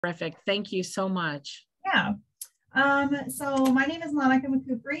Terrific. Thank you so much. Yeah. So my name is Monica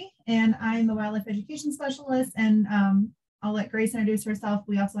McCoopry, and I'm the Wildlife Education Specialist, and I'll let Grace introduce herself.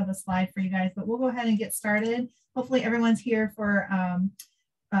 We also have a slide for you guys, but we'll go ahead and get started. Hopefully everyone's here for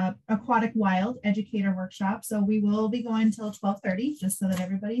Aquatic Wild Educator Workshop. So we will be going until 12:30, just so that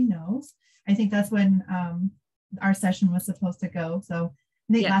everybody knows. I think that's when our session was supposed to go. So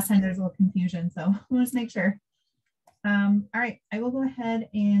I think last time there was a little confusion, so we'll just make sure. All right, I will go ahead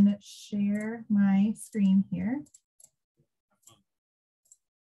and share my screen here.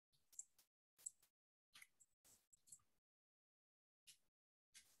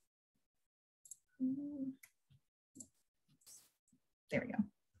 There we go.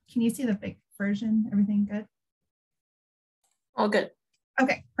 Can you see the big version? Everything good? All good.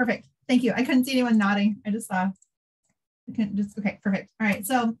 Okay, perfect. Thank you. I couldn't see anyone nodding. I just saw. Okay, perfect. All right,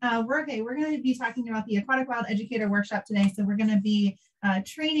 so we're going to be talking about the Aquatic Wild Educator Workshop today. So we're going to be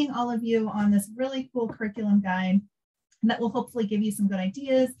training all of you on this really cool curriculum guide that will hopefully give you some good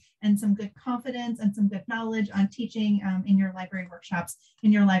ideas and some good confidence and some good knowledge on teaching in your library workshops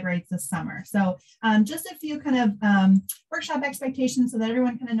in your libraries this summer. So just a few kind of workshop expectations so that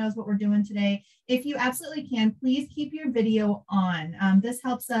everyone kind of knows what we're doing today. If you absolutely can, please keep your video on. This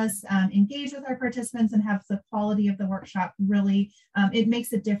helps us engage with our participants and have the quality of the workshop really, it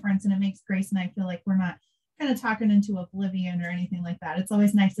makes a difference, and it makes Grace and I feel like we're not kind of talking into oblivion or anything like that. It's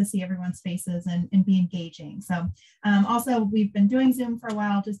always nice to see everyone's faces and be engaging. So also, we've been doing Zoom for a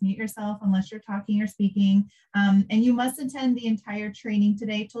while. Just mute yourself unless you're talking or speaking. And you must attend the entire training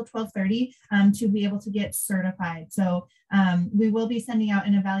today till 12:30 to be able to get certified. So we will be sending out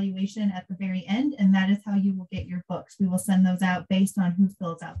an evaluation at the very end, and that is how you will get your books. We will send those out based on who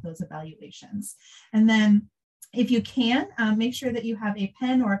fills out those evaluations. And then if you can, make sure that you have a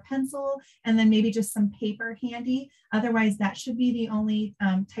pen or a pencil, and then maybe just some paper handy. Otherwise, that should be the only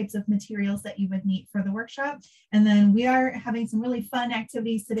types of materials that you would need for the workshop. And then we are having some really fun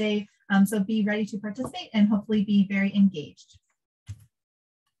activities today, so be ready to participate and hopefully be very engaged.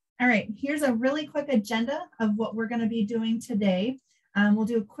 All right, here's a really quick agenda of what we're going to be doing today. We'll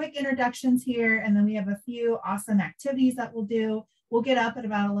do quick introductions here, and then we have a few awesome activities that we'll do. We'll get up at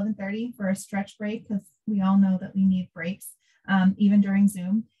about 11:30 for a stretch break, because we all know that we need breaks, even during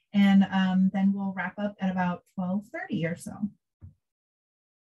Zoom. And then we'll wrap up at about 12:30 or so.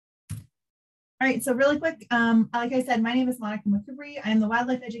 All right, so really quick, like I said, my name is Monica McCoopry. I'm the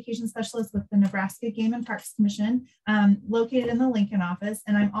Wildlife Education Specialist with the Nebraska Game and Parks Commission, located in the Lincoln office.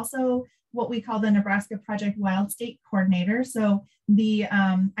 And I'm also what we call the Nebraska Project Wild State Coordinator. So the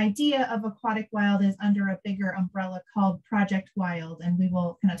idea of Aquatic Wild is under a bigger umbrella called Project Wild, and we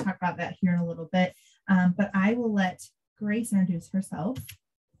will kind of talk about that here in a little bit. But I will let Grace introduce herself.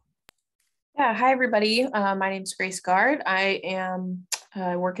 Yeah, hi everybody. My name is Grace Gaard. I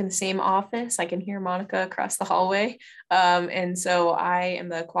work in the same office. I can hear Monica across the hallway. And so I am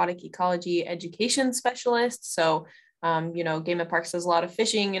the Aquatic Ecology Education Specialist. So you know, Game and Parks does a lot of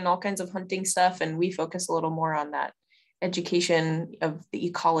fishing and all kinds of hunting stuff, and we focus a little more on that education of the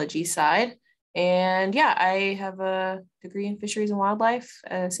ecology side. And yeah, I have a degree in fisheries and wildlife,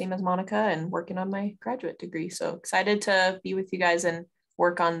 same as Monica, and working on my graduate degree. So excited to be with you guys and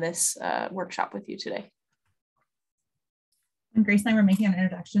work on this workshop with you today. When Grace and I were making an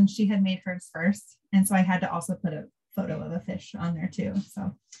introduction, she had made hers first, and so I had to also put a photo of a fish on there too.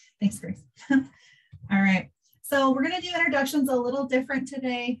 So thanks, Grace. All right. So we're going to do introductions a little different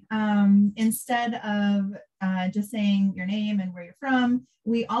today. Instead of just saying your name and where you're from,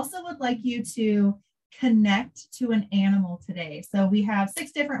 we also would like you to connect to an animal today. So we have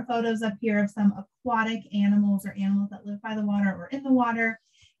 6 different photos up here of some aquatic animals or animals that live by the water or in the water.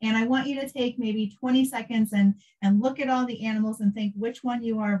 And I want you to take maybe 20 seconds and look at all the animals and think which one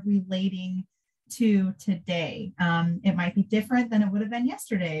you are relating to today. It might be different than it would have been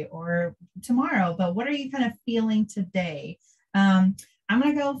yesterday or tomorrow, but what are you kind of feeling today? I'm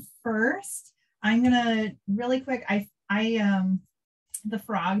going to go first. I'm going to really quick, the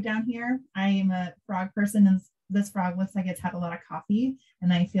frog down here, I am a frog person, and this frog looks like it's had a lot of coffee,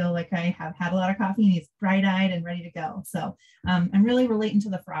 and I feel like I have had a lot of coffee, and he's bright-eyed and ready to go. So I'm really relating to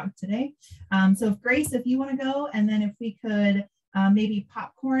the frog today. So if Grace, if you want to go, and then if we could maybe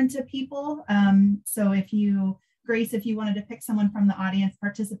popcorn to people. So Grace, if you wanted to pick someone from the audience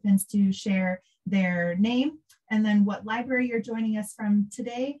participants to share their name, and then what library you're joining us from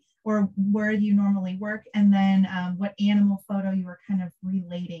today, or where you normally work, and then what animal photo you were kind of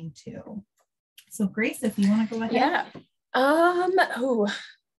relating to. So Grace, if you want to go ahead. Yeah. Oh,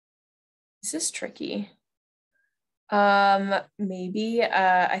 this is tricky. Maybe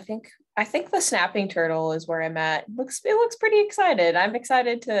I think I think the snapping turtle is where I'm at. It looks pretty excited. I'm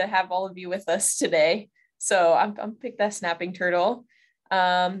excited to have all of you with us today. So I'm pick that snapping turtle.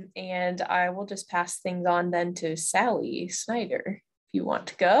 And I will just pass things on then to Sally Snyder, if you want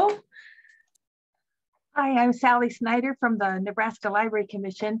to go. Hi, I'm Sally Snyder from the Nebraska Library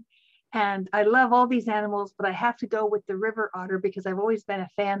Commission, and I love all these animals, but I have to go with the river otter because I've always been a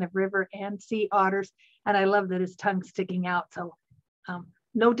fan of river and sea otters, and I love that his tongue's sticking out. So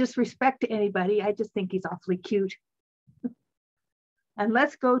no disrespect to anybody, I just think he's awfully cute. And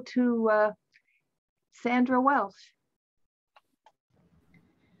let's go to Sandra Welsh.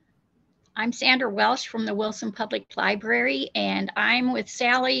 I'm Sandra Welsh from the Wilson Public Library, and I'm with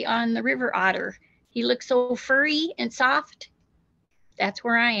Sally on the river otter. He looks so furry and soft. That's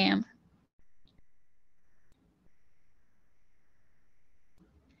where I am.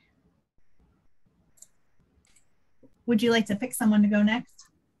 Would you like to pick someone to go next?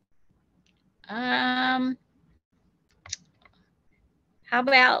 How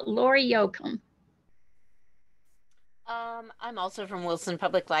about Lori Yoakum? I'm also from Wilson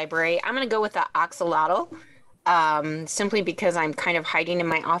Public Library. I'm going to go with the axolotl, simply because I'm kind of hiding in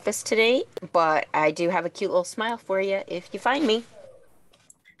my office today, but I do have a cute little smile for you if you find me.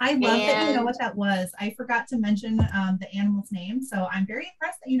 I love that you know what that was. I forgot to mention the animal's name, so I'm very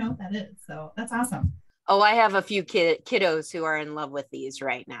impressed that you know what that is. So that's awesome. Oh, I have a few kiddos who are in love with these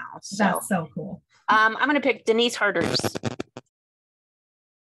right now. So that's so cool. I'm going to pick Denise Harders.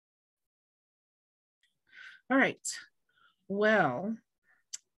 All right. Well,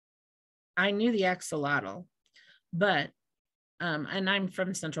 I knew the axolotl, but, and I'm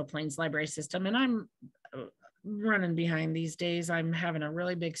from Central Plains Library System, and I'm running behind these days. I'm having a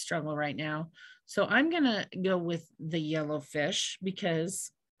really big struggle right now. So I'm going to go with the yellowfish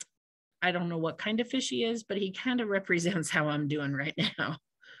because I don't know what kind of fish he is, but he kind of represents how I'm doing right now.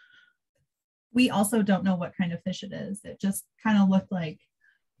 We also don't know what kind of fish it is. It just kind of looked like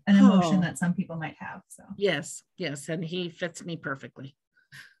an emotion that some people might have. So yes, and he fits me perfectly.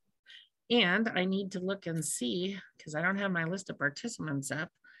 And I need to look and see, because I don't have my list of participants up.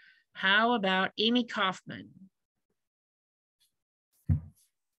 How about Amy Kaufman?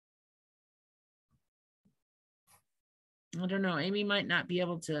 I don't know. Amy might not be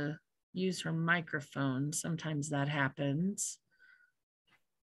able to use her microphone. Sometimes that happens.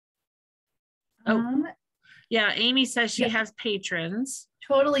 Oh, yeah. Amy says she has patrons.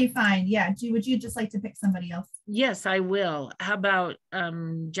 Totally fine. Yeah. Would you just like to pick somebody else? Yes, I will. How about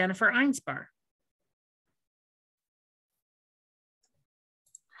Jennifer Einsbar?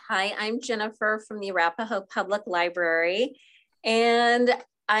 Hi, I'm Jennifer from the Arapahoe Public Library, and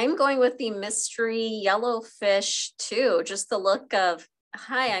I'm going with the mystery yellowfish too. Just the look of,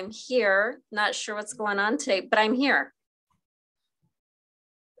 hi, I'm here. Not sure what's going on today, but I'm here.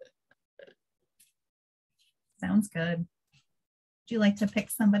 Sounds good. Would you like to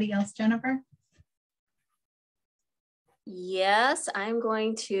pick somebody else, Jennifer? Yes, I'm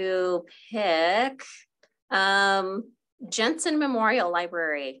going to pick Jensen Memorial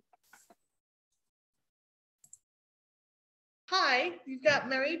Library. Hi, you've got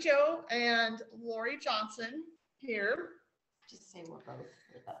Mary Jo and Lori Johnson here. Just say we're both.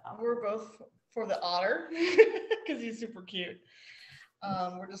 We're both for the otter because he's super cute.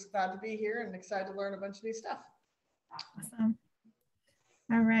 We're just glad to be here and excited to learn a bunch of new stuff. Awesome.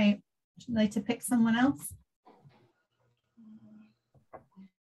 All right. Would you like to pick someone else?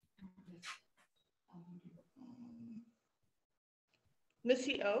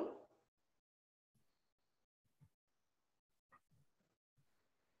 Missy O.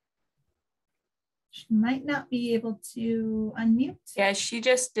 She might not be able to unmute. Yeah, she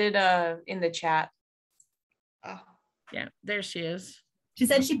just did in the chat. Yeah, there she is. She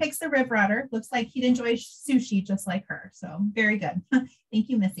said she picks the river otter. Looks like he'd enjoy sushi just like her. So very good. Thank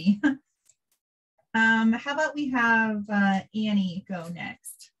you, Missy. How about we have Annie go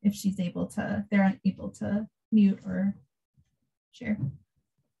next if she's able to, they're unable to mute or share.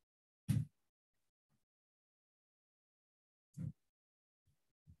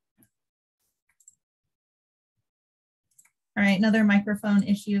 All right, another microphone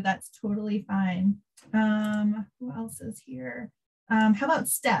issue. That's totally fine. Who else is here? How about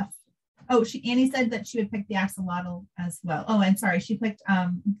Steph? Oh, Annie said that she would pick the axolotl as well. Oh, and sorry, she picked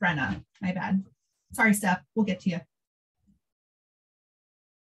Brenna. My bad. Sorry, Steph. We'll get to you.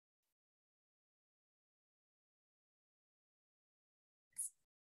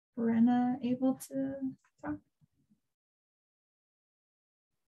 Brenna able to talk?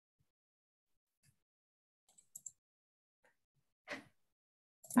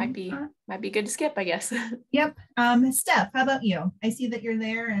 might be good to skip, I guess. Yep. Steph, how about you? I see that you're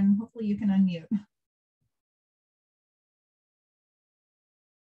there and hopefully you can unmute.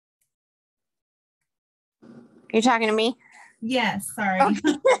 You're talking to me? Yes, sorry.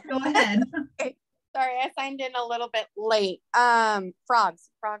 Okay. Go ahead. Okay. Sorry, I signed in a little bit late. Frog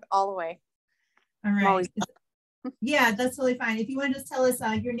all the way. All right. Yeah, that's totally fine. If you want to just tell us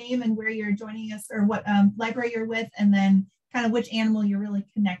your name and where you're joining us or what library you're with, and then kind of which animal you're really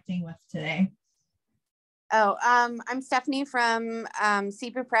connecting with today. Oh, I'm Stephanie from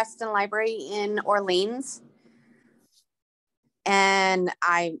C.P. Preston Library in Orleans. And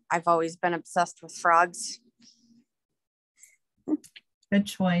I've always been obsessed with frogs. Good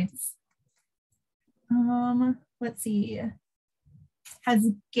choice. Let's see. Has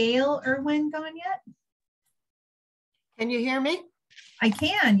Gail Irwin gone yet? Can you hear me? I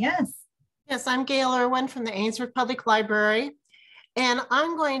can, yes. Yes, I'm Gail Irwin from the Ainsworth Public Library, and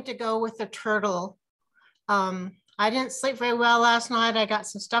I'm going to go with the turtle. I didn't sleep very well last night. I got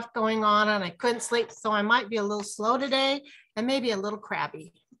some stuff going on and I couldn't sleep, so I might be a little slow today and maybe a little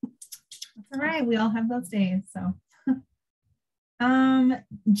crabby. That's all right. We all have those days, so.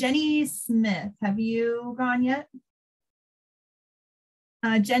 Jenny Smith, have you gone yet?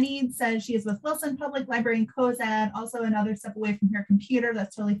 Jenny says she is with Wilson Public Library in Cozad, also another step away from her computer.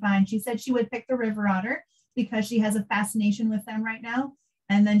 That's totally fine. She said she would pick the river otter because she has a fascination with them right now.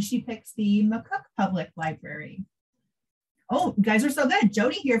 And then she picks the McCook Public Library. Oh, you guys are so good.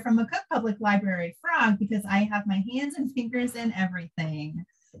 Jody here from McCook Public Library. Frog, because I have my hands and fingers in everything.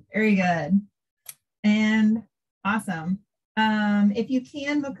 Very good. And awesome. If you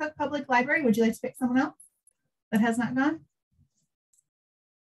can, McCook Public Library, would you like to pick someone else that has not gone?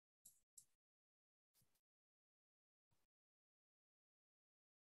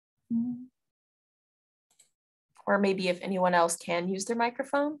 Or maybe if anyone else can use their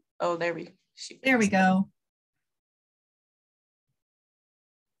microphone. Oh, there we go.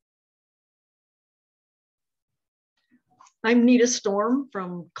 I'm Nita Storm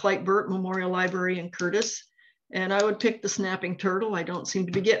from Clyde Burt Memorial Library in Curtis, and I would pick the snapping turtle. I don't seem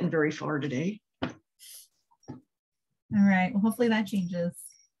to be getting very far today. All right, well, hopefully that changes.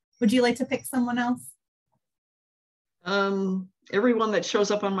 Would you like to pick someone else? Everyone that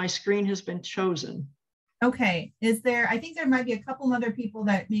shows up on my screen has been chosen. Okay, I think there might be a couple other people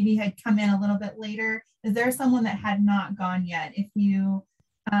that maybe had come in a little bit later. Is there someone that had not gone yet? If you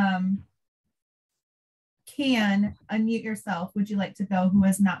can unmute yourself, would you like to go who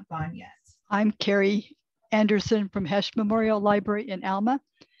has not gone yet? I'm Carrie Anderson from Hesh Memorial Library in Alma.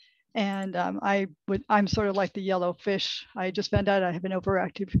 And I'm sort of like the yellow fish. I just found out I have an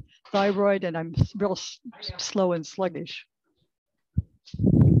overactive thyroid and I'm real slow and sluggish.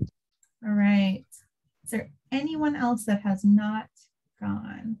 All right. Is there anyone else that has not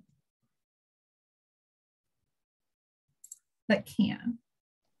gone that can?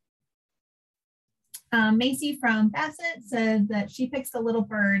 Macy from Bassett said that she picks the little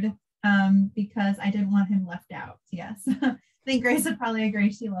bird because I didn't want him left out. Yes. I think Grace would probably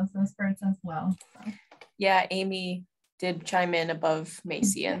agree. She loves those birds as well. So. Yeah, Amy did chime in above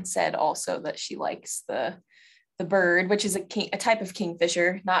Macy and said also that she likes the bird, which is a type of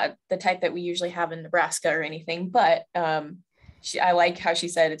kingfisher, not the type that we usually have in Nebraska or anything, but I like how she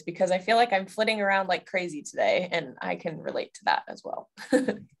said it's because I feel like I'm flitting around like crazy today, and I can relate to that as well.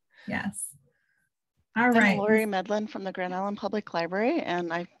 Yes. All right. I'm Lori Medlin from the Grand Island Public Library,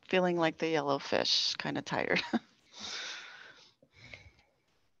 and I'm feeling like the yellow fish, kind of tired.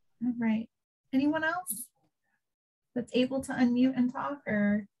 All right. Anyone else that's able to unmute and talk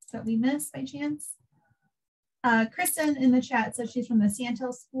or that we missed by chance? Kristen in the chat says she's from the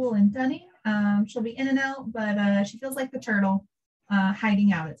Santel School in Dunning. She'll be in and out, but she feels like the turtle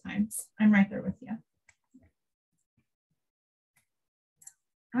hiding out at times. I'm right there with you.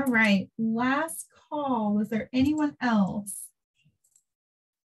 All right, last call. Was there anyone else?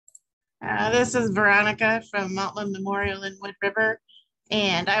 This is Veronica from Mountain Memorial in Wood River,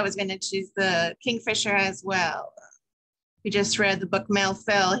 and I was going to choose the kingfisher as well. We just read the book Mel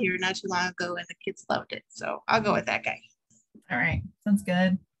Fell here not too long ago, and the kids loved it, so I'll go with that guy. All right, sounds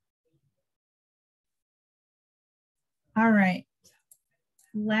good. All right,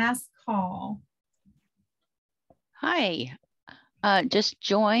 last call. Hi, just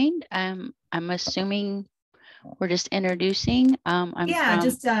joined. I'm assuming we're just introducing.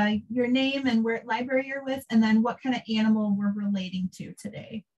 Just your name and where library you're with, and then what kind of animal we're relating to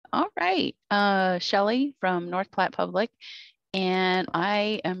today. All right, Shelley from North Platte Public, and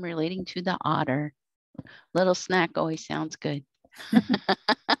I am relating to the otter. Little snack always sounds good.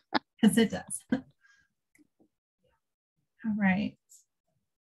 Yes, it does. All right.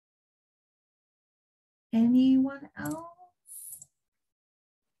 Anyone else?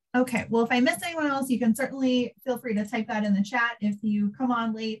 Okay, well, if I missed anyone else, you can certainly feel free to type that in the chat. If you come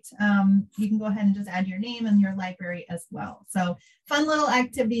on late, you can go ahead and just add your name and your library as well. So fun little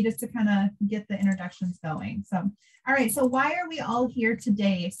activity just to kind of get the introductions going. So, all right, so why are we all here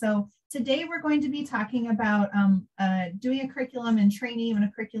today? So today we're going to be talking about doing a curriculum and training on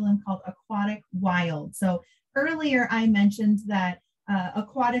a curriculum called Aquatic Wild. So earlier I mentioned that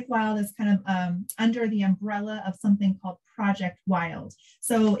Aquatic Wild is kind of under the umbrella of something called Project Wild.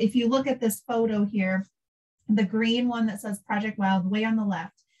 So if you look at this photo here, the green one that says Project Wild way on the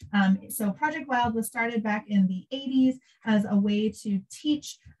left. So Project Wild was started back in the 80s as a way to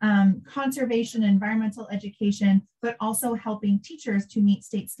teach conservation and environmental education, but also helping teachers to meet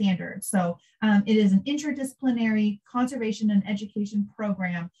state standards. So it is an interdisciplinary conservation and education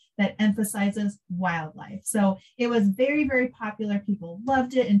program that emphasizes wildlife. So it was very, very popular. People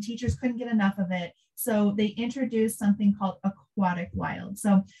loved it and teachers couldn't get enough of it. So they introduced something called Aquatic Wild.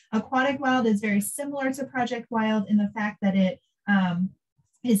 So Aquatic Wild is very similar to Project Wild in the fact that it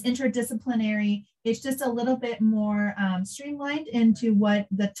is interdisciplinary. It's just a little bit more streamlined into what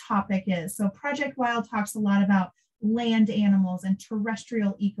the topic is. So Project Wild talks a lot about land animals and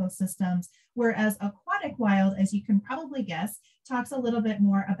terrestrial ecosystems, whereas Aquatic Wild, as you can probably guess, talks a little bit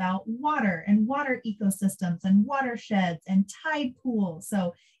more about water and water ecosystems and watersheds and tide pools.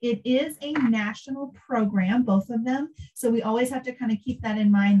 So it is a national program, both of them. So we always have to kind of keep that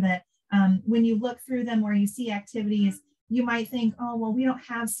in mind that when you look through them where you see activities, you might think, oh, well, we don't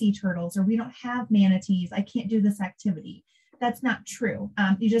have sea turtles or we don't have manatees. I can't do this activity. That's not true.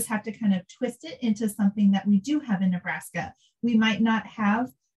 You just have to kind of twist it into something that we do have in Nebraska. We might not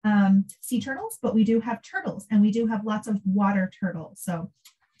have sea turtles, but we do have turtles and we do have lots of water turtles. So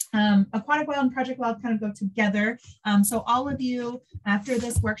Aquatic Wild and Project Wild kind of go together. So all of you, after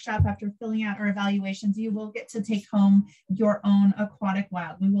this workshop, after filling out our evaluations, you will get to take home your own Aquatic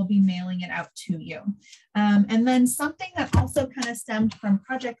Wild. We will be mailing it out to you. And then something that also kind of stemmed from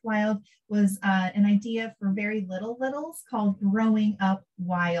Project Wild was an idea for very little littles called Growing Up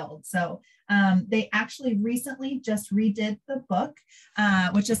Wild. So they actually recently just redid the book,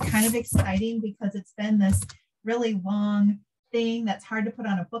 which is kind of exciting because it's been this really long thing that's hard to put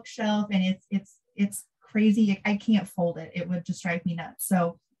on a bookshelf, and it's crazy. I can't fold it. It would just drive me nuts.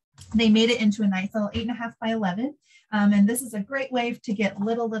 So they made it into a nice little 8.5 by 11. And this is a great way to get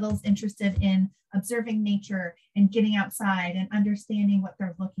littles interested in observing nature and getting outside and understanding what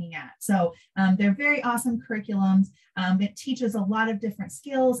they're looking at. So they're very awesome curriculums. It teaches a lot of different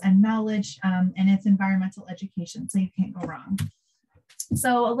skills and knowledge, and it's environmental education, so you can't go wrong.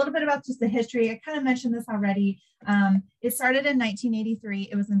 So a little bit about just the history. I kind of mentioned this already. It started in 1983.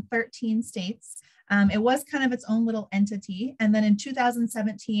 It was in 13 states. It was kind of its own little entity. And then in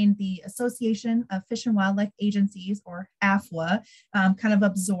 2017, the Association of Fish and Wildlife Agencies, or AFWA, kind of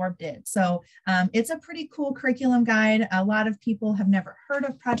absorbed it. So it's a pretty cool curriculum guide. A lot of people have never heard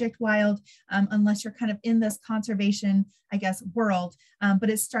of Project Wild unless you're kind of in this conservation, I guess, world. But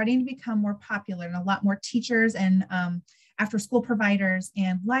it's starting to become more popular, and a lot more teachers and after school providers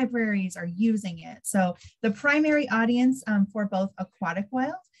and libraries are using it. So the primary audience for both Aquatic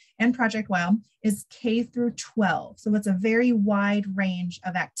Wild and Project Wild is K through 12. So it's a very wide range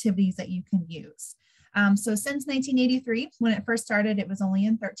of activities that you can use. So since 1983, when it first started, it was only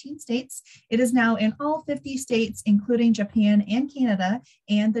in 13 states. It is now in all 50 states, including Japan and Canada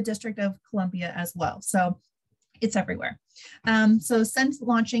and the District of Columbia as well. So it's everywhere. So since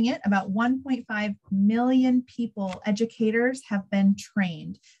launching it, about 1.5 million people, educators, have been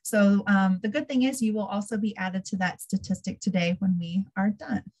trained. So the good thing is you will also be added to that statistic today when we are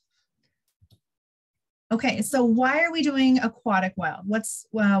done. Okay, so why are we doing Aquatic Wild? What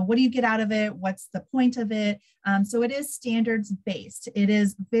do you get out of it? What's the point of it? So it is standards based. It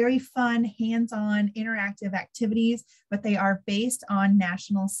is very fun, hands-on, interactive activities, but they are based on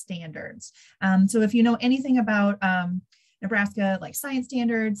national standards. So if you know anything about Nebraska, like science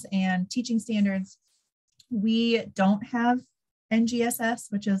standards and teaching standards, we don't have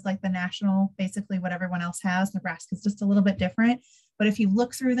NGSS, which is like the national, basically what everyone else has. Nebraska is just a little bit different. But if you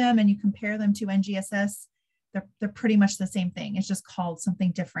look through them and you compare them to NGSS, they're pretty much the same thing. It's just called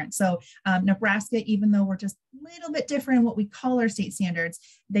something different. So Nebraska, even though we're just a little bit different in what we call our state standards,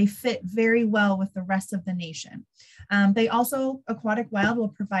 they fit very well with the rest of the nation. They also, Aquatic Wild will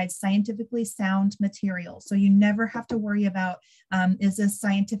provide scientifically sound material. So you never have to worry about, is this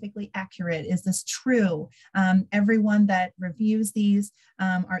scientifically accurate? Is this true? Everyone that reviews these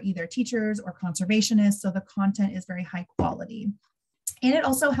are either teachers or conservationists. So the content is very high quality. And it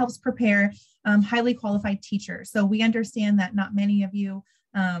also helps prepare highly qualified teachers. So we understand that not many of you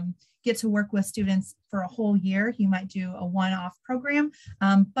get to work with students for a whole year. You might do a one-off program,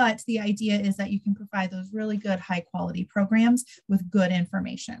 but the idea is that you can provide those really good high quality programs with good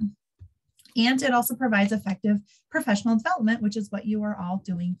information. And it also provides effective professional development, which is what you are all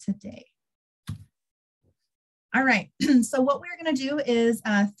doing today. All right, so what we're gonna do is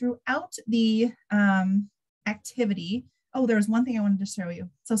throughout the activity, oh, there was one thing I wanted to show you.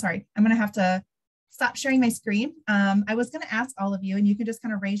 So sorry, I'm gonna have to stop sharing my screen. I was gonna ask all of you, and you can just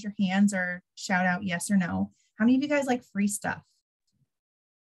kind of raise your hands or shout out yes or no. How many of you guys like free stuff?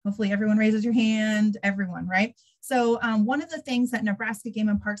 Hopefully everyone raises your hand, everyone, right? So one of the things that Nebraska Game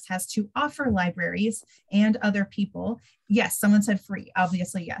and Parks has to offer libraries and other people, yes, someone said free,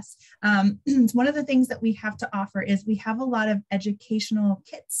 obviously yes. One of the things that we have to offer is we have a lot of educational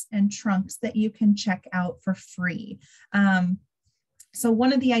kits and trunks that you can check out for free. So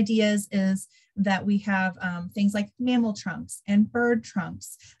one of the ideas is that we have things like mammal trunks and bird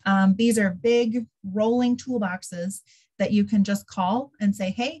trunks. These are big rolling toolboxes that you can just call and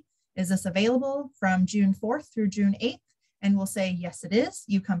say, hey, is this available from June 4th through June 8th? And we'll say, yes, it is.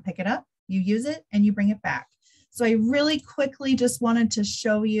 You come pick it up, you use it, and you bring it back. So I really quickly just wanted to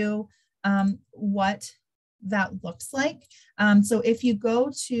show you what that looks like. So if you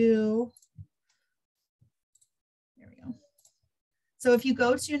go to, there we go. So if you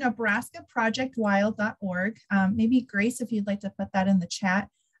go to nebraskaprojectwild.org, maybe Grace, if you'd like to put that in the chat,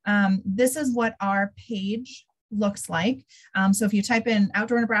 this is what our page looks like. So if you type in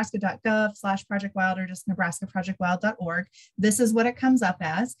outdoornebraska.gov/projectwild or just nebraskaprojectwild.org, this is what it comes up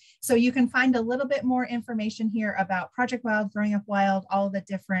as. So you can find a little bit more information here about Project Wild, Growing Up Wild, all the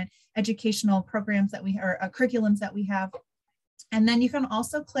different educational programs that we, or curriculums that we have. And then you can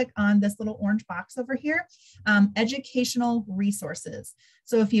also click on this little orange box over here, educational resources.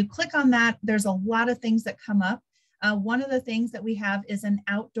 So if you click on that, there's a lot of things that come up. One of the things that we have is an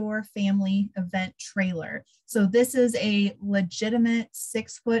outdoor family event trailer. So this is a legitimate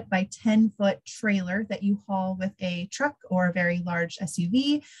 6-foot by 10-foot trailer that you haul with a truck or a very large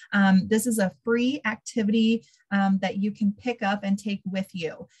SUV. This is a free activity that you can pick up and take with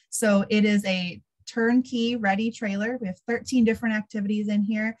you. So it is a turnkey ready trailer. We have 13 different activities in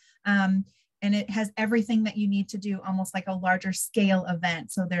here. And it has everything that you need to do, almost like a larger scale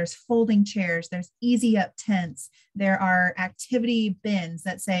event. So there's folding chairs, there's easy up tents, there are activity bins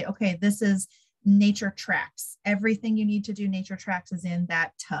that say, okay, this is nature tracks. Everything you need to do nature tracks is in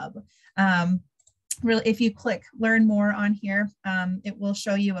that tub. Really, if you click learn more on here, it will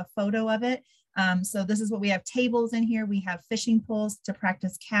show you a photo of it. So this is what we have: tables in here. We have fishing poles to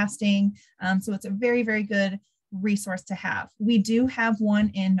practice casting. So it's a very, very good resource to have. We do have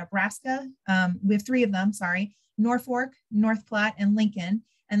one in Nebraska. We have 3 of them, sorry, Norfolk, North Platte, and Lincoln.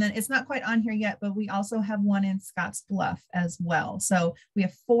 And then it's not quite on here yet, but we also have one in Scotts Bluff as well. So we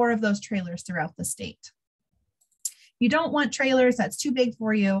have 4 of those trailers throughout the state. You don't want trailers, that's too big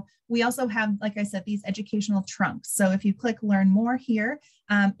for you. We also have, like I said, these educational trunks. So if you click learn more here,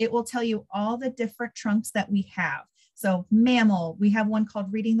 it will tell you all the different trunks that we have. So mammal, we have one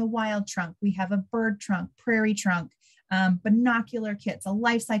called Reading the Wild trunk. We have a bird trunk, prairie trunk, binocular kits, a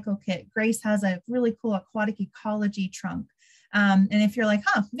life cycle kit. Grace has a really cool aquatic ecology trunk. And if you're like,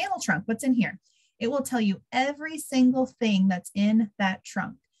 huh, mammal trunk, what's in here? It will tell you every single thing that's in that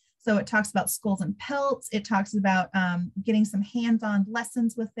trunk. So it talks about skulls and pelts. It talks about getting some hands-on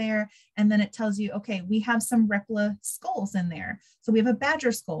lessons with there. And then it tells you, okay, we have some replica skulls in there. So we have a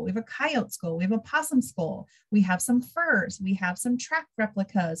badger skull, we have a coyote skull, we have a possum skull, we have some furs, we have some track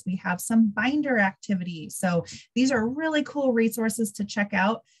replicas, we have some binder activities. So these are really cool resources to check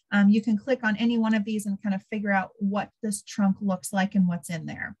out. You can click on any one of these and kind of figure out what this trunk looks like and what's in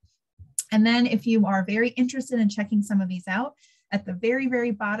there. And then if you are very interested in checking some of these out, at the very,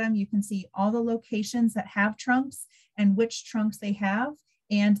 very bottom, you can see all the locations that have trunks and which trunks they have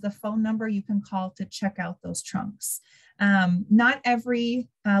and the phone number you can call to check out those trunks. Not every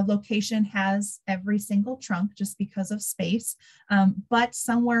location has every single trunk just because of space, but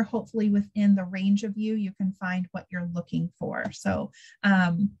somewhere hopefully within the range of you, you can find what you're looking for. So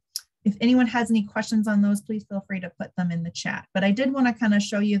if anyone has any questions on those, please feel free to put them in the chat. But I did want to kind of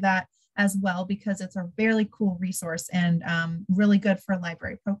show you that as well, because it's a really cool resource and really good for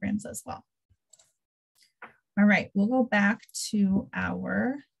library programs as well. All right, we'll go back to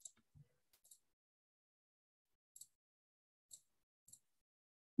our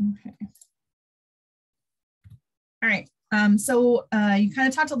okay. All right, so you kind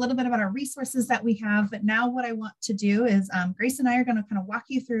of talked a little bit about our resources that we have, but now what I want to do is Grace and I are going to kind of walk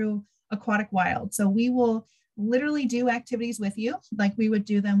you through Aquatic Wild. So we will literally do activities with you like we would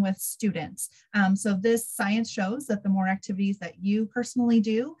do them with students. So this science shows that the more activities that you personally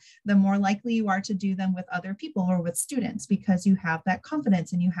do, the more likely you are to do them with other people or with students, because you have that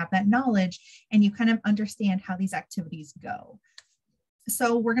confidence and you have that knowledge and you kind of understand how these activities go.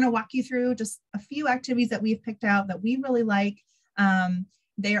 So we're going to walk you through just a few activities that we've picked out that we really like.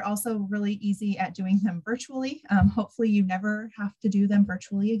 They are also really easy at doing them virtually. Hopefully you never have to do them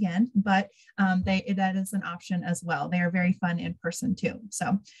virtually again, but that is an option as well. They are very fun in person too.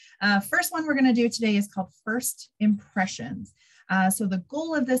 So first one we're going to do today is called First Impressions. So the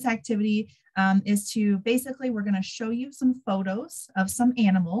goal of this activity is to basically, we're going to show you some photos of some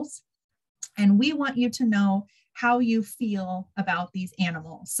animals, and we want you to know how you feel about these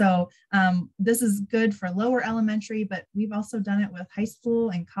animals. So this is good for lower elementary, but we've also done it with high school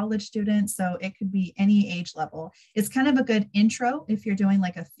and college students. So it could be any age level. It's kind of a good intro if you're doing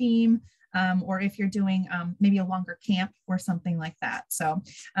like a theme or if you're doing maybe a longer camp or something like that. So,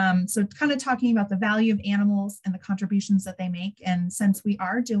 so kind of talking about the value of animals and the contributions that they make. And since we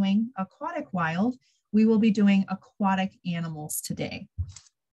are doing Aquatic Wild, we will be doing aquatic animals today.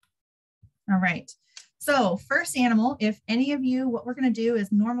 All right. So first animal, if any of you, what we're going to do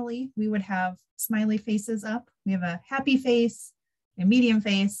is normally we would have smiley faces up. We have a happy face, a medium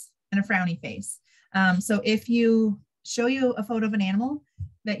face, and a frowny face. So if you show you a photo of an animal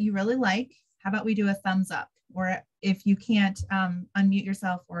that you really like, how about we do a thumbs up? Or if you can't unmute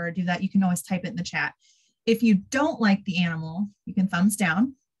yourself or do that, you can always type it in the chat. If you don't like the animal, you can thumbs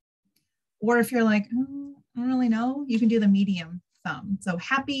down. Or if you're like, oh, I don't really know, you can do the medium thumb. So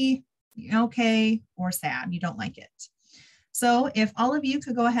happy, okay, or sad, you don't like it. So if all of you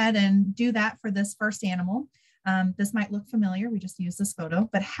could go ahead and do that for this first animal, this might look familiar, we just used this photo,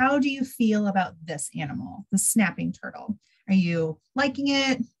 but how do you feel about this animal, the snapping turtle? Are you liking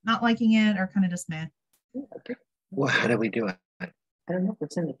it, not liking it, or kind of just meh? Well, how do we do it? I don't know if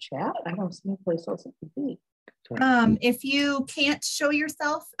it's in the chat. I don't see a place else it could be. If you can't show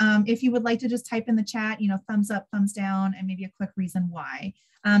yourself, if you would like to just type in the chat, thumbs up, thumbs down, and maybe a quick reason why.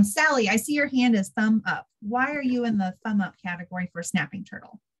 Sally, I see your hand is thumb up. Why are you in the thumb up category for snapping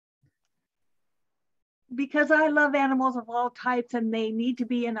turtle? Because I love animals of all types and they need to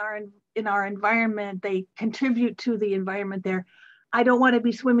be in our environment. They contribute to the environment there. I don't want to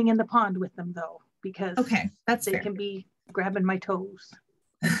be swimming in the pond with them though, because that's they fair. can be grabbing my toes.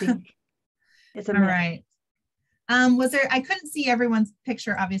 I think it's a all right. Was there, I couldn't see everyone's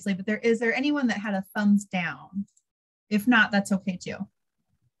picture obviously, but is there anyone that had a thumbs down? If not, that's okay too.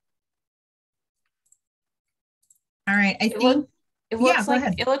 All right,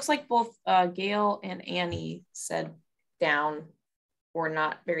 it looks like both Gail and Annie said down or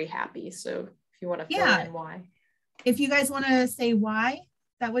not very happy. So if you want to fill in why. If you guys want to say why,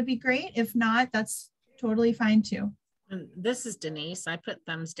 that would be great. If not, that's totally fine too. And this is Denise. I put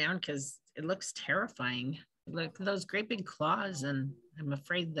thumbs down because it looks terrifying. Look, those great big claws, and I'm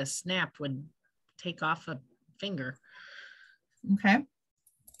afraid the snap would take off a finger. Okay.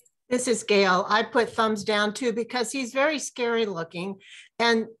 This is Gail. I put thumbs down too because he's very scary looking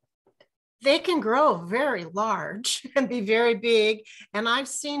and they can grow very large and be very big. And I've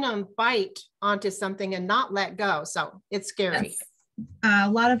seen them bite onto something and not let go. So it's scary.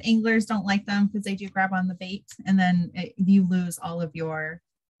 A lot of anglers don't like them because they do grab on the bait and then you lose all of your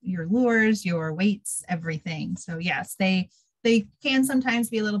lures, your weights, everything. So yes, they can sometimes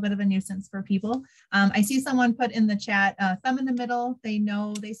be a little bit of a nuisance for people. I see someone put in the chat, thumb in the middle. They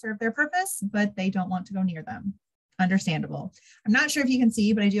know they serve their purpose, but they don't want to go near them. Understandable. I'm not sure if you can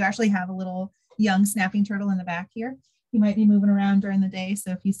see, but I do actually have a little young snapping turtle in the back here. He might be moving around during the day. So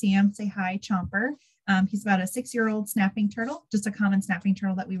if you see him, say hi, Chomper. He's about a 6-year-old snapping turtle, just a common snapping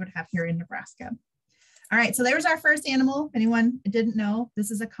turtle that we would have here in Nebraska. All right, so there's our first animal. If anyone didn't know, this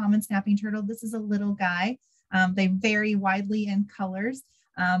is a common snapping turtle. This is a little guy. They vary widely in colors,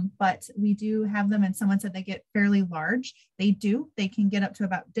 but we do have them, and someone said they get fairly large. They do. They can get up to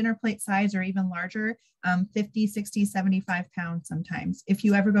about dinner plate size or even larger, 50, 60, 75 pounds sometimes. If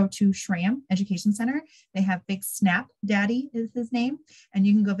you ever go to Schramm Education Center, they have Big Snap Daddy is his name, and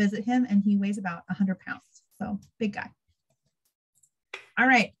you can go visit him, and he weighs about 100 pounds. So big guy. All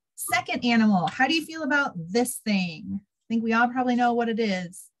right, second animal. How do you feel about this thing? I think we all probably know what it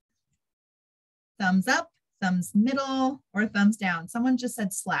is. Thumbs up, thumbs middle, or thumbs down. Someone just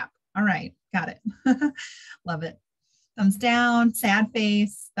said slap. All right, got it. Love it. Thumbs down, sad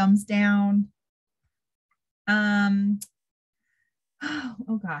face, thumbs down.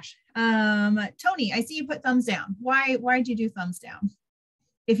 Oh gosh. Tony, I see you put thumbs down. Why'd you do thumbs down?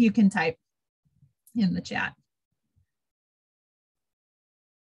 If you can type in the chat.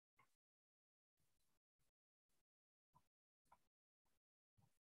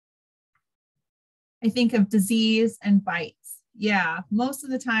 I think of disease and bites. Yeah, most of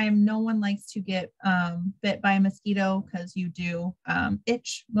the time, no one likes to get bit by a mosquito because you do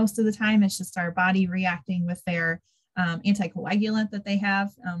itch. Most of the time, it's just our body reacting with their anticoagulant that they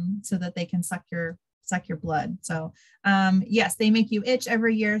have so that they can suck your blood. So yes, they make you itch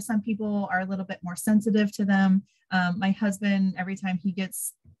every year. Some people are a little bit more sensitive to them. My husband, every time he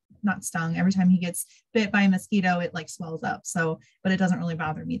gets not stung, every time he gets bit by a mosquito, it like swells up. So, but it doesn't really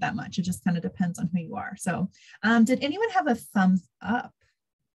bother me that much. It just kind of depends on who you are. So did anyone have a thumbs up?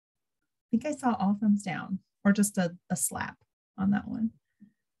 I think I saw all thumbs down or just a slap on that one.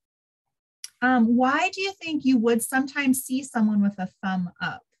 Why do you think you would sometimes see someone with a thumb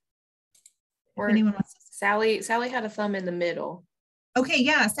up? Or if anyone wants to... Sally had a thumb in the middle. Okay,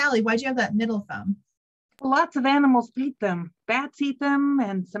 yeah, Sally, why'd you have that middle thumb? Lots of animals eat them. Bats eat them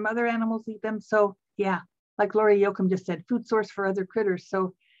and some other animals eat them. So yeah, like Lori Yoakum just said, food source for other critters.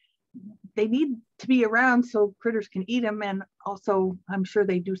 So they need to be around so critters can eat them. And also I'm sure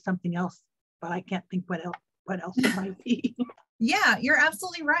they do something else, but I can't think what else it might be. Yeah, you're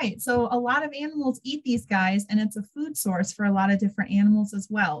absolutely right. So a lot of animals eat these guys and it's a food source for a lot of different animals as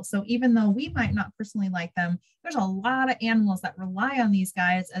well. So even though we might not personally like them, there's a lot of animals that rely on these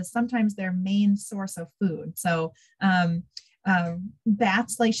guys as sometimes their main source of food. So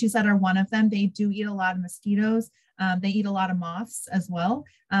bats, like she said, are one of them. They do eat a lot of mosquitoes. They eat a lot of moths as well.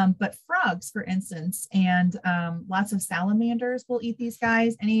 But frogs, for instance, and lots of salamanders will eat these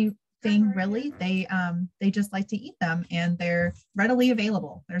guys. Anything really, they just like to eat them and they're readily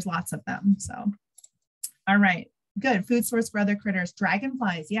available. There's lots of them. So, all right, good. Food source for other critters.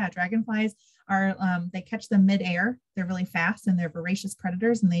 Dragonflies. Yeah, dragonflies are, they catch them midair. They're really fast and they're voracious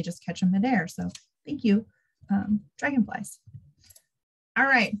predators and they just catch them midair. So thank you, dragonflies. All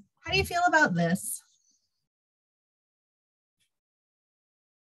right, how do you feel about this?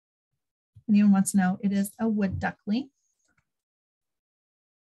 Anyone wants to know? It is a wood duckling.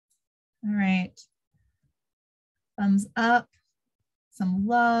 All right. Thumbs up. Some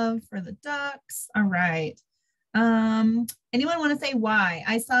love for the ducks. All right. Anyone want to say why?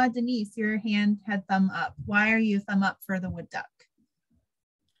 I saw Denise, your hand had thumb up. Why are you thumb up for the wood duck?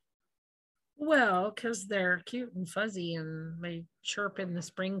 Well, because they're cute and fuzzy and they chirp in the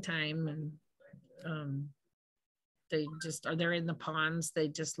springtime and they just are, they're in the ponds. They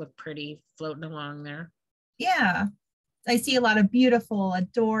just look pretty floating along there. Yeah. I see a lot of beautiful,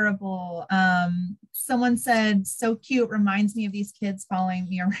 adorable. Someone said, so cute, reminds me of these kids following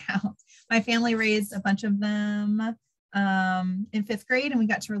me around. My family raised a bunch of them in 5th grade and we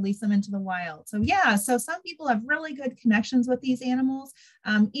got to release them into the wild. So yeah, so some people have really good connections with these animals.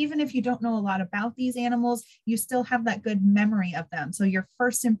 Even if you don't know a lot about these animals, you still have that good memory of them. So your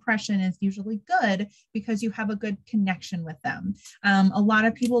first impression is usually good because you have a good connection with them. A lot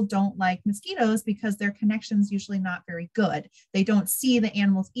of people don't like mosquitoes because their connection's usually not very good. They don't see the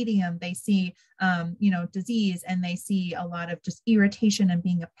animals eating them. They see, disease and they see a lot of just irritation and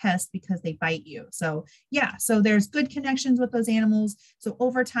being a pest because they bite you. So yeah, so there's good connections with those animals. So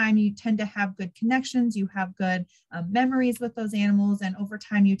over time, you tend to have good connections. You have good memories with those animals, and over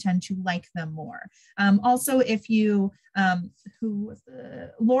time, you tend to like them more. Also, if you,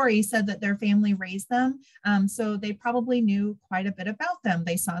 Lori said that their family raised them, so they probably knew quite a bit about them.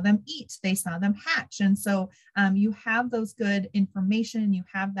 They saw them eat, they saw them hatch, and so you have those good information. You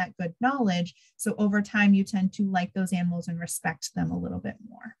have that good knowledge. So over time, you tend to like those animals and respect them a little bit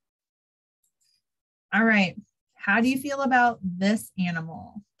more. All right. How do you feel about this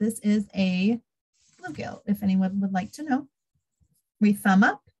animal? This is a bluegill, if anyone would like to know. We thumb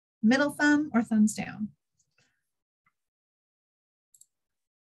up, middle thumb, or thumbs down?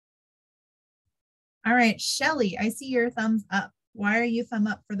 All right, Shelly, I see your thumbs up. Why are you thumb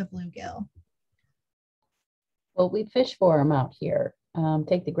up for the bluegill? Well, we fish for them out here.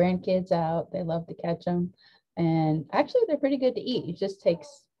 Take the grandkids out. They love to catch them. And actually, they're pretty good to eat. It just takes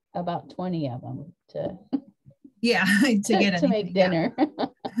about 20 of them to yeah to get to make dinner.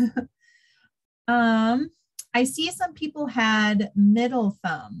 Yeah. I see some people had middle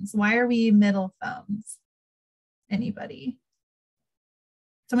thumbs. Why are we middle thumbs? Anybody?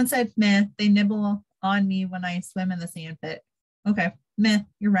 Someone said meh, they nibble on me when I swim in the sand pit. Okay, meh,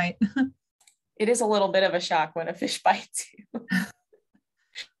 you're right. It is a little bit of a shock when a fish bites you.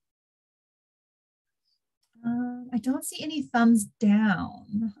 I don't see any thumbs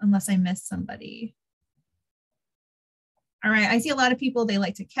down unless I missed somebody. All right, I see a lot of people, they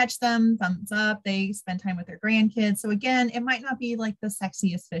like to catch them, thumbs up, they spend time with their grandkids. So again, it might not be like the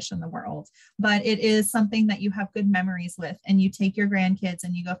sexiest fish in the world, but it is something that you have good memories with, and you take your grandkids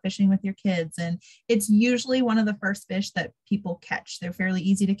and you go fishing with your kids. And it's usually one of the first fish that people catch. They're fairly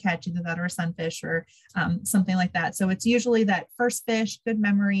easy to catch, either that or a sunfish or something like that. So it's usually that first fish, good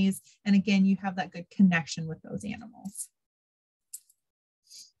memories. And again, you have that good connection with those animals.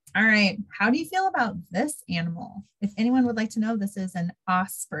 All right, how do you feel about this animal? If anyone would like to know, this is an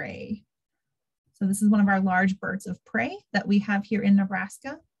osprey. So this is one of our large birds of prey that we have here in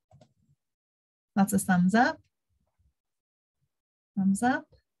Nebraska. Lots of thumbs up. Thumbs up.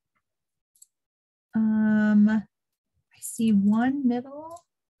 I see one middle.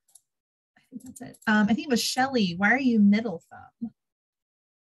 I think that's it. I think it was Shelly. Why are you middle thumb?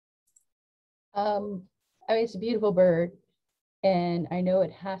 I mean, it's a beautiful bird. And I know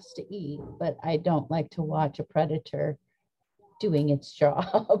it has to eat, but I don't like to watch a predator doing its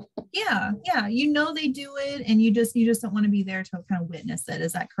job. Yeah, you know they do it, and you just don't want to be there to kind of witness it.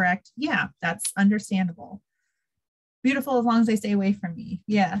 Is that correct? Yeah, that's understandable. Beautiful as long as they stay away from me.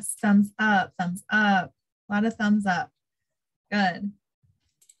 Yes, thumbs up, thumbs up. A lot of thumbs up. Good.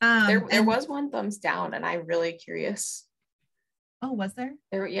 There was one thumbs down, and I'm really curious. Oh, was there?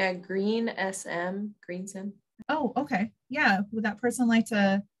 Yeah, green sim. Oh, okay. Yeah. Would that person like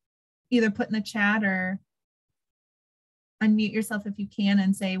to either put in the chat or unmute yourself if you can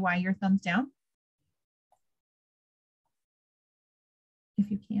and say why your thumbs down?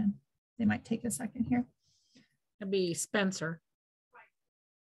 If you can. They might take a second here. It'd be Spencer.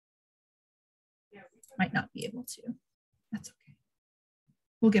 Might not be able to. That's okay.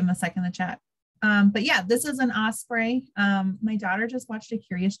 We'll give him a second in the chat. But yeah, this is an osprey. My daughter just watched a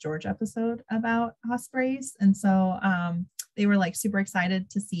Curious George episode about ospreys. And so they were like super excited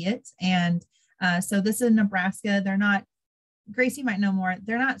to see it. And so this is in Nebraska. They're not, Gracie might know more.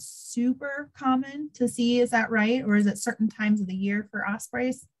 They're not super common to see. Is that right? Or is it certain times of the year for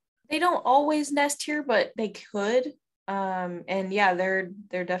ospreys? They don't always nest here, but they could. And yeah, they're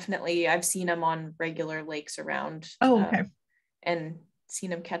definitely, I've seen them on regular lakes around. Oh, okay. And seen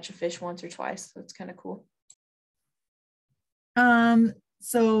them catch a fish once or twice. So it's kind of cool.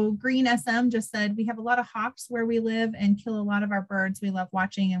 So Green SM just said, we have a lot of hawks where we live and kill a lot of our birds we love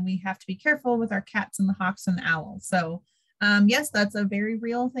watching, and we have to be careful with our cats and the hawks and the owls. So yes, that's a very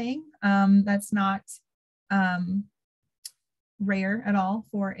real thing. That's not rare at all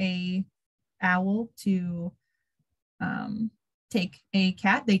for a owl to take a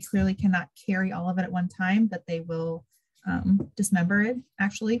cat. They clearly cannot carry all of it at one time, but they will dismember it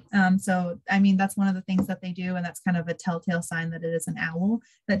actually. So I mean, that's one of the things that they do, and that's kind of a telltale sign that it is an owl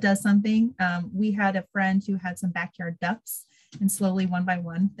that does something. We had a friend who had some backyard ducks, and slowly one by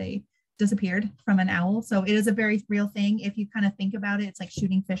one they disappeared from an owl. So it is a very real thing. If you kind of think about it, it's like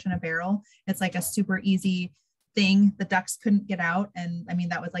shooting fish in a barrel. It's like a super easy thing. The ducks couldn't get out, and I mean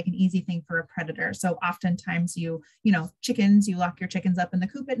that was like an easy thing for a predator. So oftentimes you know, chickens, you lock your chickens up in the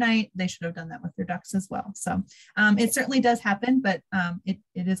coop at night. They should have done that with their ducks as well. So it certainly does happen, but it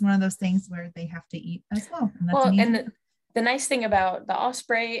is one of those things where they have to eat as well. And that's and the nice thing about the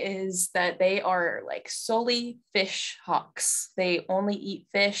osprey is that they are like solely fish hawks. They only eat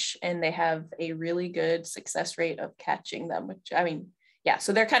fish, and they have a really good success rate of catching them, which I mean, yeah,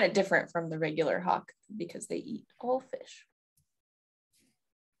 so they're kind of different from the regular hawk because they eat all fish.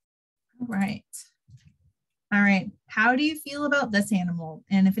 All right. All right. How do you feel about this animal?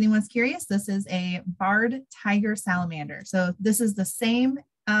 And if anyone's curious, this is a barred tiger salamander. So this is the same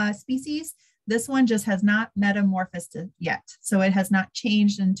species. This one just has not metamorphosed yet. So it has not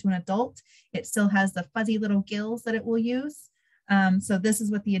changed into an adult. It still has the fuzzy little gills that it will use. So this is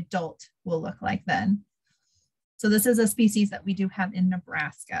what the adult will look like then. So this is a species that we do have in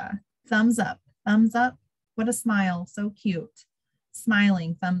Nebraska. Thumbs up, thumbs up. What a smile, so cute.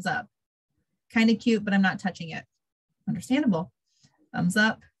 Smiling, thumbs up. Kind of cute, but I'm not touching it. Understandable. Thumbs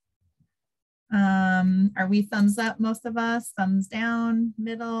up. Are we thumbs up, most of us? Thumbs down,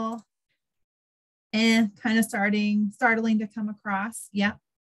 middle. Kind of startling to come across. Yep.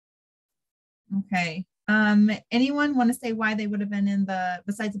 Okay. Anyone want to say why they would have been in the,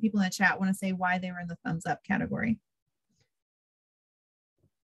 besides the people in the chat, want to say why they were in the thumbs up category?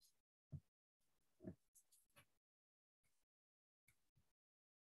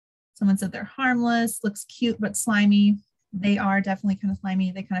 Someone said they're harmless, looks cute but slimy. They are definitely kind of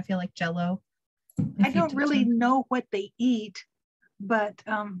slimy. They kind of feel like Jell-O. I don't really know what they eat, but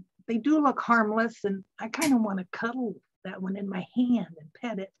they do look harmless, and I kind of want to cuddle that one in my hand and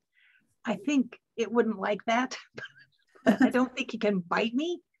pet it. I think it wouldn't like that. But I don't think he can bite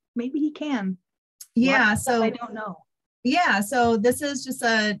me. Maybe he can. Yeah, so I don't know. Yeah, so this is just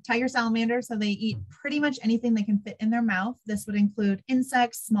a tiger salamander. So they eat pretty much anything they can fit in their mouth. This would include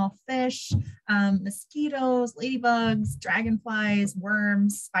insects, small fish, mosquitoes, ladybugs, dragonflies,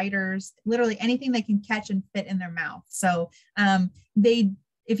 worms, spiders, literally anything they can catch and fit in their mouth. So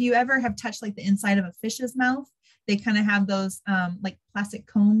if you ever have touched like the inside of a fish's mouth, they kind of have those like plastic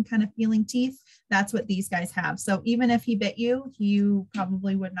cone kind of feeling teeth. That's what these guys have. So even if he bit you, you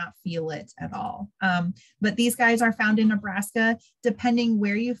probably would not feel it at all. But these guys are found in Nebraska. Depending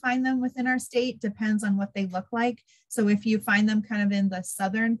where you find them within our state depends on what they look like. So if you find them kind of in the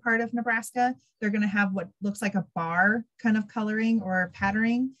southern part of Nebraska, they're going to have what looks like a bar kind of coloring or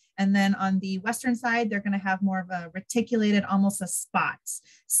patterning. And then on the western side, they're going to have more of a reticulated, almost a spots.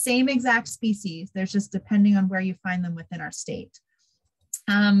 Same exact species. There's just depending on where you find them within our state.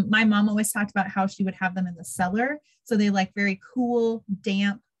 My mom always talked about how she would have them in the cellar. So they like very cool,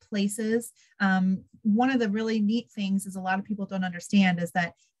 damp places. One of the really neat things is a lot of people don't understand is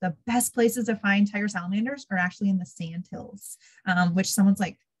that the best places to find tiger salamanders are actually in the sand hills, which someone's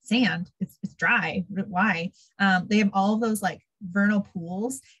like, sand, it's dry, why? They have all of those like vernal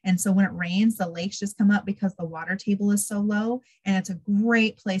pools. And so when it rains, the lakes just come up because the water table is so low. And it's a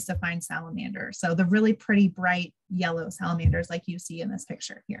great place to find salamanders. So the really pretty bright yellow salamanders like you see in this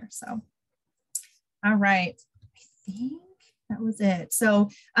picture here. So, all right, I think that was it. So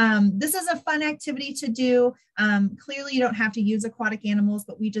this is a fun activity to do. Clearly you don't have to use aquatic animals,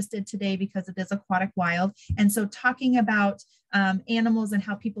 but we just did today because it is Aquatic Wild. And so talking about animals and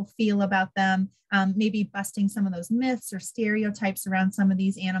how people feel about them, maybe busting some of those myths or stereotypes around some of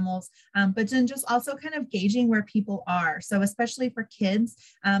these animals, but then just also kind of gauging where people are. So especially for kids,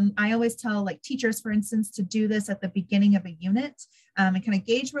 I always tell like teachers, for instance, to do this at the beginning of a unit and kind of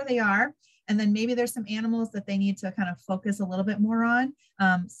gauge where they are. And then maybe there's some animals that they need to kind of focus a little bit more on,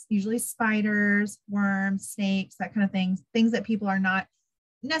 usually spiders, worms, snakes, that kind of things that people are not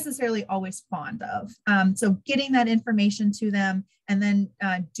necessarily always fond of. So getting that information to them and then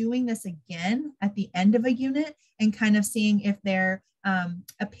doing this again at the end of a unit and kind of seeing if their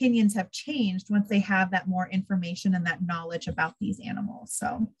opinions have changed once they have that more information and that knowledge about these animals.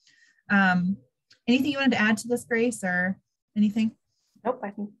 So anything you wanted to add to this, Grace, or anything? Nope, I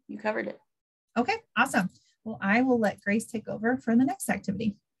think you covered it. Okay, awesome. Well, I will let Grace take over for the next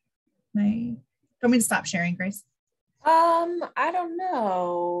activity. Do you want me to stop sharing, Grace? I don't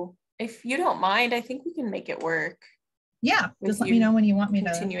know. If you don't mind, I think we can make it work. Yeah, just let me know when you want me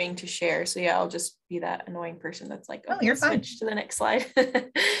continuing to share. So yeah, I'll just be that annoying person that's like, oh, you're fine. Switch to the next slide.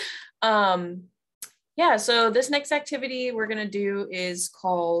 Yeah, so this next activity we're gonna do is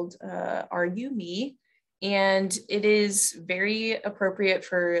called Are You Me? And it is very appropriate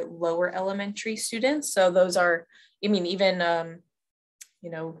for lower elementary students. So those are, I mean, even,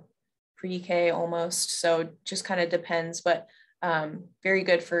 pre-K almost. So just kind of depends, but very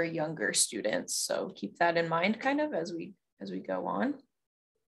good for younger students. So keep that in mind kind of as we go on.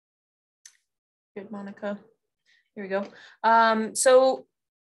 Good, Monica. Here we go. So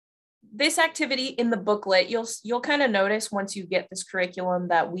this activity in the booklet, you'll kind of notice once you get this curriculum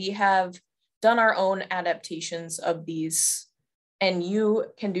that we have done our own adaptations of these, and you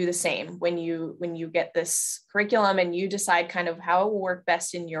can do the same when you get this curriculum and you decide kind of how it will work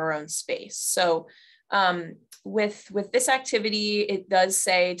best in your own space. So with this activity, it does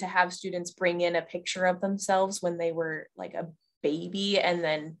say to have students bring in a picture of themselves when they were like a baby, and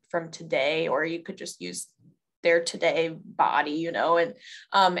then from today, or you could just use their today body,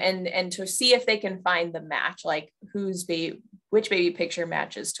 and to see if they can find the match, like which baby picture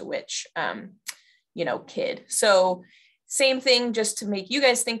matches to which, kid. So same thing, just to make you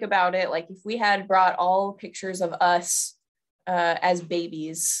guys think about it. Like if we had brought all pictures of us as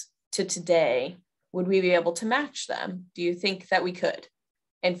babies to today, would we be able to match them? Do you think that we could?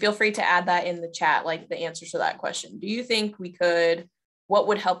 And feel free to add that in the chat, like the answers to that question. Do you think we could? What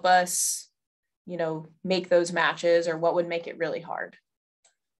would help us, make those matches, or what would make it really hard?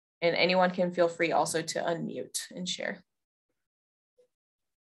 And anyone can feel free also to unmute and share.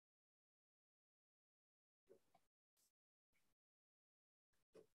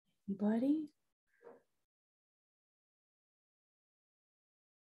 Anybody?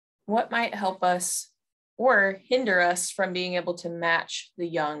 What might help us or hinder us from being able to match the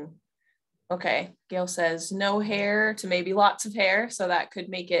young? Okay, Gail says no hair to maybe lots of hair. So that could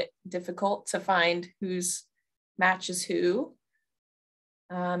make it difficult to find whose matches who.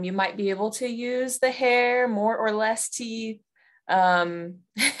 You might be able to use the hair, more or less teeth.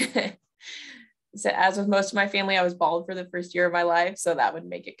 So as with most of my family, I was bald for the first year of my life, so that would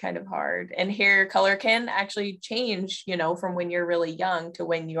make it kind of hard. And hair color can actually change, from when you're really young to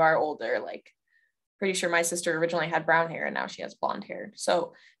when you are older, like pretty sure my sister originally had brown hair and now she has blonde hair.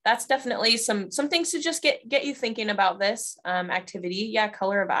 So that's definitely some things to just get you thinking about this activity. Yeah,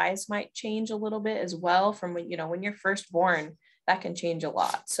 color of eyes might change a little bit as well from when, when you're first born, that can change a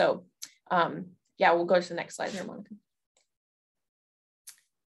lot. So yeah, we'll go to the next slide here, Monica.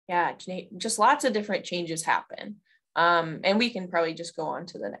 Yeah, just lots of different changes happen. And we can probably just go on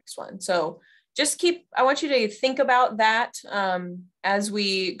to the next one. So I want you to think about that as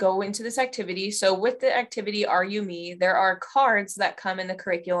we go into this activity. So with the activity, Are You Me, there are cards that come in the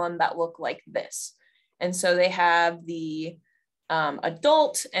curriculum that look like this. And so they have the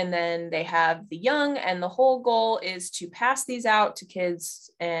adult, and then they have the young, and the whole goal is to pass these out to kids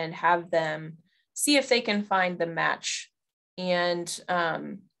and have them see if they can find the match. And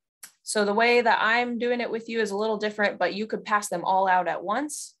so the way that I'm doing it with you is a little different, but you could pass them all out at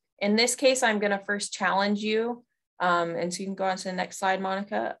once. In this case, I'm going to first challenge you. And so you can go on to the next slide,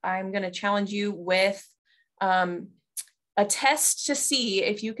 Monica. I'm going to challenge you with a test to see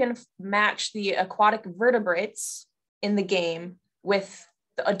if you can match the aquatic vertebrates in the game with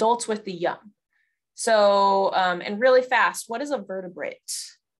the adults with the young. So, and really fast, what is a vertebrate?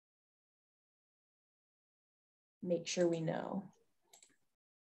 Make sure we know.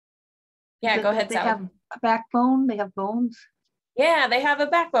 Yeah, go ahead, Sally. They have a backbone, they have bones. Yeah, they have a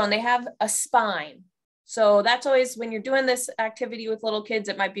backbone, they have a spine. So that's always, when you're doing this activity with little kids,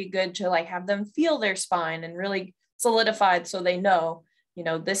 it might be good to like have them feel their spine and really solidified so they know,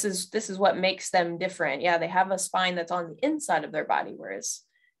 this is what makes them different. Yeah, they have a spine that's on the inside of their body, whereas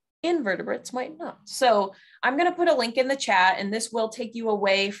invertebrates might not. So I'm going to put a link in the chat, and this will take you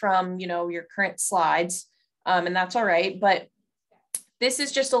away from, your current slides, and that's all right. But this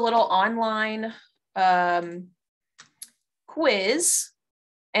is just a little online quiz.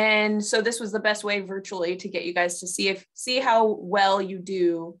 And so this was the best way virtually to get you guys to see how well you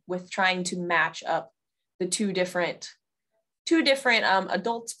do with trying to match up the two different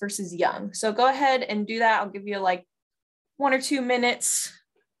adults versus young. So go ahead and do that. I'll give you like 1 or 2 minutes.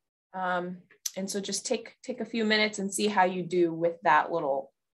 And so just take a few minutes and see how you do with that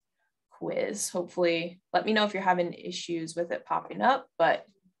little quiz. Hopefully, let me know if you're having issues with it popping up, but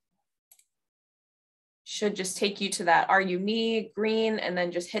should just take you to that Are You Me green, and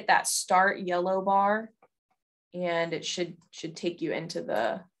then just hit that start yellow bar, and it should take you into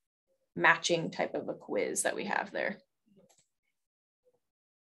the matching type of a quiz that we have there.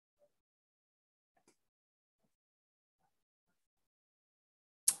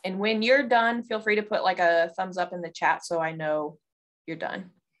 And when you're done, feel free to put like a thumbs up in the chat so I know you're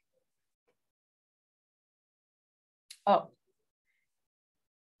done. Oh.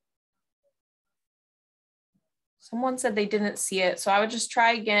 Someone said they didn't see it. So I would just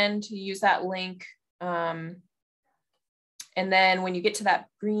try again to use that link. And then when you get to that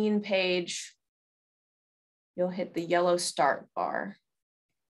green page, you'll hit the yellow start bar.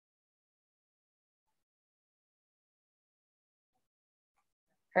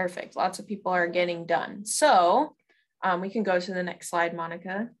 Perfect. Lots of people are getting done. So we can go to the next slide,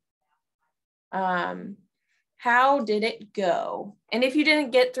 Monica. How did it go? And if you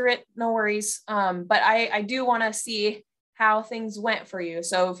didn't get through it, no worries. But I do want to see how things went for you.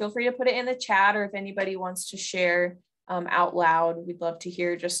 So feel free to put it in the chat, or if anybody wants to share out loud, we'd love to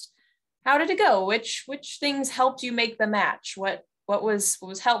hear just how did it go? Which things helped you make the match? What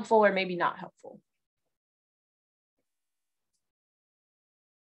was helpful or maybe not helpful?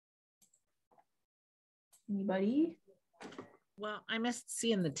 Anybody? Well, I missed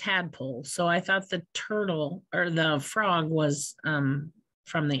seeing the tadpole, so I thought the turtle or the frog was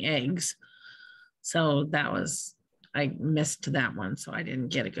from the eggs. So I missed that one, so I didn't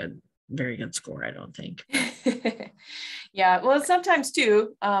get a very good score, I don't think. Yeah, well, sometimes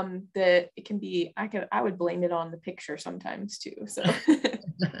too, that it can be, I would blame it on the picture sometimes too. So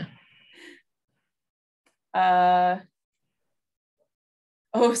oh,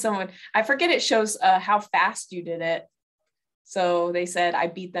 I forget, it shows how fast you did it. So they said, I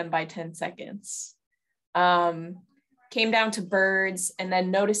beat them by 10 seconds. Came down to birds, and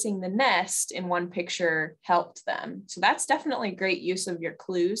then noticing the nest in one picture helped them. So that's definitely great use of your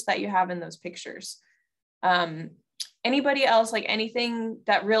clues that you have in those pictures. Anybody else, like anything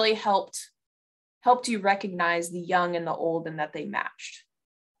that really helped you recognize the young and the old and that they matched?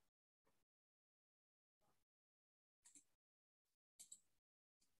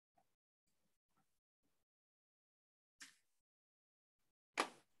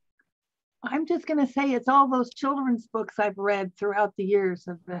 I'm just going to say it's all those children's books I've read throughout the years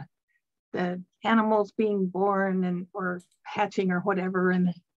of the animals being born or hatching or whatever,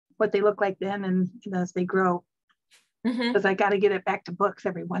 and what they look like then and as they grow. Because I got to get it back to books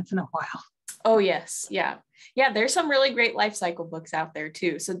every once in a while. Oh yes, yeah. Yeah, there's some really great life cycle books out there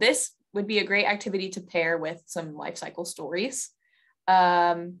too. So this would be a great activity to pair with some life cycle stories.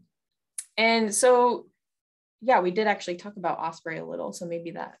 And so, yeah, we did actually talk about osprey a little, so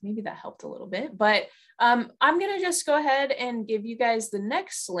maybe that helped a little bit. But I'm gonna just go ahead and give you guys the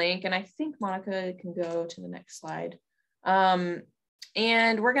next link, and I think Monica can go to the next slide.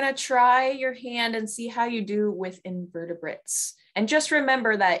 And we're gonna try your hand and see how you do with invertebrates. And just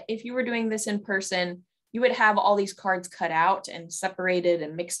remember that if you were doing this in person, you would have all these cards cut out and separated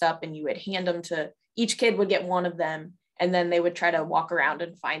and mixed up, and you would hand them to, each kid would get one of them, and then they would try to walk around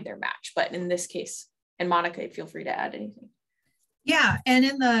and find their match. But in this case, and Monica, feel free to add anything. Yeah, and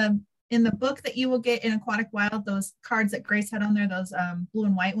in the book that you will get in Aquatic Wild, those cards that Grace had on there, those blue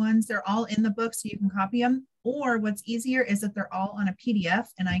and white ones, they're all in the book, so you can copy them. Or what's easier is that they're all on a PDF,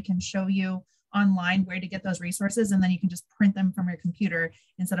 and I can show you online where to get those resources, and then you can just print them from your computer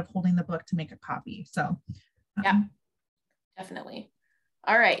instead of holding the book to make a copy. So yeah, definitely.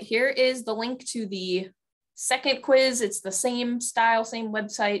 All right, here is the link to the second quiz. It's the same style, same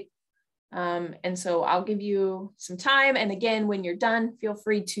website. And so I'll give you some time. And again, when you're done, feel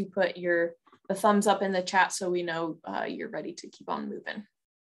free to put the thumbs up in the chat so we know you're ready to keep on moving.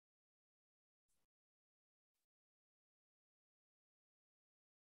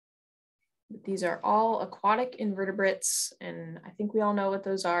 These are all aquatic invertebrates, and I think we all know what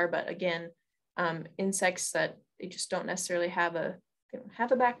those are, but again, insects that they just don't necessarily have they don't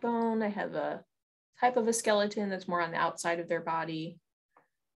have a backbone. They have a type of a skeleton that's more on the outside of their body.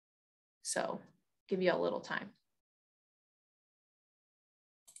 So give you a little time.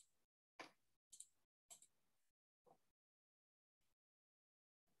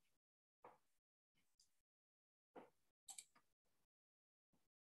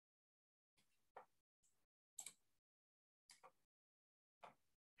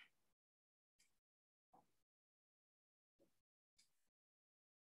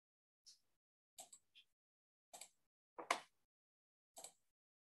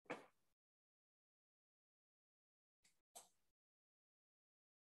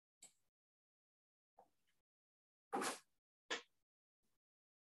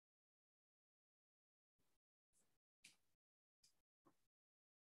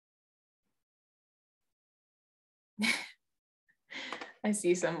 I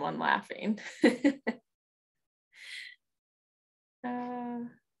see someone laughing.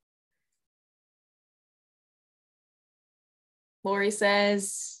 Lori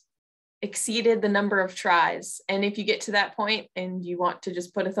says, exceeded the number of tries. And if you get to that point and you want to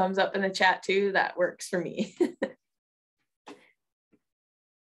just put a thumbs up in the chat too, that works for me.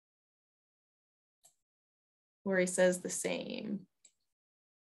 Lori says the same.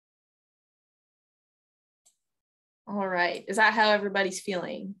 All right, is that how everybody's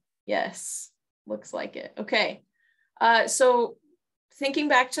feeling? Yes, looks like it. Okay, so thinking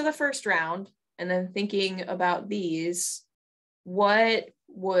back to the first round and then thinking about these, what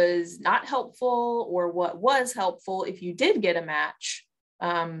was not helpful or what was helpful if you did get a match?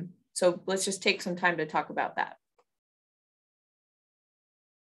 So let's just take some time to talk about that.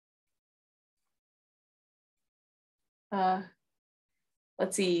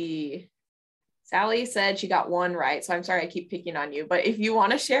 Let's see. Sally said she got one right, so I'm sorry I keep picking on you, but if you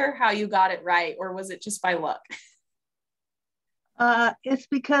want to share how you got it right, or was it just by luck? It's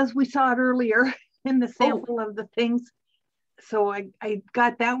because we saw it earlier in the sample of the things, so I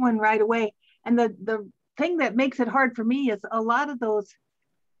got that one right away. And the thing that makes it hard for me is a lot of those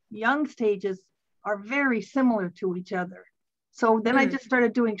young stages are very similar to each other. So then I just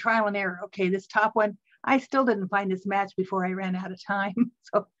started doing trial and error. Okay, this top one, I still didn't find this match before I ran out of time.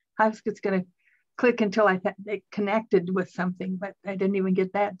 So I was just going to click until it connected with something, but I didn't even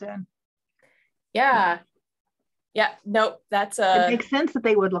get that done. Yeah. Yeah, nope, that's it makes sense that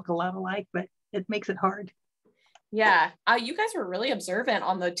they would look a lot alike, but it makes it hard. Yeah, you guys were really observant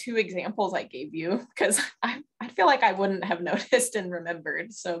on the two examples I gave you, because I feel like I wouldn't have noticed and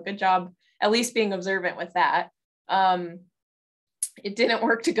remembered. So good job at least being observant with that. It didn't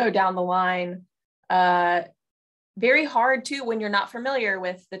work to go down the line. Very hard too when you're not familiar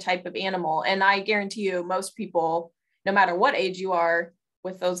with the type of animal. And I guarantee you most people, no matter what age you are,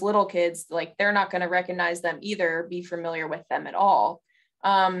 with those little kids, like they're not going to recognize them either, be familiar with them at all.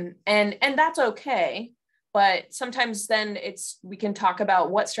 And that's okay. But sometimes then we can talk about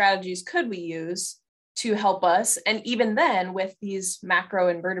what strategies could we use to help us. And even then with these macro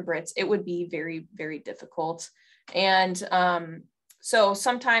invertebrates, it would be very, very difficult. And so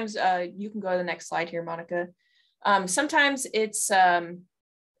sometimes you can go to the next slide here, Monica. Sometimes it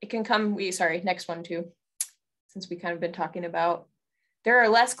can come, next one too, since we kind of been talking about there are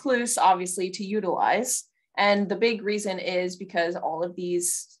less clues, obviously, to utilize. And the big reason is because all of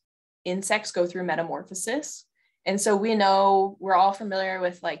these insects go through metamorphosis. And so we know, we're all familiar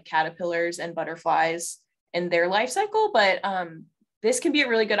with like caterpillars and butterflies and their life cycle, but this can be a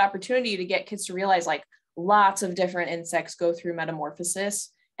really good opportunity to get kids to realize like lots of different insects go through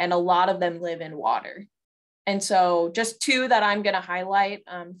metamorphosis, and a lot of them live in water. And so just two that I'm going to highlight,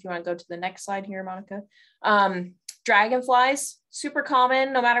 if you want to go to the next slide here, Monica. Dragonflies, super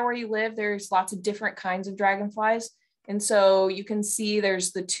common, no matter where you live, there's lots of different kinds of dragonflies. And so you can see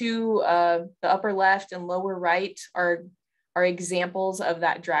there's the two, the upper left and lower right are examples of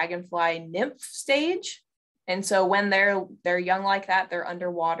that dragonfly nymph stage. And so when they're young like that, they're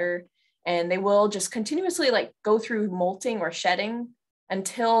underwater, and they will just continuously like go through molting or shedding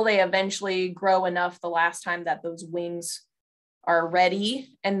until they eventually grow enough the last time that those wings are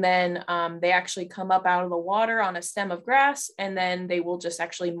ready. And then they actually come up out of the water on a stem of grass, and then they will just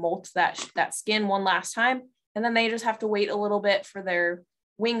actually molt that skin one last time. And then they just have to wait a little bit for their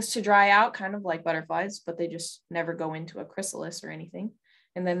wings to dry out, kind of like butterflies, but they just never go into a chrysalis or anything.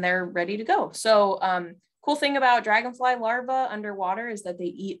 And then they're ready to go. So cool thing about dragonfly larvae underwater is that they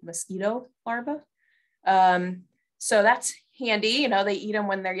eat mosquito larvae. So that's handy, you know, they eat them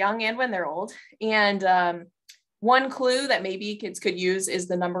when they're young and when they're old. And one clue that maybe kids could use is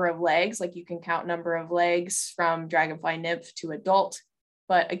the number of legs. Like you can count number of legs from dragonfly nymph to adult.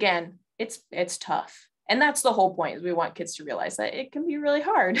 But again, it's tough. And that's the whole point, is we want kids to realize that it can be really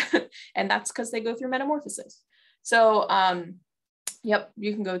hard. And that's because they go through metamorphosis. So yep,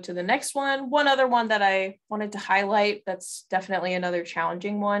 you can go to the next one. One other one that I wanted to highlight that's definitely another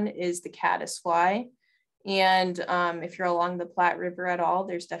challenging one is the caddisfly. And if you're along the Platte River at all,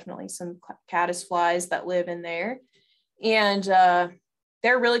 there's definitely some caddisflies that live in there. And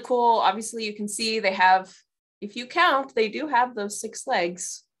they're really cool. Obviously, you can see they have, if you count, they do have those 6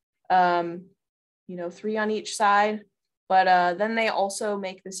 legs, you know, 3 on each side. But then they also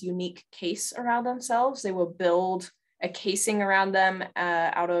make this unique case around themselves. They will build a casing around them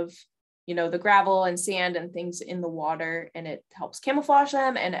out of, you know, the gravel and sand and things in the water, and it helps camouflage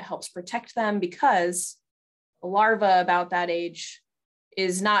them and it helps protect them, because a larva about that age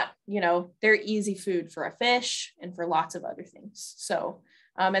is not, you know, they're easy food for a fish and for lots of other things. So,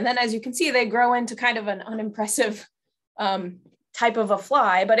 and then as you can see, they grow into kind of an unimpressive type of a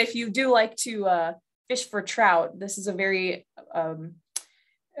fly. But if you do like to fish for trout, this is a very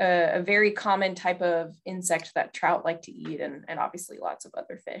common type of insect that trout like to eat, and obviously lots of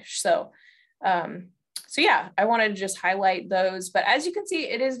other fish. So, so yeah, I wanted to just highlight those. But as you can see,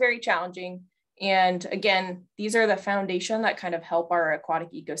 it is very challenging. And again, these are the foundation that kind of help our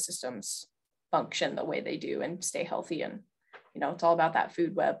aquatic ecosystems function the way they do and stay healthy. And, you know, it's all about that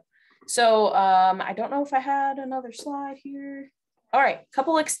food web. So I don't know if I had another slide here. All right,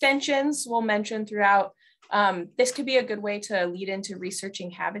 couple extensions we'll mention throughout. This could be a good way to lead into researching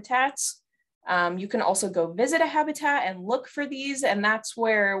habitats. You can also go visit a habitat and look for these. And that's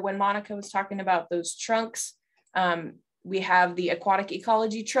where, when Monica was talking about those trunks, we have the aquatic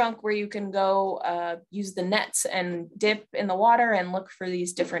ecology trunk where you can go use the nets and dip in the water and look for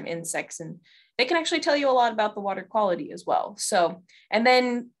these different insects. And they can actually tell you a lot about the water quality as well. So, and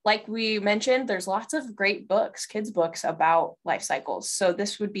then like we mentioned, there's lots of great books, kids books about life cycles. So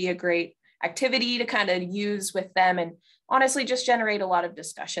this would be a great activity to kind of use with them, and honestly just generate a lot of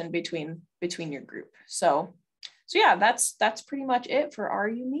discussion between your group. So yeah, that's pretty much it for Are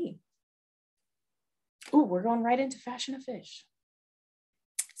You Me? Ooh, we're going right into Fashion of Fish.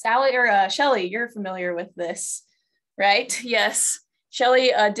 Sally or Shelly, you're familiar with this, right? Yes,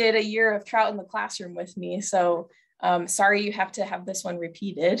 Shelly did a year of trout in the classroom with me. So sorry you have to have this one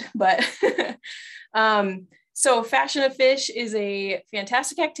repeated, but so Fashion of Fish is a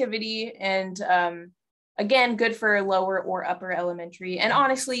fantastic activity, and again, good for lower or upper elementary. And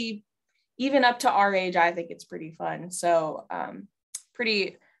honestly, even up to our age, I think it's pretty fun. So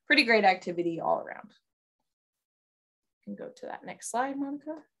pretty great activity all around. You can go to that next slide,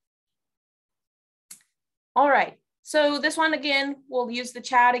 Monica. All right, so this one again, we'll use the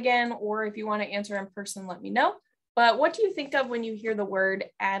chat again, or if you want to answer in person, let me know. But what do you think of when you hear the word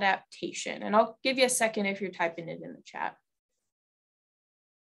adaptation? And I'll give you a second if you're typing it in the chat.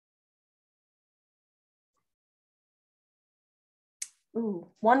 Ooh,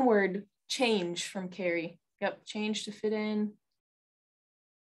 one word, change from Carrie. Yep, change to fit in.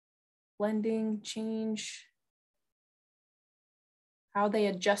 Blending, change. How they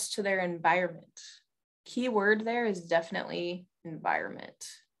adjust to their environment. Key word there is definitely environment.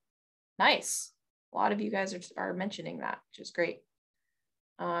 Nice. A lot of you guys are mentioning that, which is great.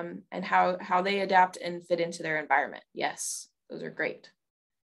 And how they adapt and fit into their environment. Yes, Those are great.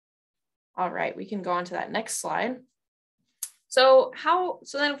 All right, we can go on to that next slide. So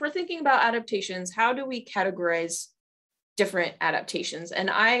then if we're thinking about adaptations, how do we categorize different adaptations? And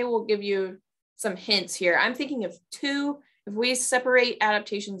I will give you some hints here. I'm thinking of two. If we separate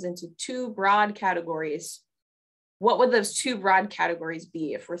adaptations into two broad categories, what would those two broad categories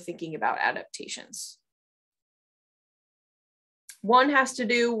be if we're thinking about adaptations? One has to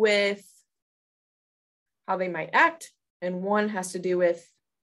do with how they might act, and one has to do with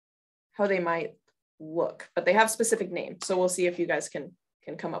how they might look, but they have specific names. So we'll see if you guys can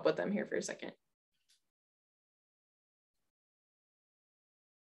come up with them here for a second.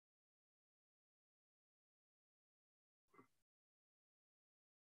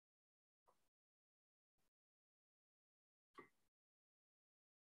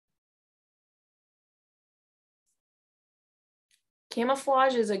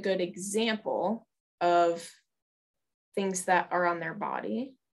 Camouflage is a good example of things that are on their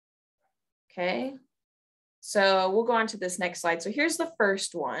body. Okay, so we'll go on to this next slide. So here's the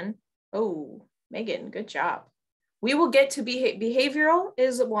first one. Oh, Megan, good job. We will get to behavioral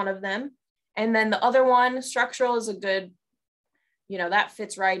is one of them. And then the other one, structural, is a good, that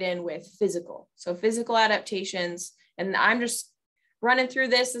fits right in with physical. So physical adaptations, and I'm just running through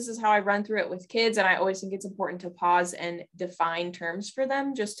this. This is how I run through it with kids. And I always think it's important to pause and define terms for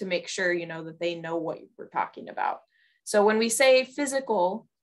them just to make sure, that they know what we're talking about. So when we say physical,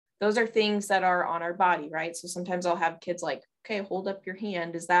 those are things that are on our body, right? So sometimes I'll have kids like, okay, hold up your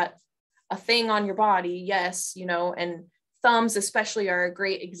hand. Is that a thing on your body? Yes, and thumbs especially are a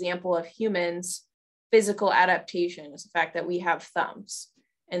great example of humans' physical adaptation, is the fact that we have thumbs.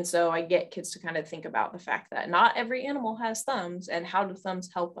 And so I get kids to kind of think about the fact that not every animal has thumbs, and how do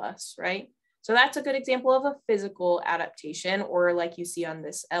thumbs help us, right? So that's a good example of a physical adaptation, or like you see on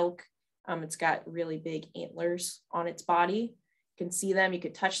this elk, it's got really big antlers on its body. You can see them, you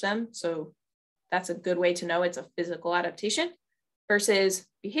could touch them. So that's a good way to know it's a physical adaptation versus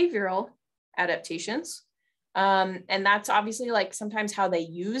behavioral adaptations. And that's obviously like sometimes how they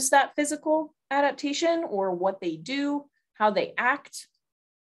use that physical adaptation, or what they do, how they act.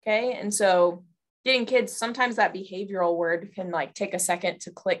 Okay, and so getting kids, sometimes that behavioral word can like take a second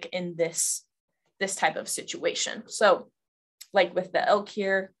to click in this type of situation. So like with the elk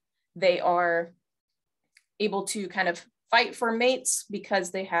here, they are able to kind of fight for mates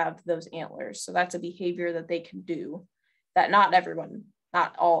because they have those antlers. So that's a behavior that they can do that not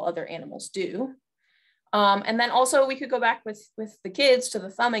all other animals do. And then also we could go back with the kids to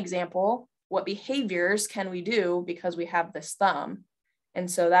the thumb example. What behaviors can we do because we have this thumb? And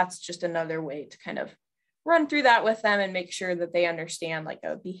so that's just another way to kind of run through that with them and make sure that they understand like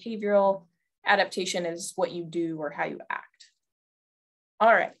a behavioral adaptation is what you do or how you act.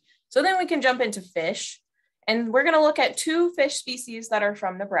 All right, so then we can jump into fish. And we're going to look at two fish species that are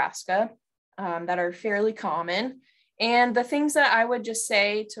from Nebraska that are fairly common. And the things that I would just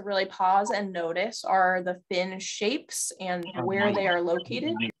say to really pause and notice are the fin shapes and where they are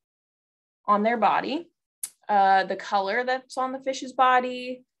located on their body. The color that's on the fish's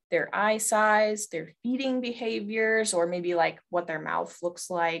body, their eye size, their feeding behaviors, or maybe like what their mouth looks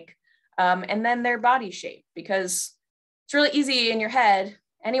like, and then their body shape, because it's really easy in your head.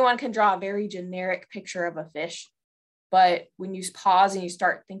 Anyone can draw a very generic picture of a fish, but when you pause and you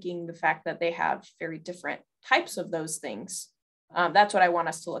start thinking the fact that they have very different types of those things, that's what I want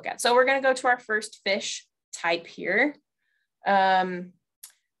us to look at. So we're going to go to our first fish type here. Yep,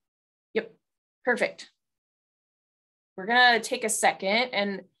 perfect. We're going to take a second,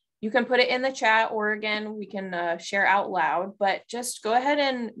 and you can put it in the chat, or again, we can share out loud, but just go ahead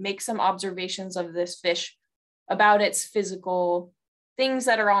and make some observations of this fish about its physical things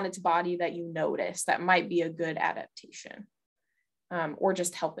that are on its body that you notice that might be a good adaptation, or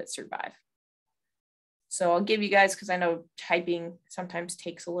just help it survive. So I'll give you guys, because I know typing sometimes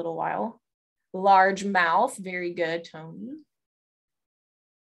takes a little while. Large mouth, very good, Tony.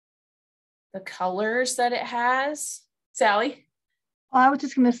 The colors that it has. Sally? Well, I was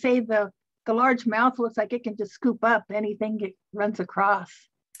just going to say the large mouth looks like it can just scoop up anything it runs across.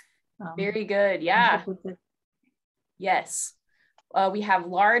 Very good, yeah. Yes. We have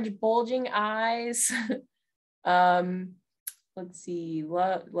large bulging eyes. Let's see,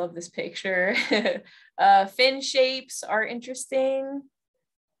 love this picture. Fin shapes are interesting.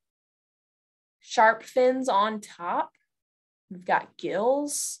 Sharp fins on top. We've got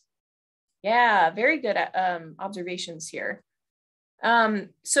gills. Yeah, very good observations here.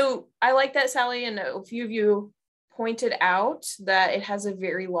 So I like that, Sally, and a few of you pointed out that it has a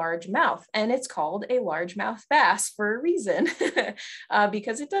very large mouth, and it's called a largemouth bass for a reason,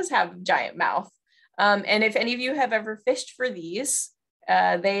 because it does have a giant mouth. And if any of you have ever fished for these,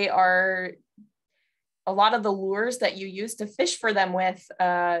 they are, a lot of the lures that you use to fish for them with,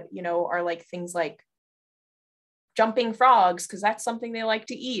 you know, are like things like jumping frogs, because that's something they like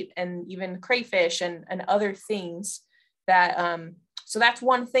to eat, and even crayfish and other things that, so that's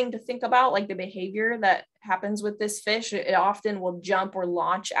one thing to think about, like the behavior that happens with this fish. It often will jump or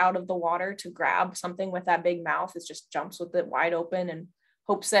launch out of the water to grab something with that big mouth. It just jumps with it wide open and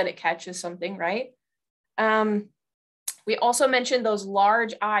hopes that it catches something, right? We also mentioned those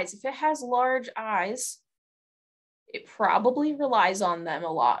large eyes. If it has large eyes, it probably relies on them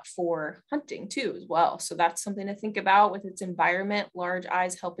a lot for hunting too as well. So that's something to think about with its environment. Large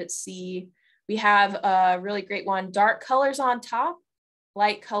eyes help it see. We have a really great one, dark colors on top,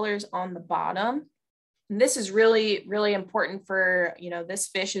 light colors on the bottom. And this is really, really important for, you know, this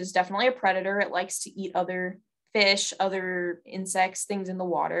fish is definitely a predator. It likes to eat other fish, other insects, things in the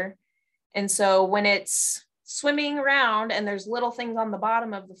water. And so when it's swimming around and there's little things on the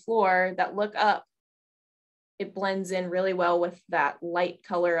bottom of the floor that look up, it blends in really well with that light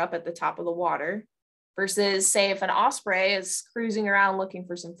color up at the top of the water, versus say if an osprey is cruising around looking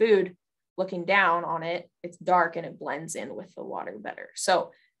for some food, looking down on it, it's dark and it blends in with the water better.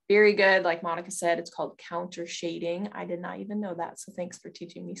 So very good. Like Monica said, it's called counter shading. I did not even know that. So thanks for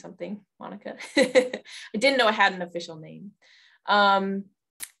teaching me something, Monica. I didn't know it had an official name. And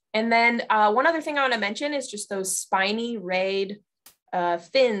then one other thing I want to mention is just those spiny rayed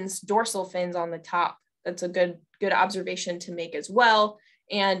fins, dorsal fins on the top. That's a good observation to make as well.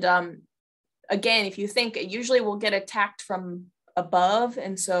 And again, if you think, it usually will get attacked from above.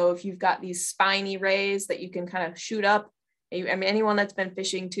 And so if you've got these spiny rays that you can kind of shoot up, I mean, anyone that's been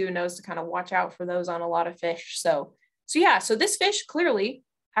fishing too knows to kind of watch out for those on a lot of fish. So yeah, so this fish clearly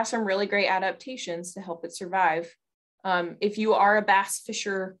has some really great adaptations to help it survive. If you are a bass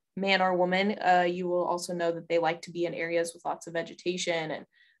fisher man or woman, you will also know that they like to be in areas with lots of vegetation.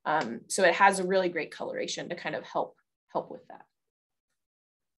 And so it has a really great coloration to kind of help with that.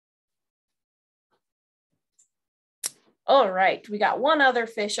 All right, we got one other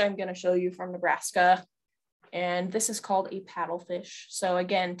fish I'm going to show you from Nebraska, and this is called a paddlefish. So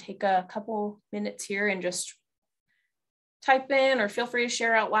again, take a couple minutes here and just type in, or feel free to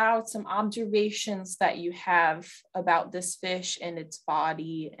share out loud, some observations that you have about this fish and its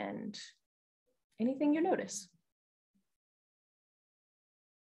body and anything you notice.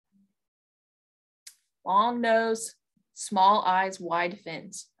 Long nose, small eyes, wide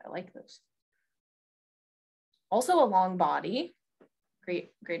fins. I like those. Also a long body.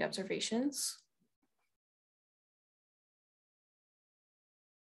 Great observations.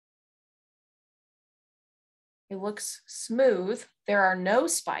 It looks smooth. There are no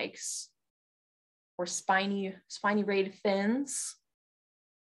spikes or spiny rayed fins.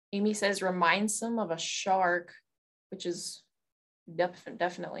 Amy says reminds them of a shark, which is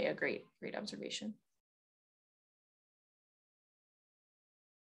definitely a great observation.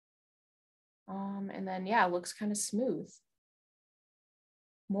 And then, yeah, it looks kind of smooth.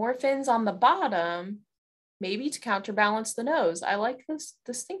 More fins on the bottom, maybe to counterbalance the nose. I like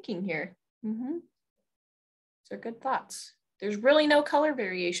this thinking here. These are good thoughts. There's really no color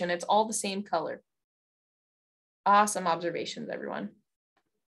variation. It's all the same color. Awesome observations, everyone.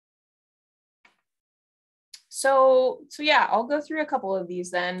 So yeah, I'll go through a couple of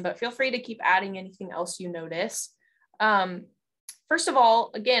these then, but feel free to keep adding anything else you notice. First of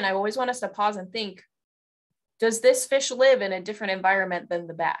all, again, I always want us to pause and think, does this fish live in a different environment than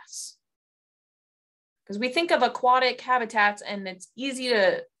the bass? Because we think of aquatic habitats and it's easy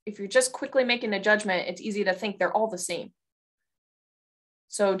to, if you're just quickly making a judgment, it's easy to think they're all the same.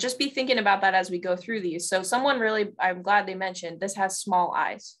 So just be thinking about that as we go through these. So I'm glad they mentioned this has small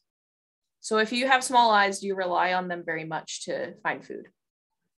eyes. So if you have small eyes, do you rely on them very much to find food?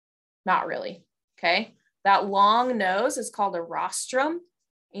 Not really, okay? That long nose is called a rostrum,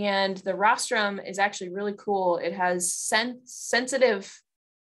 and the rostrum is actually really cool. It has sensitive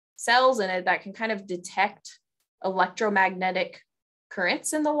cells in it that can kind of detect electromagnetic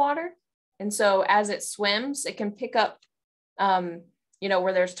currents in the water. And so as it swims, it can pick up,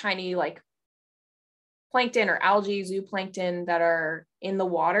 where there's tiny like plankton or algae, zooplankton that are in the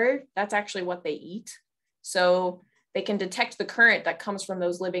water. That's actually what they eat. So they can detect the current that comes from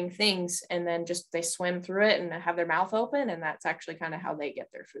those living things, and then they swim through it and have their mouth open, and that's actually kind of how they get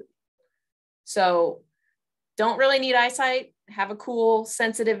their food. So don't really need eyesight, have a cool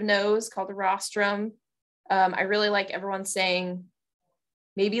sensitive nose called a rostrum. I really like everyone saying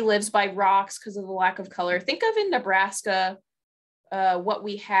maybe lives by rocks because of the lack of color. Think of in Nebraska, what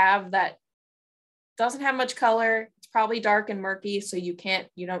we have that doesn't have much color. It's probably dark and murky, so you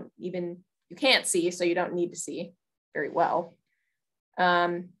don't even you can't see, so you don't need to see very well.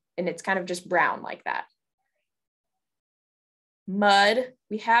 And it's kind of just brown like that. Mud,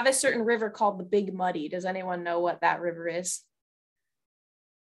 we have a certain river called the Big Muddy. Does anyone know what that river is?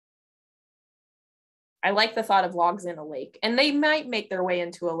 I like the thought of logs in a lake, and they might make their way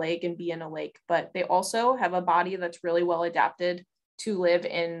into a lake and be in a lake, but they also have a body that's really well adapted to live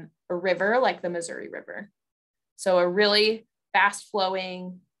in a river like the Missouri River. So a really fast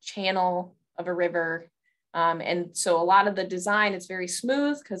flowing channel of a river. And so a lot of the design is very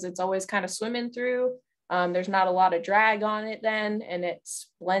smooth because it's always kind of swimming through. There's not a lot of drag on it then, and it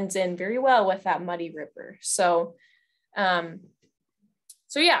blends in very well with that muddy river. So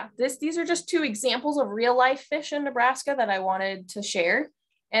yeah, these are just two examples of real life fish in Nebraska that I wanted to share.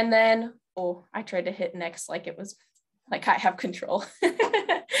 And then, oh, I tried to hit next like it was like I have control.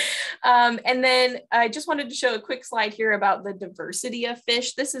 And then I just wanted to show a quick slide here about the diversity of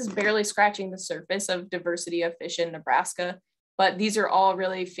fish. This is barely scratching the surface of diversity of fish in Nebraska, but these are all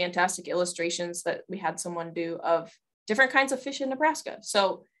really fantastic illustrations that we had someone do of different kinds of fish in Nebraska.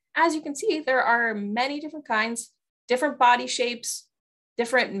 So as you can see, there are many different kinds, different body shapes,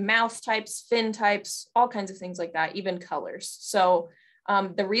 different mouth types, fin types, all kinds of things like that, even colors. So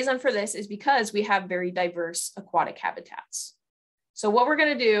the reason for this is because we have very diverse aquatic habitats. So what we're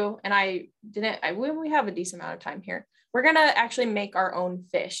going to do, and we have a decent amount of time here, we're going to actually make our own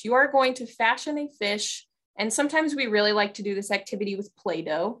fish. You are going to fashion a fish, and sometimes we really like to do this activity with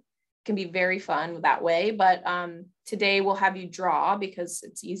Play-Doh. It can be very fun that way, but today we'll have you draw because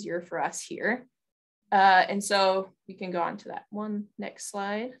it's easier for us here. And so we can go on to that one next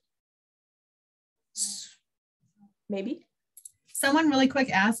slide. Maybe. Someone really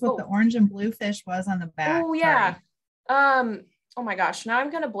quick asked what the orange and blue fish was on the back. Oh yeah. Oh my gosh, now I'm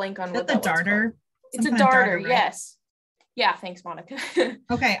gonna blank on what that darter. It's a darter, right? Yes. Yeah, thanks, Monica.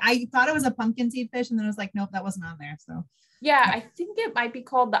 Okay, I thought it was a pumpkin seed fish, and then I was like, nope, that wasn't on there. So yeah, I think it might be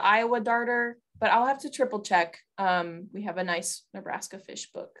called the Iowa darter, but I'll have to triple check. We have a nice Nebraska fish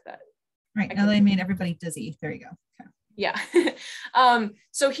book that. Right, now they made everybody dizzy. There you go. Okay. Yeah.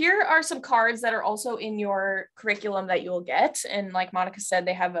 So here are some cards that are also in your curriculum that you'll get. And like Monica said,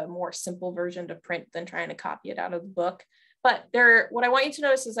 they have a more simple version to print than trying to copy it out of the book. But what I want you to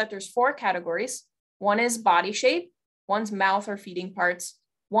notice is that there's 4 categories. One is body shape, one's mouth or feeding parts,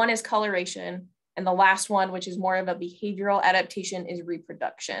 one is coloration, and the last one, which is more of a behavioral adaptation, is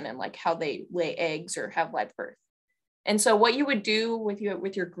reproduction and like how they lay eggs or have live birth. And so what you would do with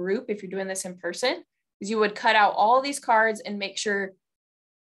your group, if you're doing this in person, is you would cut out all these cards and make sure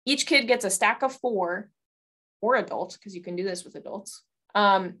each kid gets a stack of 4, or adults, because you can do this with adults.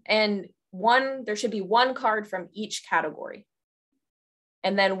 And there should be 1 card from each category.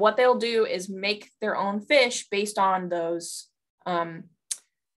 And then what they'll do is make their own fish based on those,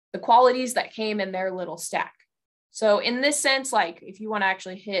 the qualities that came in their little stack. So in this sense, like if you want to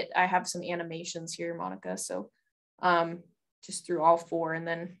actually hit, I have some animations here, Monica. So just through all 4 and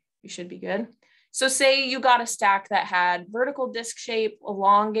then you should be good. So say you got a stack that had vertical disc shape,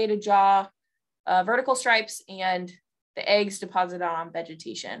 elongated jaw, vertical stripes, and the eggs deposited on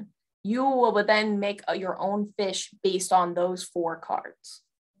vegetation. You will then make your own fish based on those 4 cards.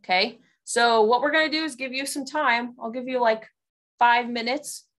 Okay. So what we're going to do is give you some time. I'll give you like 5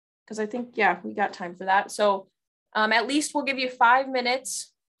 minutes because I think, yeah, we got time for that. So at least we'll give you 5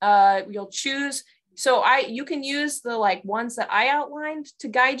 minutes. You'll choose. So you can use the like ones that I outlined to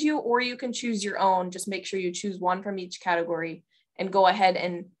guide you, or you can choose your own. Just make sure you choose 1 from each category and go ahead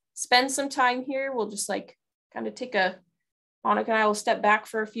and spend some time here. We'll just like kind of Monica and I will step back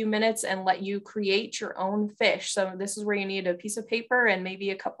for a few minutes and let you create your own fish. So this is where you need a piece of paper and maybe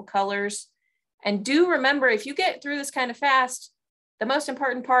a couple colors. And do remember, if you get through this kind of fast, the most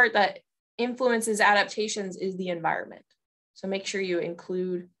important part that influences adaptations is the environment. So make sure you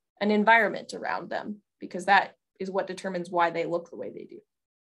include an environment around them because that is what determines why they look the way they do.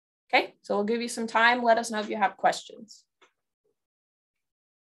 Okay, so we'll give you some time. Let us know if you have questions.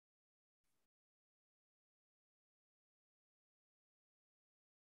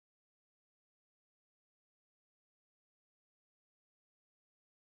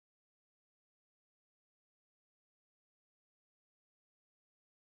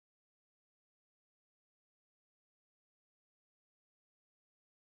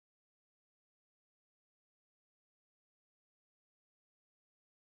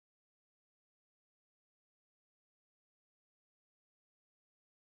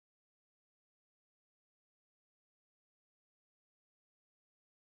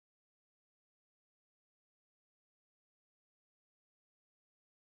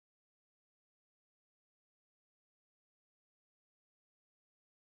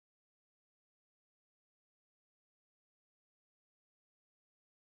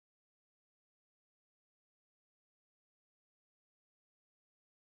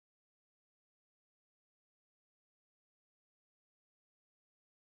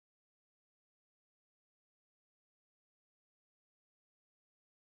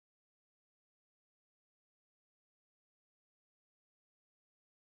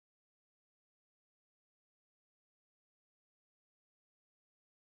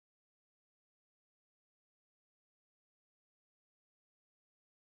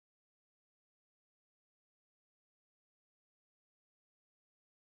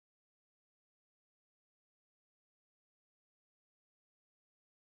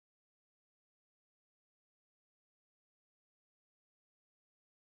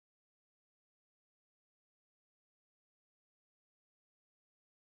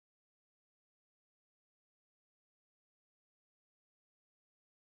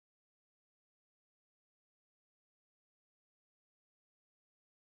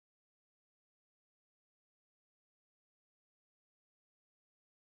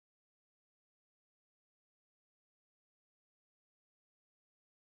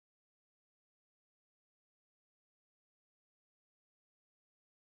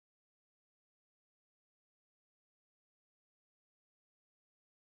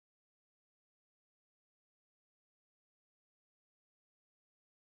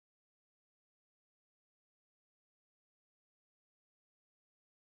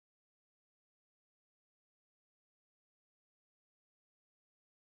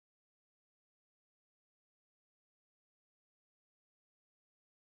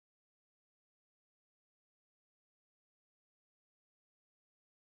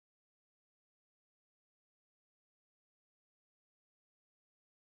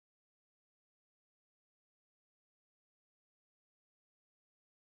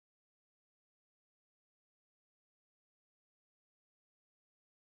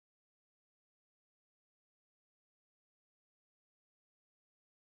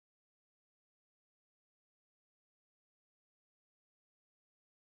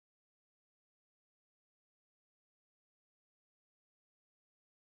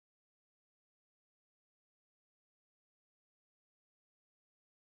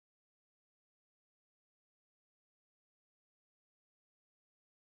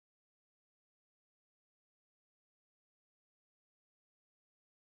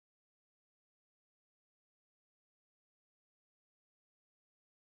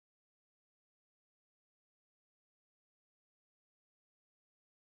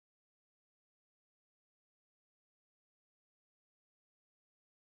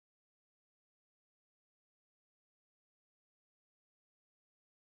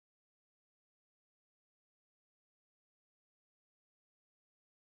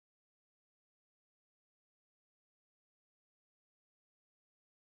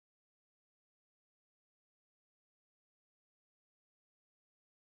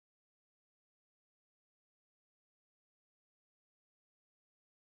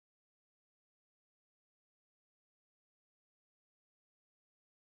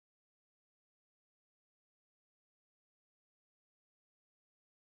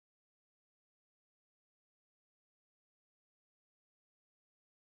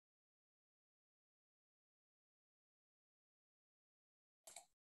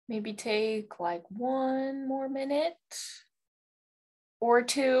 Maybe take like 1 more minute or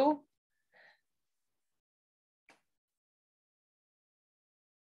 2.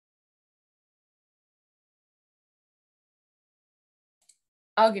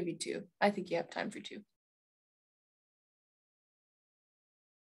 I'll give you 2. I think you have time for 2.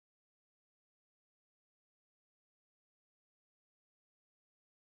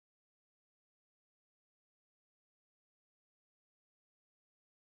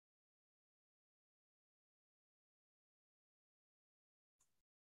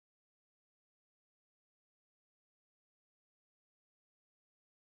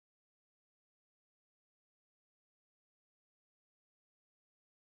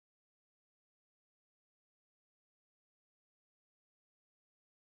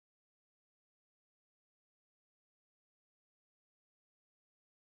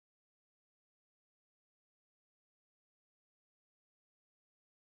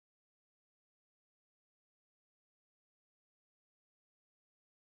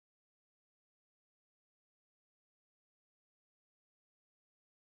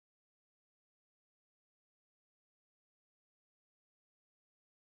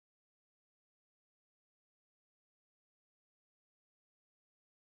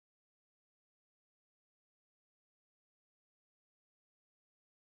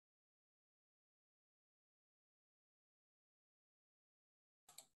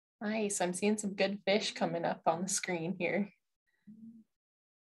 Nice. I'm seeing some good fish coming up on the screen here.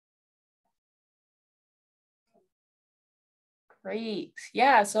 Great.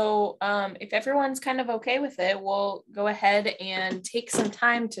 Yeah. So if everyone's kind of okay with it, we'll go ahead and take some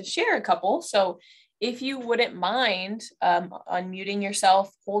time to share a couple. So if you wouldn't mind unmuting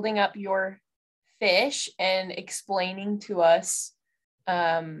yourself, holding up your fish and explaining to us,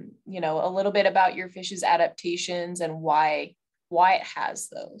 you know, a little bit about your fish's adaptations and why it has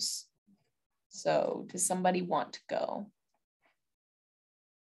those. So does somebody want to go?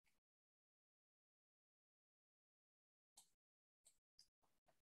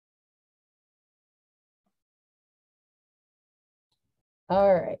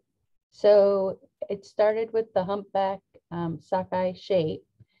 All right. So it started with the humpback sockeye shape.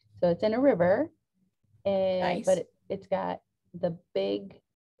 So it's in a river, and Nice. but it's got the big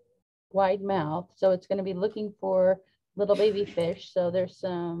wide mouth. So it's going to be looking for little baby fish. So there's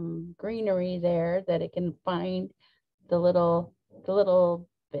some greenery there that it can find the little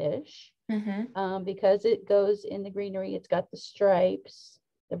fish. Because it goes in the greenery, it's got the stripes,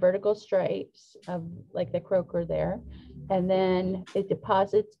 the vertical stripes of like the croaker there. And then it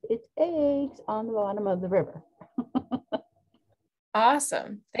deposits its eggs on the bottom of the river.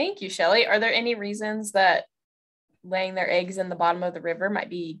 Awesome. Thank you, Shelly. Are there any reasons that laying their eggs in the bottom of the river might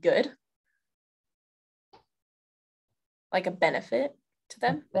be good? Like a benefit to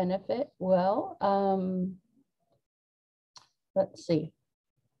them? Benefit? Well, let's see.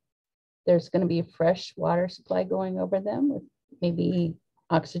 There's going to be a fresh water supply going over them with maybe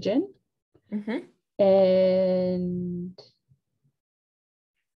oxygen. And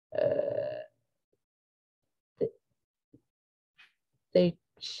they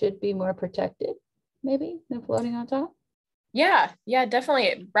should be more protected, maybe, than floating on top. Yeah,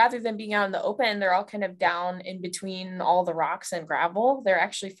 definitely. Rather than being out in the open, they're all kind of down in between all the rocks and gravel. They're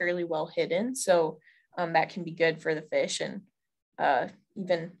actually fairly well hidden. So that can be good for the fish. And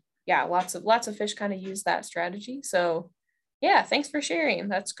even, yeah, lots of fish kind of use that strategy. So yeah, thanks for sharing.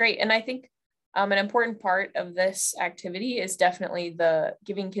 That's great. And I think an important part of this activity is definitely the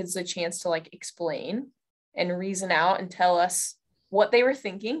giving kids a chance to like explain and reason out and tell us what they were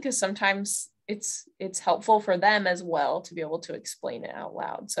thinking, because sometimes it's helpful for them as well to be able to explain it out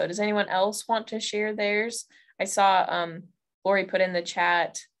loud. So does anyone else want to share theirs? I saw Lori put in the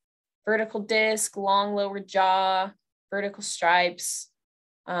chat, vertical disc, long lower jaw, vertical stripes.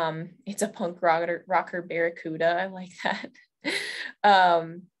 It's a punk rocker barracuda. I like that.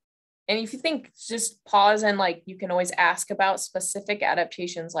 And if you think, just pause and like, you can always ask about specific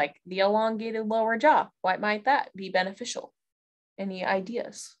adaptations, like the elongated lower jaw. Why might that be beneficial? Any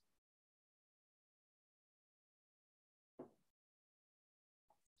ideas?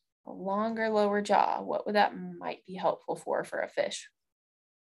 A longer lower jaw, what would that might be helpful for a fish?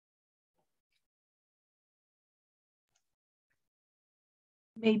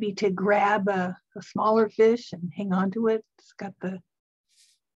 Maybe to grab a smaller fish and hang on to it. It's got the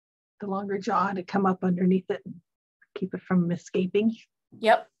longer jaw to come up underneath it and keep it from escaping.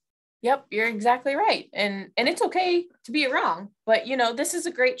 Yep, you're exactly right. And it's okay to be wrong, but you know, this is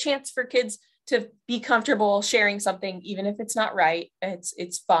a great chance for kids to be comfortable sharing something, even if it's not right.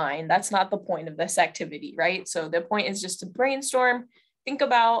 It's fine. That's not the point of this activity, right? So the point is just to brainstorm think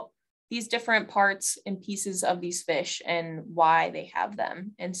about these different parts and pieces of these fish and why they have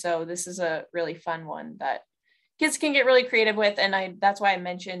them. And so this is a really fun one that kids can get really creative with. And that's why I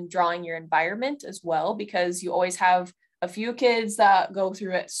mentioned drawing your environment as well, because you always have a few kids that go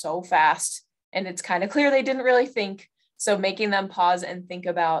through it so fast and it's kind of clear they didn't really think. So making them pause and think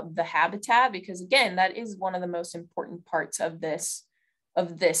about the habitat, because again, that is one of the most important parts of this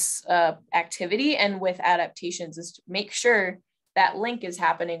activity. And with adaptations is to make sure that link is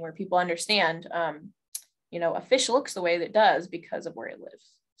happening where people understand, a fish looks the way that it does because of where it lives.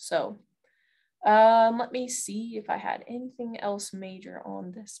 So let me see if I had anything else major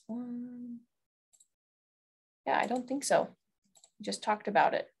on this one. Yeah, I don't think so. We just talked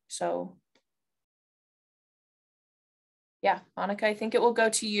about it. So yeah, Monica, I think it will go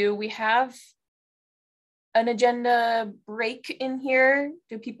to you. We have an agenda break in here.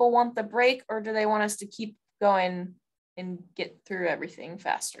 Do people want the break or do they want us to keep going and get through everything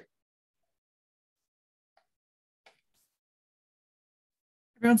faster?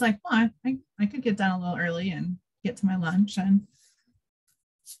 Everyone's like, well, I could get done a little early and get to my lunch, and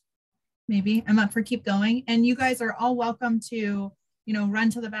maybe I'm up for keep going. And you guys are all welcome to, run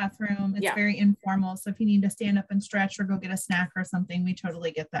to the bathroom. It's very informal. So if you need to stand up and stretch or go get a snack or something, we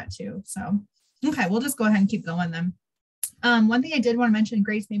totally get that too. So, okay, we'll just go ahead and keep going then. One thing I did want to mention,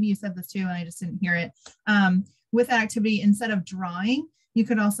 Grace, maybe you said this too, and I just didn't hear it. With that activity, instead of drawing, you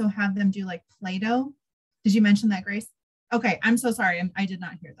could also have them do like Play-Doh. Did you mention that, Grace? Okay, I'm so sorry. I did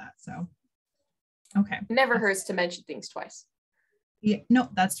not hear that. So, okay. Never hurts to mention things twice. Yeah, no,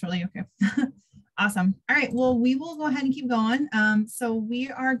 that's totally okay. Awesome. All right, well, we will go ahead and keep going. So we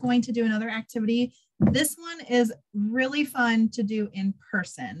are going to do another activity. This one is really fun to do in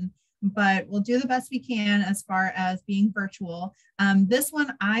person, but we'll do the best we can as far as being virtual. This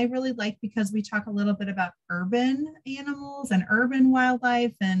one I really like because we talk a little bit about urban animals and urban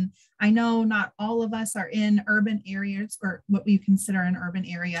wildlife. And I know not all of us are in urban areas, or what we consider an urban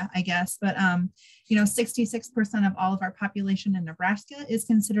area, I guess, but 66% of all of our population in Nebraska is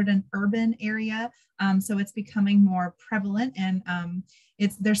considered an urban area. So it's becoming more prevalent, and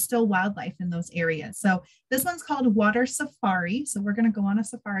there's still wildlife in those areas. So this one's called Water Safari. So we're going to go on a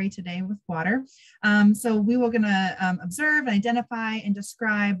safari today with water. So we were going to observe and identify and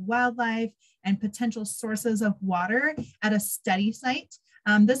describe wildlife and potential sources of water at a study site.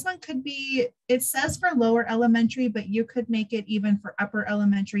 This one could be, it says for lower elementary, but you could make it even for upper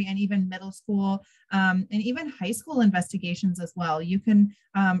elementary and even middle school, and even high school investigations as well. You can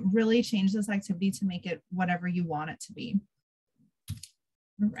really change this activity to make it whatever you want it to be.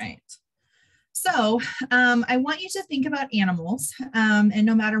 All right. So I want you to think about animals, and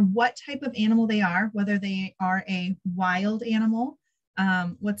no matter what type of animal they are, whether they are a wild animal.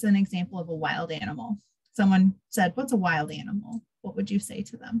 What's an example of a wild animal? Someone said, what's a wild animal? What would you say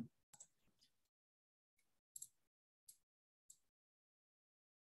to them?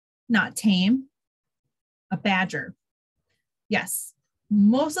 Not tame. A badger. Yes.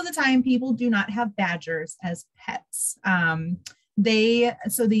 Most of the time people do not have badgers as pets.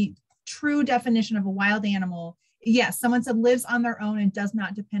 So the true definition of a wild animal, yes, someone said lives on their own and does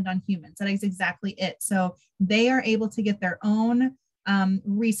not depend on humans. That is exactly it. So they are able to get their own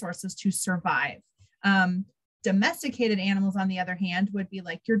resources to survive. Domesticated animals, on the other hand, would be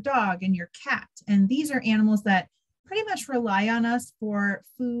like your dog and your cat. And these are animals that pretty much rely on us for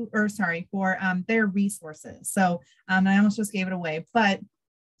food, or sorry, for their resources. So I almost just gave it away. But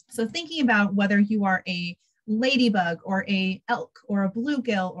so thinking about whether you are a ladybug or a elk or a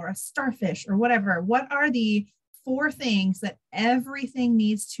bluegill or a starfish or whatever, what are the 4 things that everything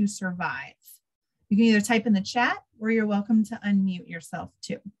needs to survive? You can either type in the chat or you're welcome to unmute yourself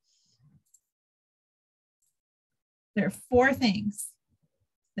too. There are 4 things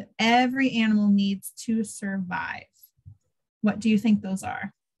that every animal needs to survive. What do you think those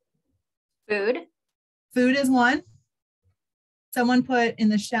are? Food. Food is one. Someone put in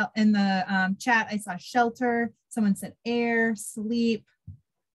the chat, I saw shelter. Someone said air, sleep,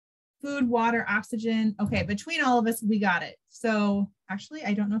 food, water, oxygen. Okay, between all of us, we got it. So actually,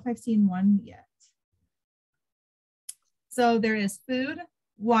 I don't know if I've seen one yet. So there is food,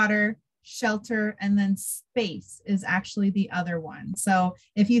 water, shelter, and then space is actually the other one. So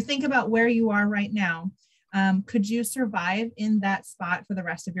if you think about where you are right now, could you survive in that spot for the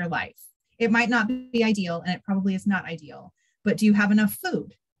rest of your life? It might not be ideal, and it probably is not ideal, but do you have enough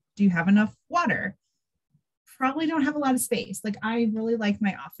food? Do you have enough water? Probably don't have a lot of space. Like, I really like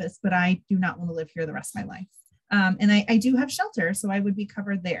my office, but I do not want to live here the rest of my life. And I do have shelter, so I would be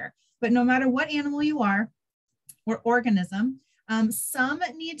covered there. But no matter what animal you are or organism, Some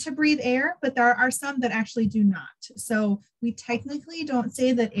need to breathe air, but there are some that actually do not. So we technically don't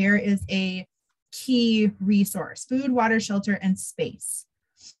say that air is a key resource. Food, water, shelter, and space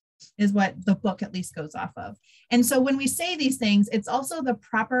is what the book at least goes off of. And so when we say these things, it's also the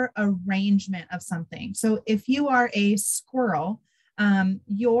proper arrangement of something. So if you are a squirrel,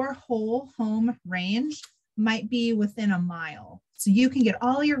 your whole home range might be within a mile. So you can get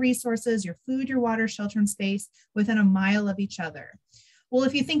all your resources, your food, your water, shelter, and space within a mile of each other. Well,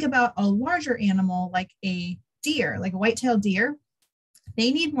 if you think about a larger animal like a deer, like a white-tailed deer,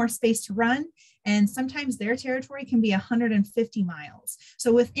 they need more space to run, and sometimes their territory can be 150 miles.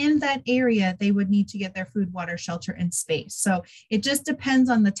 So within that area, they would need to get their food, water, shelter, and space. So it just depends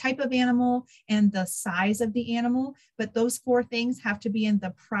on the type of animal and the size of the animal, but those 4 things have to be in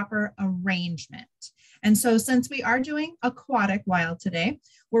the proper arrangement. And so since we are doing aquatic wild today,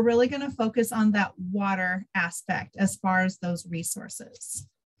 we're really going to focus on that water aspect as far as those resources.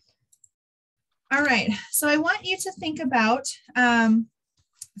 All right, so I want you to think about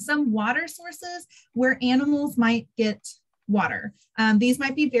some water sources where animals might get water. These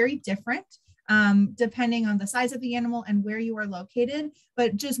might be very different depending on the size of the animal and where you are located,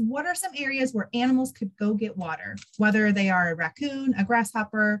 but just what are some areas where animals could go get water, whether they are a raccoon, a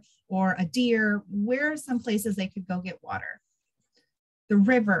grasshopper, or a deer. Where are some places they could go get water? The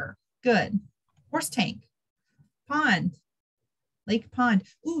river, good. Horse tank, pond, lake pond.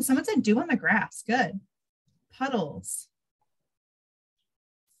 Ooh, someone said dew on the grass, good. Puddles,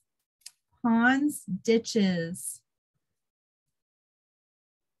 ponds, ditches.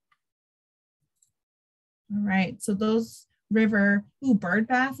 All right, so those river, ooh, bird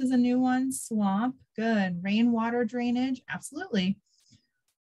bath is a new one, swamp, good. Rainwater drainage, absolutely.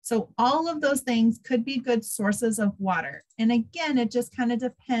 So all of those things could be good sources of water. And again, it just kind of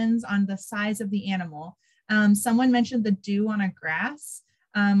depends on the size of the animal. Someone mentioned the dew on a grass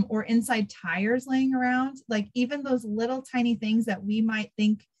or inside tires laying around, like even those little tiny things that we might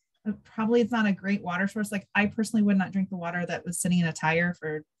think probably it's not a great water source. Like I personally would not drink the water that was sitting in a tire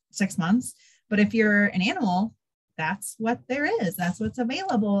for 6 months. But if you're an animal, that's what there is. That's what's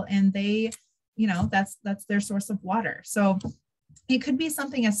available. And they, you know, that's their source of water. So it could be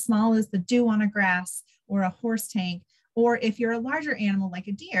something as small as the dew on a grass or a horse tank. Or if you're a larger animal like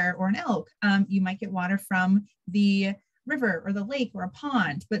a deer or an elk, you might get water from the river or the lake or a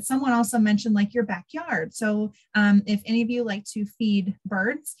pond. But someone also mentioned like your backyard. So if any of you like to feed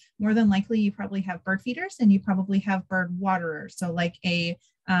birds, more than likely you probably have bird feeders and you probably have bird waterers. So like a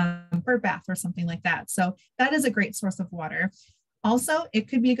bird bath or something like that. So that is a great source of water. Also, it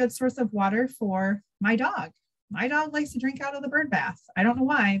could be a good source of water for my dog. My dog likes to drink out of the bird bath. I don't know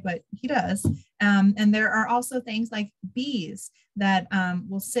why, but he does. And there are also things like bees that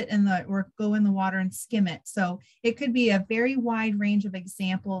will sit in the, or go in the water and skim it. So it could be a very wide range of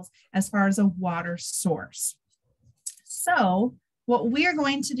examples as far as a water source. So what we are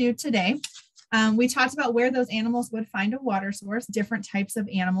going to do today, we talked about where those animals would find a water source, different types of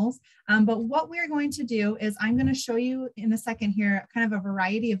animals. But what we're going to do is I'm going to show you in a second here kind of a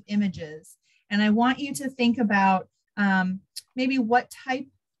variety of images. And I want you to think about maybe what type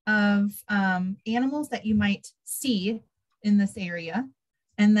of animals that you might see in this area.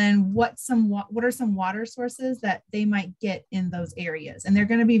 And then what are some water sources that they might get in those areas. And they're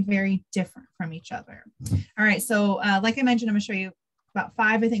going to be very different from each other. All right, so like I mentioned, I'm going to show you about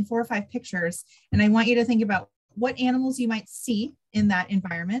 4 or 5 pictures. And I want you to think about what animals you might see in that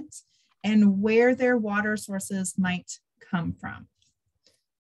environment and where their water sources might come from.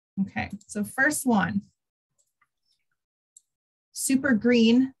 Okay, so first one, super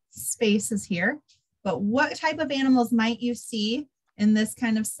green space is here, but what type of animals might you see in this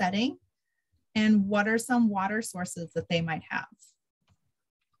kind of setting? And what are some water sources that they might have?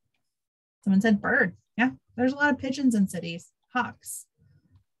 Someone said bird. Yeah, there's a lot of pigeons in cities, hawks,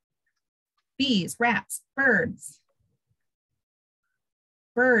 bees, rats, birds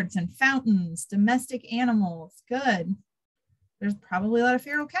and fountains, domestic animals, good. There's probably a lot of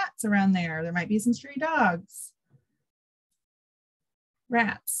feral cats around there. There might be some stray dogs.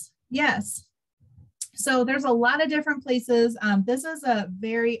 Rats, yes. So there's a lot of different places. This is a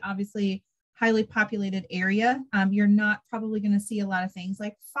very obviously highly populated area. You're not probably going to see a lot of things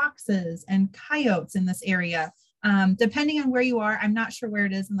like foxes and coyotes in this area. Depending on where you are, I'm not sure where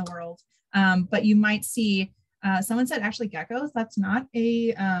it is in the world, but you might see, someone said actually geckos. That's not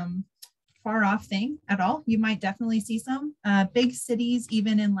a far off thing at all. You might definitely see some big cities,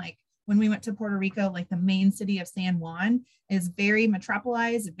 even in like when we went to Puerto Rico, like the main city of San Juan is very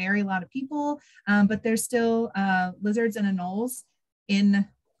metropolized, very a lot of people, but there's still lizards and anoles in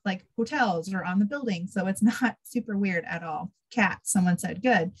like hotels or on the building. So it's not super weird at all. Cats, someone said,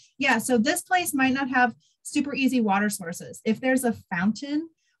 good. Yeah, so this place might not have super easy water sources. If there's a fountain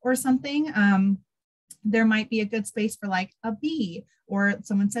or something, there might be a good space for like a bee, or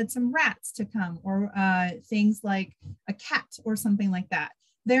someone said some rats to come, or things like a cat or something like that.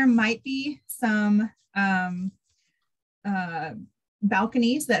 There might be some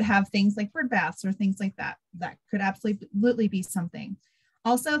balconies that have things like bird baths or things like that. That could absolutely be something.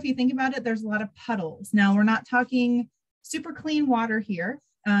 Also, if you think about it, there's a lot of puddles. Now, we're not talking super clean water here,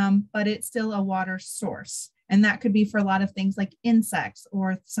 but it's still a water source. And that could be for a lot of things like insects,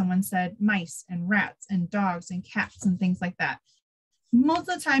 or someone said mice and rats and dogs and cats and things like that. Most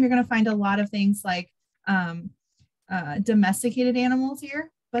of the time, you're going to find a lot of things like domesticated animals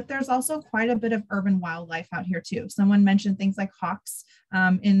here, but there's also quite a bit of urban wildlife out here too. Someone mentioned things like hawks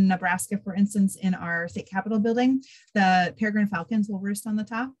in Nebraska, for instance, in our state capitol building, the peregrine falcons will roost on the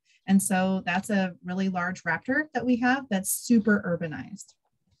top. And so that's a really large raptor that we have that's super urbanized.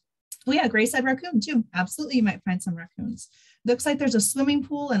 Oh yeah, gray-side raccoon too. Absolutely, you might find some raccoons. Looks like there's a swimming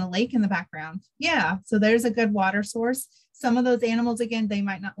pool and a lake in the background. Yeah, so there's a good water source. Some of those animals, again, they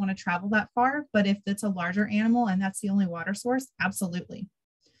might not want to travel that far, but if it's a larger animal and that's the only water source, absolutely.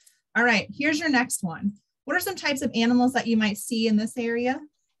 All right, here's your next one. What are some types of animals that you might see in this area,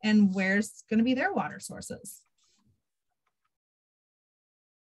 and where's going to be their water sources?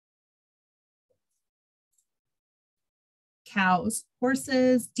 Cows,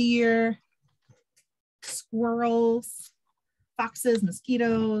 horses, deer, squirrels, foxes,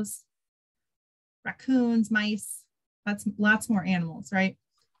 mosquitoes, raccoons, mice. That's lots more animals, right?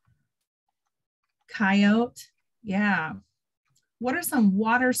 Coyote, yeah. What are some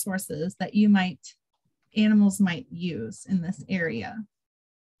water sources that animals might use in this area?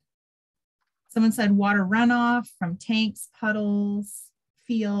 Someone said water runoff from tanks, puddles,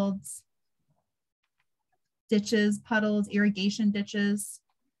 fields, ditches, puddles, irrigation ditches,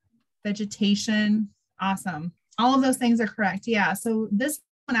 vegetation. Awesome. All of those things are correct. Yeah. So this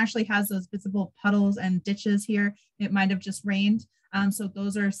one actually has those visible puddles and ditches here. It might have just rained. So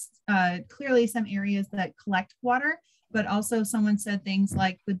those are clearly some areas that collect water, but also someone said things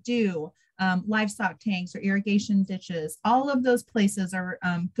like the dew, livestock tanks or irrigation ditches. All of those places are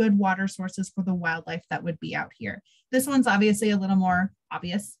good water sources for the wildlife that would be out here. This one's obviously a little more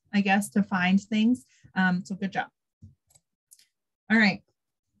obvious, I guess, to find things. So good job. All right,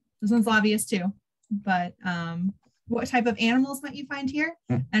 this one's obvious too, but what type of animals might you find here?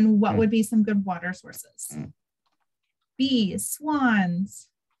 And what would be some good water sources? Bees, swans,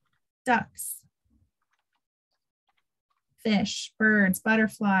 ducks, fish, birds,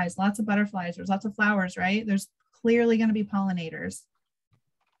 butterflies, lots of butterflies. There's lots of flowers, right? There's clearly going to be pollinators.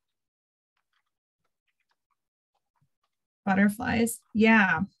 Butterflies,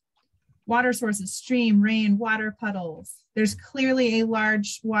 yeah. Water sources, stream, rain, water puddles. There's clearly a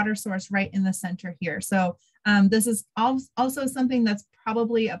large water source right in the center here. So this is also something that's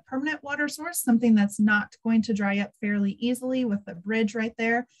probably a permanent water source, something that's not going to dry up fairly easily with the bridge right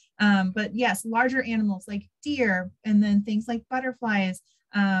there. But yes, larger animals like deer, and then things like butterflies.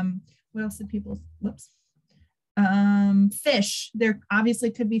 What else did people, whoops. Fish, there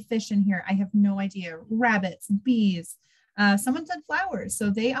obviously could be fish in here. I have no idea. Rabbits, bees. Someone said flowers, so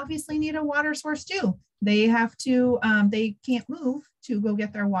they obviously need a water source too. They have to, they can't move to go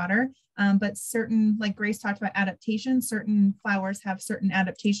get their water, but certain, like Grace talked about adaptation, certain flowers have certain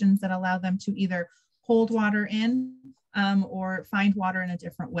adaptations that allow them to either hold water in or find water in a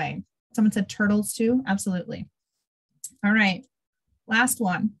different way. Someone said turtles too, absolutely. All right, last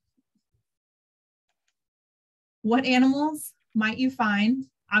one. What animals might you find?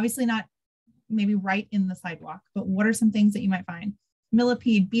 Obviously not maybe right in the sidewalk, but what are some things that you might find?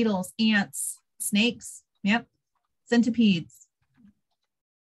 Millipede, beetles, ants, snakes, yep, centipedes.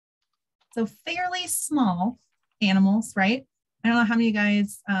 So fairly small animals, right? I don't know how many of you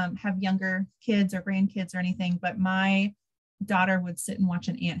guys have younger kids or grandkids or anything, but my daughter would sit and watch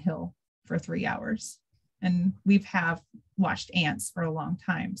an anthill for 3 hours. And have watched ants for a long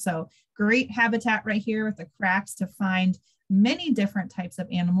time. So great habitat right here with the cracks to find many different types of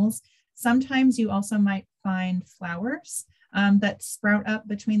animals. Sometimes you also might find flowers that sprout up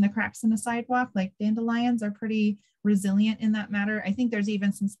between the cracks in the sidewalk, like dandelions are pretty resilient in that matter. I think there's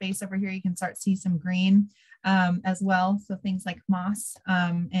even some space over here. You can start to see some green as well. So things like moss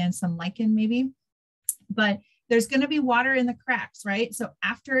and some lichen maybe, but there's going to be water in the cracks, right? So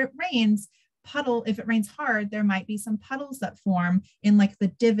after it rains, if it rains hard, there might be some puddles that form in like the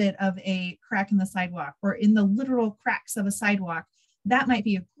divot of a crack in the sidewalk or in the literal cracks of a sidewalk. that might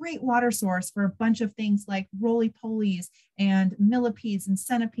be a great water source for a bunch of things like roly-polies and millipedes and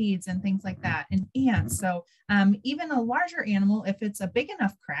centipedes and things like that, and ants. So even a larger animal, if it's a big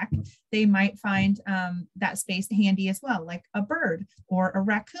enough crack, they might find that space handy as well, like a bird or a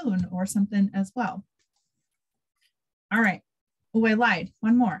raccoon or something as well. All right. Oh, I lied.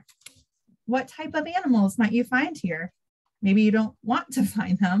 One more. What type of animals might you find here? Maybe you don't want to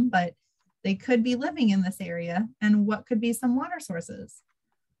find them, but they could be living in this area. And what could be some water sources?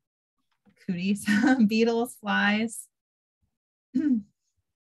 Cooties, beetles, flies,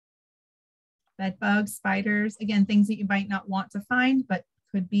 bed bugs, spiders. Again, things that you might not want to find, but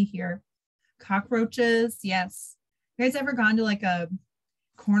could be here. Cockroaches, yes. You guys ever gone to like a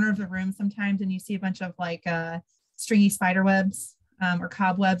corner of the room sometimes and you see a bunch of like stringy spider webs or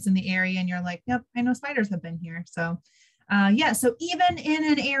cobwebs in the area, and you're like, yep, I know spiders have been here. So yeah, so even in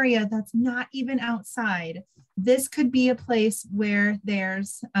an area that's not even outside, this could be a place where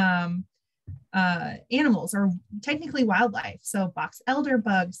there's animals or technically wildlife. So box elder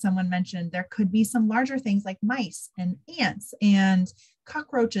bugs, someone mentioned, there could be some larger things like mice and ants and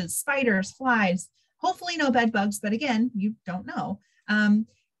cockroaches, spiders, flies, hopefully no bed bugs, but again, you don't know.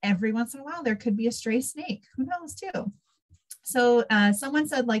 Every once in a while, there could be a stray snake, who knows too. So someone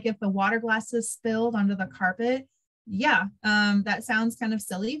said like if the water glass is spilled onto the carpet, yeah, that sounds kind of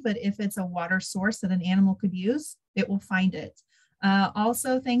silly, but if it's a water source that an animal could use, it will find it.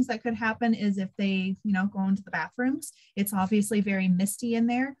 Also, things that could happen is if they, go into the bathrooms, it's obviously very misty in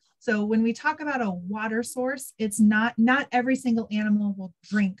there. So when we talk about a water source, it's not every single animal will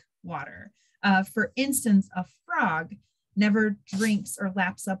drink water. For instance, a frog never drinks or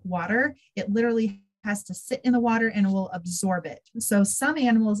laps up water. It literally has to sit in the water and will absorb it. So some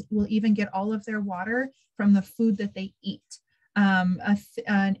animals will even get all of their water from the food that they eat.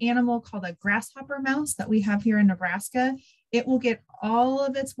 An animal called a grasshopper mouse that we have here in Nebraska, it will get all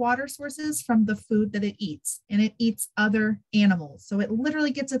of its water sources from the food that it eats, and it eats other animals. So it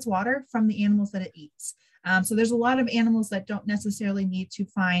literally gets its water from the animals that it eats. So there's a lot of animals that don't necessarily need to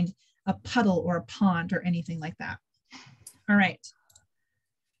find a puddle or a pond or anything like that. All right.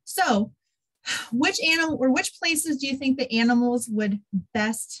 So which animal or which places do you think the animals would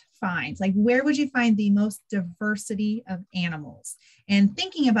best find? Like, where would you find the most diversity of animals? And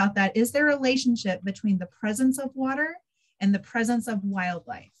thinking about that, is there a relationship between the presence of water and the presence of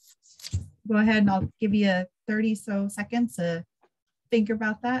wildlife? Go ahead and I'll give you 30 so seconds to think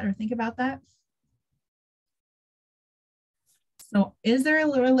about that. So is there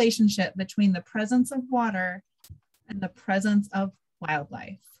a relationship between the presence of water and the presence of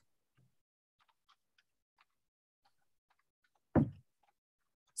wildlife?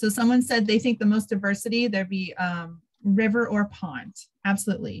 So someone said they think the most diversity, there'd be river or pond.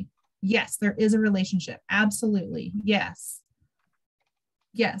 Absolutely. Yes, there is a relationship. Absolutely. Yes.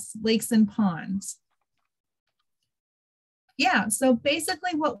 Yes, lakes and ponds. Yeah, so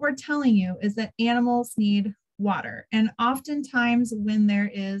basically what we're telling you is that animals need water. And oftentimes when there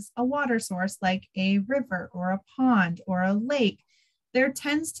is a water source like a river or a pond or a lake, there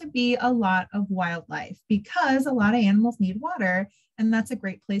tends to be a lot of wildlife because a lot of animals need water, and that's a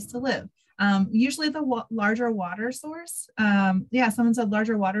great place to live. Usually the larger water source, yeah, someone said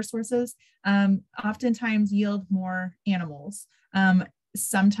larger water sources oftentimes yield more animals.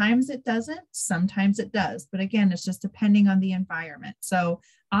 Sometimes it doesn't, sometimes it does, but again, it's just depending on the environment. So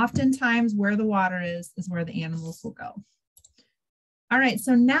oftentimes where the water is where the animals will go. All right,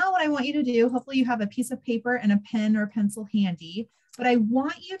 so now what I want you to do, hopefully you have a piece of paper and a pen or pencil handy, but I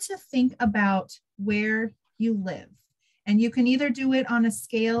want you to think about where you live. And you can either do it on a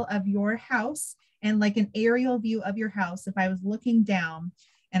scale of your house and like an aerial view of your house. If I was looking down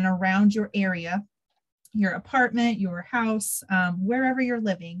and around your area, your apartment, your house, wherever you're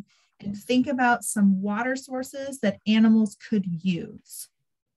living, and think about some water sources that animals could use.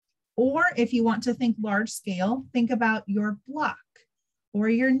 Or if you want to think large scale, think about your block or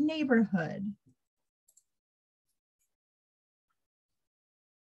your neighborhood.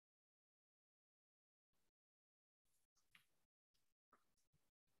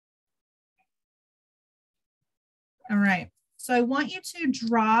 All right, so I want you to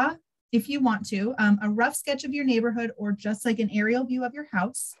draw, if you want to, a rough sketch of your neighborhood or just like an aerial view of your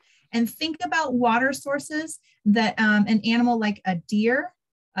house, and think about water sources that an animal like a deer,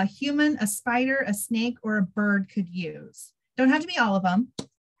 a human, a spider, a snake, or a bird could use. Don't have to be all of them,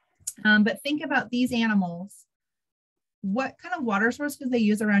 but think about these animals. What kind of water source could they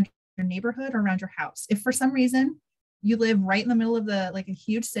use around your neighborhood or around your house? If for some reason you live right in the middle of like a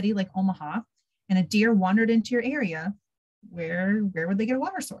huge city like Omaha, and a deer wandered into your area, where would they get a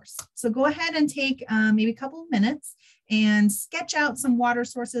water source? So go ahead and take maybe a couple of minutes and sketch out some water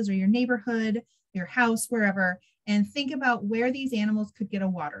sources or your neighborhood, your house, wherever, and think about where these animals could get a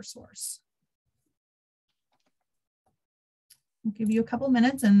water source. I'll give you a couple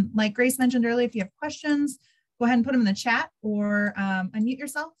minutes, and like Grace mentioned earlier, if you have questions, go ahead and put them in the chat or unmute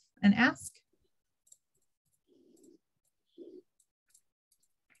yourself and ask.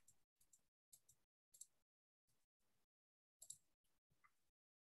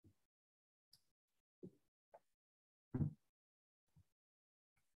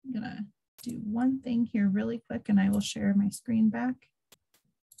 I'm gonna do one thing here really quick and I will share my screen back.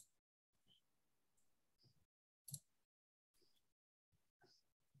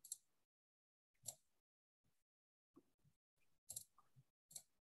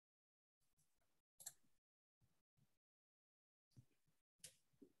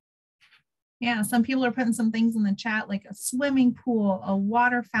 Yeah, some people are putting some things in the chat like a swimming pool, a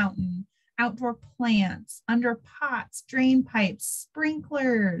water fountain, outdoor plants, under pots, drain pipes,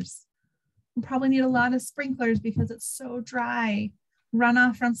 sprinklers. We'll probably need a lot of sprinklers because it's so dry.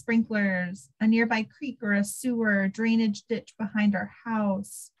 Runoff from sprinklers, a nearby creek or a sewer, drainage ditch behind our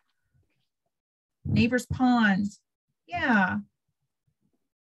house. Neighbor's pond. Yeah.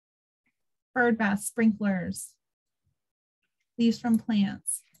 Bird bath sprinklers. Leaves from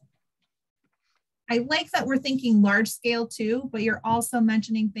plants. I like that we're thinking large scale too, but you're also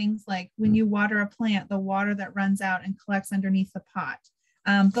mentioning things like when you water a plant, the water that runs out and collects underneath the pot.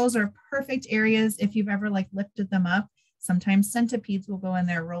 Those are perfect areas if you've ever like lifted them up. Sometimes centipedes will go in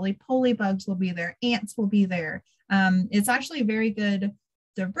there, roly-poly bugs will be there, ants will be there. It's actually a very good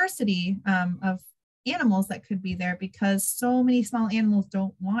diversity of animals that could be there because so many small animals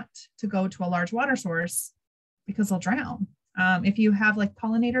don't want to go to a large water source because they'll drown. If you have like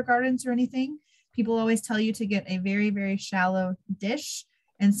pollinator gardens or anything, people always tell you to get a very, very shallow dish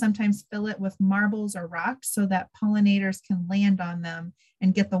and sometimes fill it with marbles or rocks so that pollinators can land on them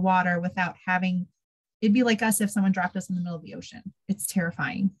and get the water without having, it'd be like us if someone dropped us in the middle of the ocean. It's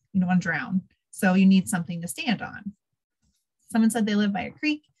terrifying. You don't want to drown. So you need something to stand on. Someone said they live by a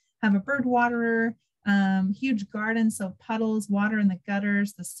creek, have a bird waterer, huge garden, so puddles, water in the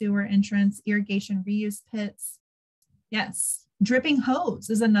gutters, the sewer entrance, irrigation reuse pits. Yes. Dripping hose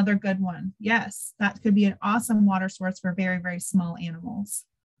is another good one. Yes, that could be an awesome water source for very, very small animals.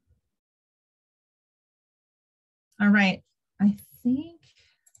 All right, I think,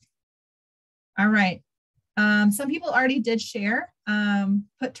 all right. Some people already did share,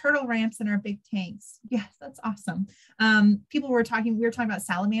 put turtle ramps in our big tanks. Yes, that's awesome. We were talking about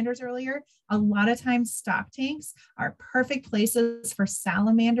salamanders earlier. A lot of times stock tanks are perfect places for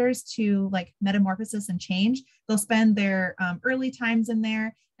salamanders to like metamorphosis and change. They'll spend their early times in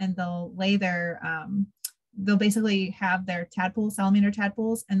there and they'll lay their, they'll basically have their tadpoles, salamander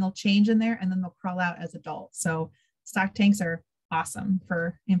tadpoles, and they'll change in there and then they'll crawl out as adults. So stock tanks are awesome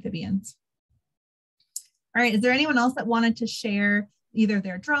for amphibians. All right, is there anyone else that wanted to share either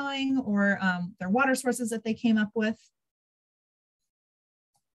their drawing or their water sources that they came up with?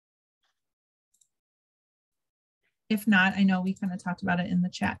 If not, I know we kind of talked about it in the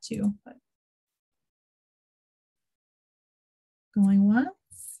chat too, but going once,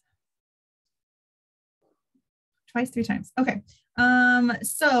 twice, 3 times. Okay,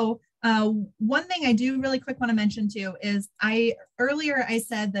 one thing I do really quick want to mention too is earlier I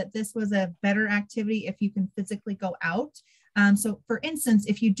said that this was a better activity if you can physically go out. So for instance,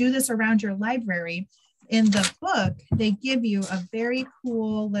 if you do this around your library, in the book, they give you a very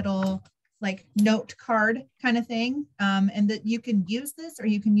cool little like note card kind of thing. And that you can use this or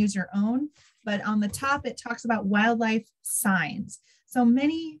you can use your own, but on the top, it talks about wildlife signs. So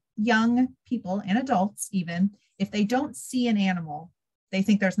many young people and adults, even if they don't see an animal, they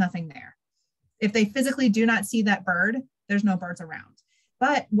think there's nothing there. If they physically do not see that bird, there's no birds around.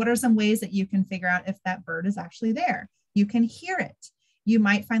 But what are some ways that you can figure out if that bird is actually there? You can hear it. You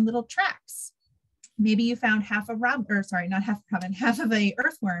might find little tracks. Maybe you found half of a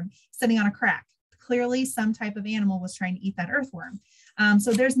earthworm sitting on a crack. Clearly some type of animal was trying to eat that earthworm.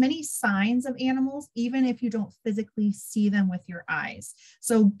 So there's many signs of animals, even if you don't physically see them with your eyes.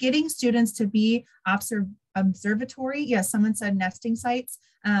 So getting students to be observatory. Yes, someone said nesting sites.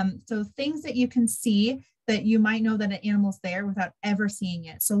 So things that you can see that you might know that an animal's there without ever seeing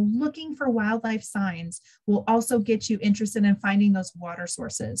it. So looking for wildlife signs will also get you interested in finding those water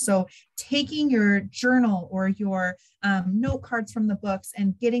sources. So taking your journal or your note cards from the books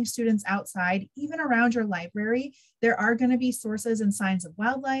and getting students outside, even around your library, there are going to be sources and signs of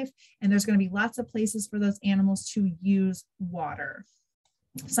wildlife, and there's going to be lots of places for those animals to use water.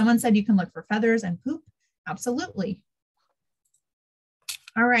 Someone said you can look for feathers and poop. Absolutely.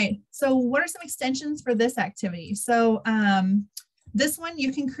 All right, so what are some extensions for this activity? So this one,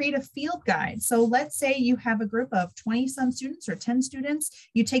 you can create a field guide. So let's say you have a group of 20 some students or 10 students,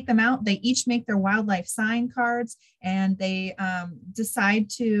 you take them out, they each make their wildlife sign cards, and they decide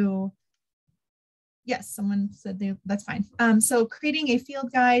to, yes, someone said that's fine. So creating a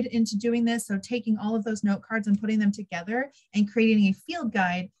field guide into doing this, so taking all of those note cards and putting them together and creating a field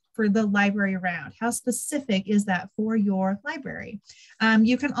guide for the library around. How specific is that for your library?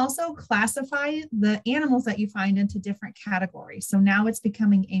 You can also classify the animals that you find into different categories. So now it's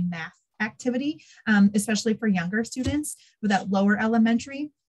becoming a math activity, especially for younger students with that lower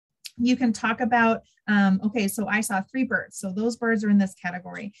elementary. You can talk about, okay, so I saw 3 birds. So those birds are in this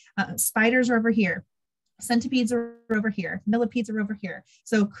category. Spiders are over here. Centipedes are over here. Millipedes are over here.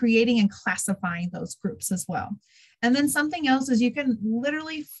 So creating and classifying those groups as well. And then something else is you can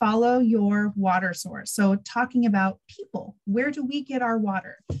literally follow your water source. So talking about people, where do we get our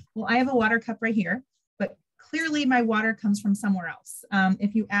water? Well, I have a water cup right here, but clearly my water comes from somewhere else.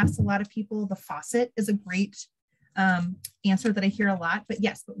 If you ask a lot of people, the faucet is a great answer that I hear a lot, but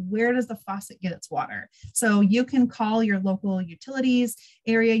yes, but where does the faucet get its water? So you can call your local utilities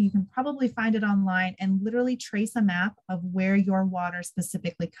area, you can probably find it online and literally trace a map of where your water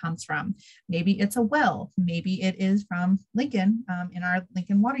specifically comes from. Maybe it's a well, maybe it is from Lincoln in our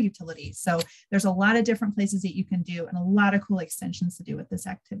Lincoln water utility. So there's a lot of different places that you can do and a lot of cool extensions to do with this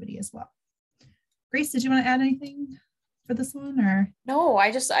activity as well. Grace, did you want to add anything for this one? Or no,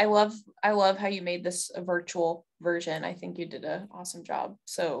 I love how you made this a virtual version. I think you did an awesome job.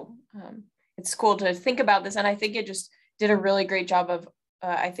 So it's cool to think about this, and I think it just did a really great job of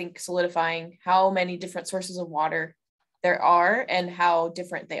I think solidifying how many different sources of water there are and how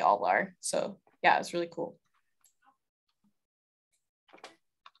different they all are. So yeah, it's really cool.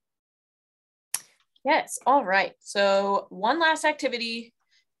 Yes, all right, so one last activity.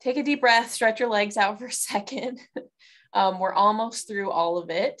 Take a deep breath, stretch your legs out for a second. We're almost through all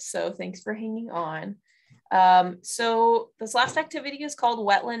of it, so thanks for hanging on. So this last activity is called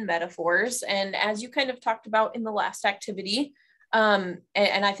wetland metaphors. And as you kind of talked about in the last activity, and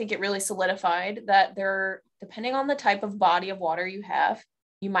I think it really solidified that depending on the type of body of water you have,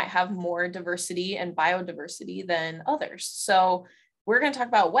 you might have more diversity and biodiversity than others. So we're going to talk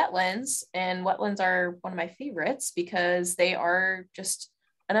about wetlands, and wetlands are one of my favorites because they are just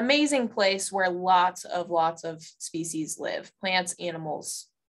an amazing place where lots of species live, plants, animals,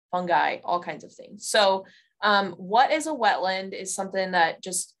 fungi, all kinds of things. So what is a wetland is something that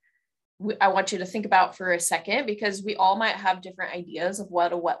just I want you to think about for a second, because we all might have different ideas of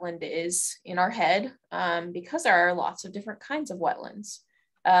what a wetland is in our head, because there are lots of different kinds of wetlands.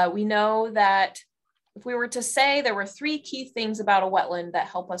 We know that if we were to say there were 3 key things about a wetland that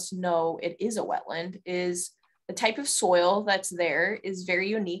help us know it is a wetland, is the type of soil that's there is very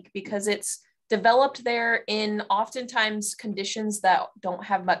unique because it's developed there in oftentimes conditions that don't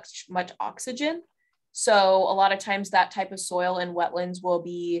have much oxygen. So a lot of times that type of soil in wetlands will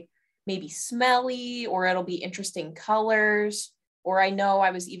be maybe smelly, or it'll be interesting colors. Or I know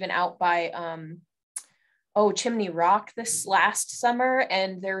I was even out by Chimney Rock this last summer,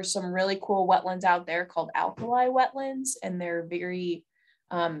 and there's some really cool wetlands out there called alkali wetlands, and they're very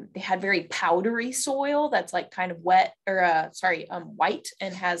they had very powdery soil that's like kind of wet or white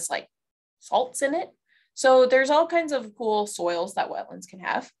and has like salts in it. So there's all kinds of cool soils that wetlands can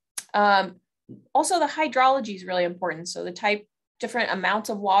have. Also, the hydrology is really important. So the different amounts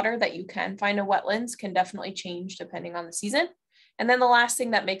of water that you can find in wetlands can definitely change depending on the season. And then the last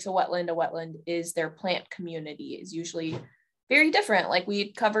thing that makes a wetland is their plant community is usually very different. Like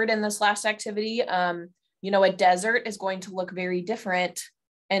we covered in this last activity, a desert is going to look very different,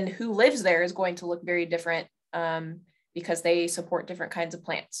 and who lives there is going to look very different because they support different kinds of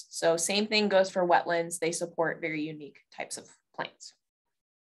plants. So same thing goes for wetlands. They support very unique types of plants.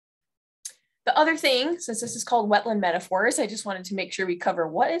 The other thing, since this is called wetland metaphors, I just wanted to make sure we cover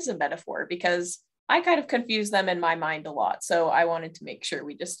what is a metaphor, because I kind of confuse them in my mind a lot. So I wanted to make sure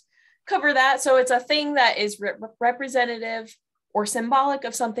we just cover that. So it's a thing that is representative or symbolic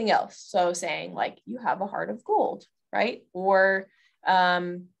of something else. So saying like, you have a heart of gold, right? Or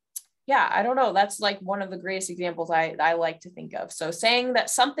I don't know. That's like one of the greatest examples I like to think of. So saying that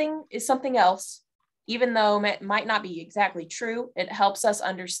something is something else, even though it might not be exactly true, it helps us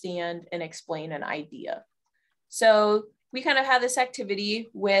understand and explain an idea. So we kind of have this activity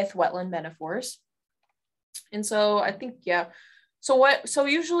with wetland metaphors. And so I think, so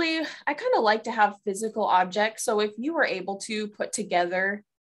usually I kind of like to have physical objects. So if you were able to put together,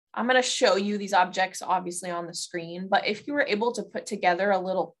 I'm going to show you these objects obviously on the screen, but if you were able to put together a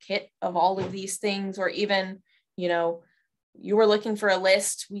little kit of all of these things, or even, you were looking for a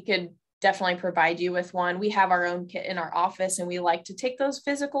list, we could definitely provide you with one. We have our own kit in our office, and we like to take those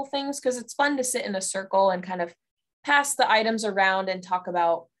physical things because it's fun to sit in a circle and kind of pass the items around and talk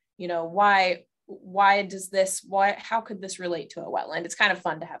about, you know, how could this relate to a wetland? It's kind of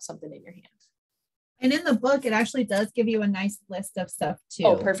fun to have something in your hands. And in the book, it actually does give you a nice list of stuff too.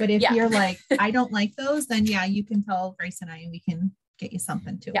 Oh, perfect. But if you're like, I don't like those, then yeah, you can tell Grace and I, and we can get you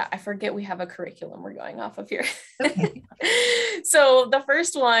something too. Yeah, I forget we have a curriculum we're going off of here. Okay. So the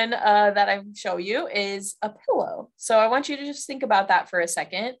first one that I show you is a pillow. So I want you to just think about that for a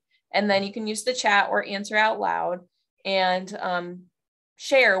second, and then you can use the chat or answer out loud and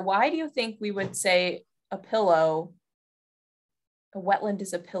share, why do you think we would say a wetland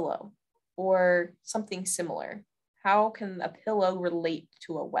is a pillow, or something similar? How can a pillow relate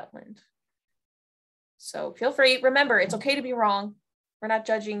to a wetland? So feel free. Remember, it's okay to be wrong. We're not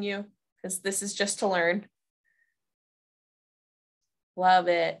judging you because this is just to learn. Love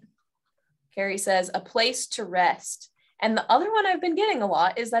it. Carrie says, a place to rest. And the other one I've been getting a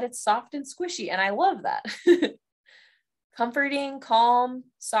lot is that it's soft and squishy, and I love that. Comforting, calm,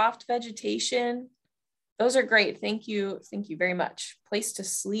 soft vegetation. Those are great. Thank you. Thank you very much. Place to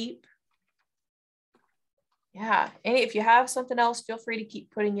sleep. Yeah. And if you have something else, feel free to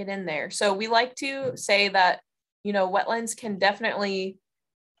keep putting it in there. So we like to say that, you know, wetlands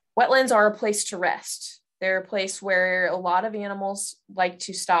are a place to rest. They're a place where a lot of animals like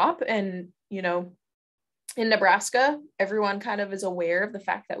to stop. And, you know, in Nebraska, everyone kind of is aware of the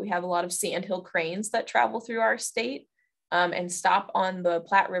fact that we have a lot of sandhill cranes that travel through our state and stop on the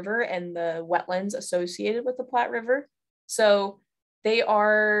Platte River and the wetlands associated with the Platte River. So they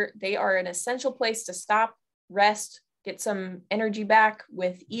are an essential place to stop, rest, get some energy back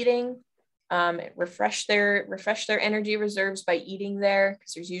with eating, refresh their energy reserves by eating there,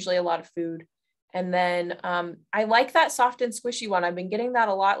 because there's usually a lot of food. And then I like that soft and squishy one. I've been getting that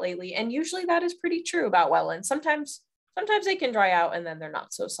a lot lately. And usually that is pretty true about wetlands. Sometimes they can dry out and then they're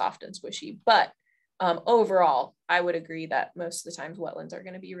not so soft and squishy. But overall, I would agree that most of the times wetlands are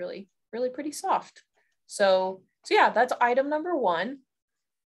going to be really, really pretty soft. So yeah, that's item number one.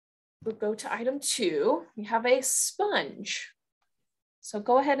 We'll go to item two. We have a sponge. So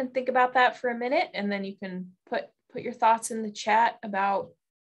go ahead and think about that for a minute, and then you can put your thoughts in the chat about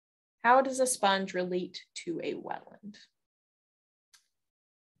how does a sponge relate to a wetland?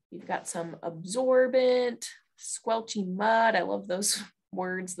 You've got some absorbent, squelchy mud. I love those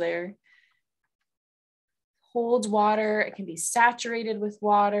words there. Holds water. It can be saturated with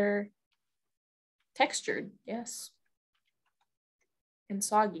water. Textured, yes. And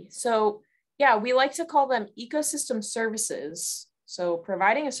soggy. So yeah, we like to call them ecosystem services. So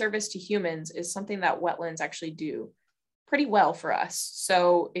providing a service to humans is something that wetlands actually do pretty well for us.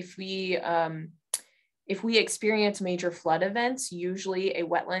 So if we experience major flood events, usually a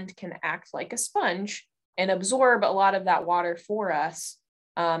wetland can act like a sponge and absorb a lot of that water for us.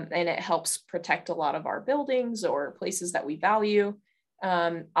 And it helps protect a lot of our buildings or places that we value.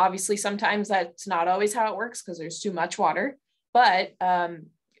 Obviously, sometimes that's not always how it works because there's too much water, but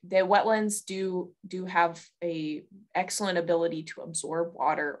the wetlands do have a excellent ability to absorb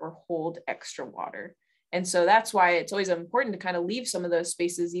water or hold extra water. And so that's why it's always important to kind of leave some of those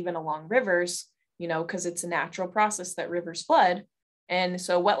spaces even along rivers, you know, because it's a natural process that rivers flood. And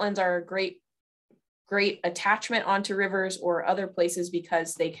so wetlands are a great attachment onto rivers or other places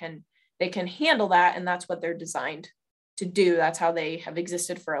because they can handle that. And that's what they're designed to do. That's how they have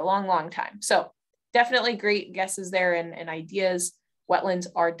existed for a long, long time. So definitely great guesses there and ideas. Wetlands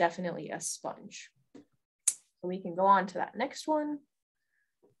are definitely a sponge. So we can go on to that next one.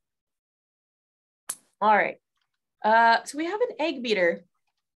 All right. So we have an egg beater.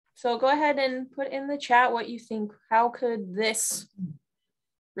 So go ahead and put in the chat what you think. How could this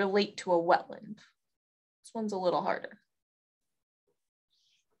relate to a wetland? This one's a little harder.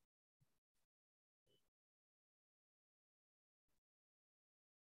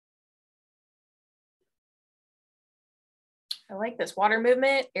 I like this. Water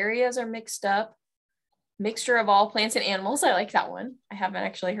movement, areas are mixed up. Mixture of all plants and animals. I like that one. I haven't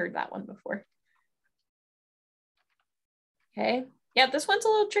actually heard that one before. Okay. Yeah, this one's a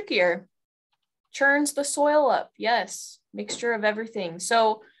little trickier. Churns the soil up. Yes. Mixture of everything.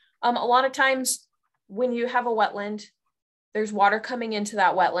 So a lot of times when you have a wetland, there's water coming into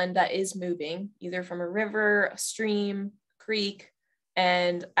that wetland that is moving, either from a river, a stream, creek.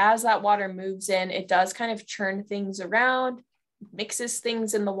 And as that water moves in, it does kind of churn things around, mixes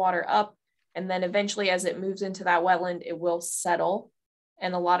things in the water up. And then eventually as it moves into that wetland, it will settle.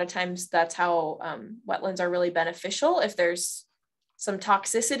 And a lot of times that's how wetlands are really beneficial. If there's some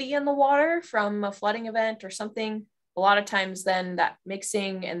toxicity in the water from a flooding event or something, a lot of times then that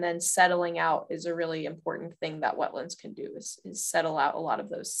mixing and then settling out is a really important thing that wetlands can do, is settle out a lot of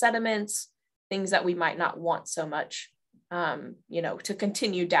those sediments, things that we might not want so much, you know, to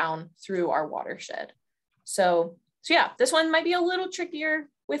continue down through our watershed. So yeah, this one might be a little trickier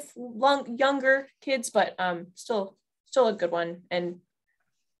with younger kids, but still a good one. And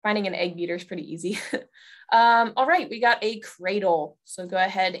finding an egg beater is pretty easy. All right, we got a cradle. So go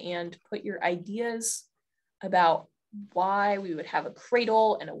ahead and put your ideas about why we would have a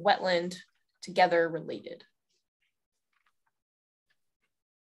cradle and a wetland together related.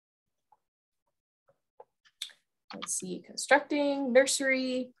 Let's see, constructing,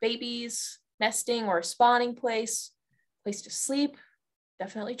 nursery, babies, nesting or spawning place to sleep,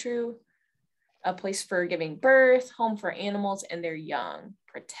 definitely true. A place for giving birth, home for animals and their young,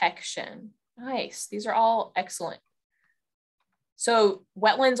 protection. Nice, these are all excellent. So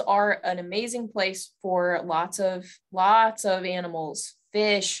wetlands are an amazing place for lots of animals,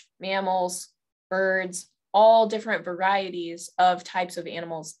 fish, mammals, birds, all different varieties of types of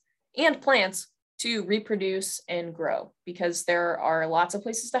animals and plants to reproduce and grow, because there are lots of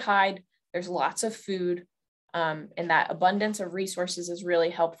places to hide, there's lots of food, and that abundance of resources is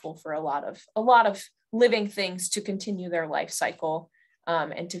really helpful for a lot of living things to continue their life cycle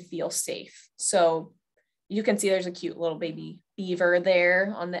and to feel safe. So you can see there's a cute little baby beaver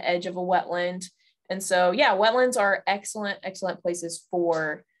there on the edge of a wetland. And so, yeah, wetlands are excellent places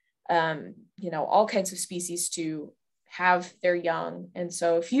for, you know, all kinds of species to have their young. And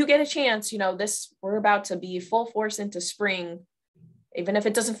so if you get a chance, you know, we're about to be full force into spring, even if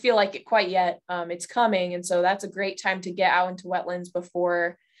it doesn't feel like it quite yet, it's coming. And so that's a great time to get out into wetlands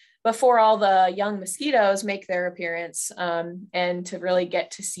before all the young mosquitoes make their appearance, and to really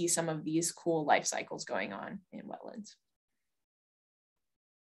get to see some of these cool life cycles going on in wetlands.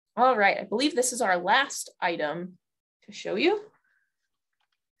 All right, I believe this is our last item to show you.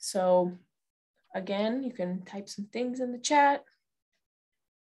 So again, you can type some things in the chat.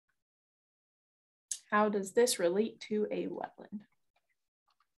 How does this relate to a wetland?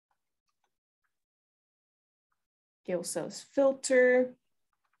 Gail says filter.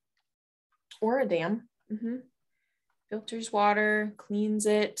 Or a dam. Filters water, cleans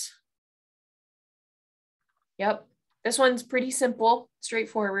it. Yep, this one's pretty simple,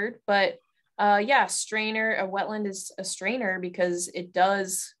 straightforward, but yeah, strainer, a wetland is a strainer because it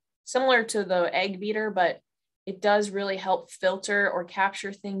does, similar to the egg beater, but it does really help filter or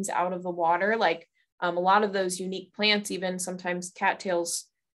capture things out of the water. Like a lot of those unique plants, even sometimes cattails,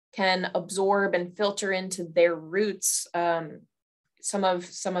 can absorb and filter into their roots some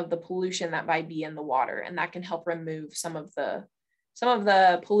of the pollution that might be in the water, and that can help remove some of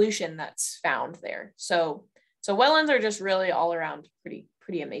the pollution that's found there. So wetlands are just really all around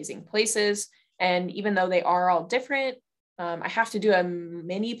pretty amazing places. And even though they are all different, I have to do a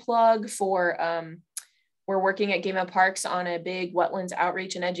mini plug for we're working at Game and Parks on a big wetlands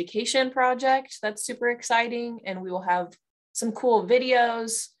outreach and education project that's super exciting, and we will have some cool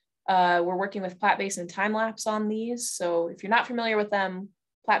videos. We're working with Plat-Base and Time-Lapse on these. So if you're not familiar with them,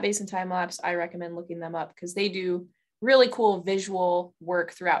 Plat-Base and Time-Lapse, I recommend looking them up because they do really cool visual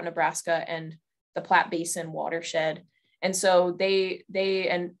work throughout Nebraska and the Platte Basin watershed. And so they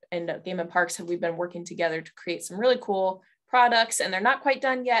and Game and Parks we've been working together to create some really cool products, and they're not quite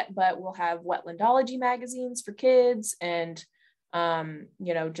done yet, but we'll have wetlandology magazines for kids and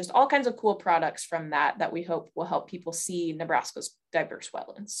you know, just all kinds of cool products from that we hope will help people see Nebraska's diverse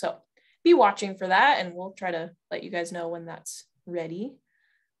wetlands. So be watching for that, and we'll try to let you guys know when that's ready.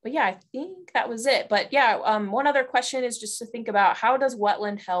 But yeah, I think that was it. But yeah, one other question is just to think about, how does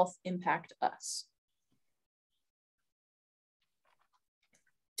wetland health impact us?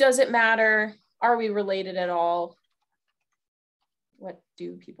 Does it matter? Are we related at all? What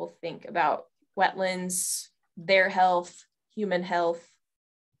do people think about wetlands, their health, human health,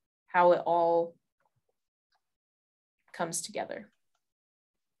 how it all comes together?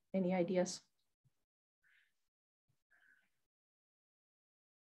 Any ideas?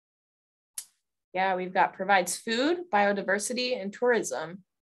 Yeah, we've got provides food, biodiversity, and tourism.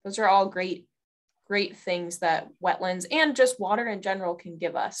 Those are all great things that wetlands and just water in general can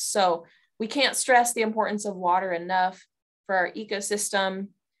give us. So we can't stress the importance of water enough for our ecosystem,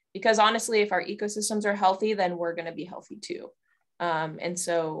 because honestly, if our ecosystems are healthy, then we're going to be healthy too. And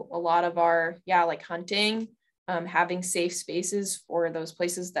so a lot of our, like hunting, having safe spaces for those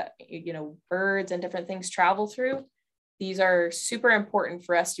places that, you know, birds and different things travel through, these are super important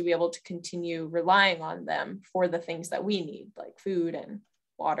for us to be able to continue relying on them for the things that we need, like food and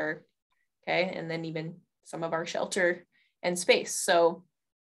water, okay? And then even some of our shelter and space. So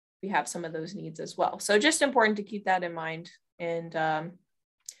we have some of those needs as well. So just important to keep that in mind. And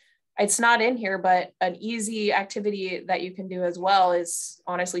it's not in here, but an easy activity that you can do as well is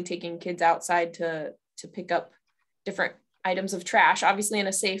honestly taking kids outside to pick up different items of trash, obviously in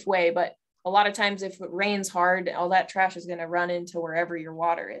a safe way, but a lot of times if it rains hard, all that trash is going to run into wherever your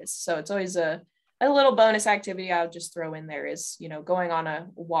water is. So it's always a little bonus activity I'll just throw in there is, you know, going on a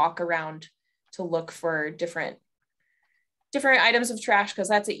walk around to look for different items of trash, because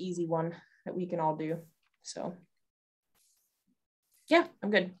that's an easy one that we can all do. So yeah, I'm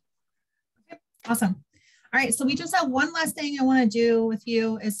good. Awesome. All right, so we just have one last thing I want to do with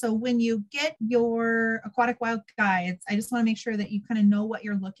you is, so when you get your Aquatic Wild guides, I just want to make sure that you kind of know what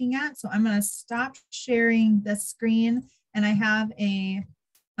you're looking at. So I'm going to stop sharing this screen, and I have a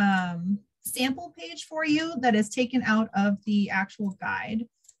sample page for you that is taken out of the actual guide.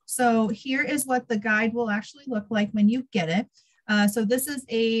 So here is what the guide will actually look like when you get it. So this is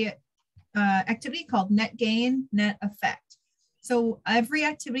a activity called Net Gain, Net Effect. So every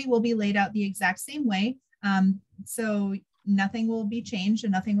activity will be laid out the exact same way. So nothing will be changed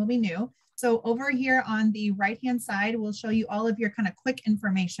and nothing will be new. So over here on the right-hand side, we'll show you all of your kind of quick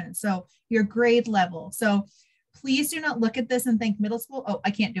information. So your grade level. So please do not look at this and think middle school, oh,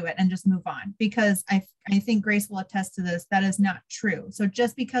 I can't do it, and just move on, because I think Grace will attest to this. That is not true. So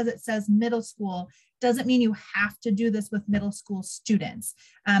just because it says middle school doesn't mean you have to do this with middle school students.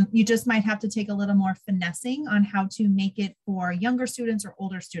 You just might have to take a little more finessing on how to make it for younger students or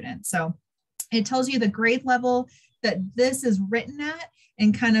older students. So it tells you the grade level that this is written at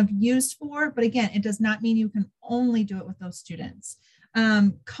and kind of used for, but again, it does not mean you can only do it with those students.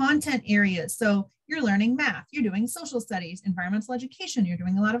 Content areas. So you're learning math, you're doing social studies, environmental education, you're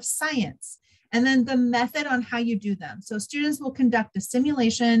doing a lot of science. And then the method on how you do them. So students will conduct a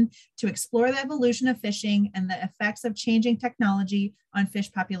simulation to explore the evolution of fishing and the effects of changing technology on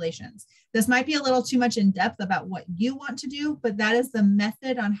fish populations. This might be a little too much in depth about what you want to do, but that is the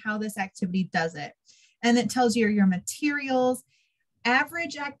method on how this activity does it. And it tells you your materials.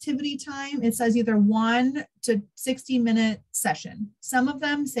 Average activity time, it says either 1 to 60-minute session. Some of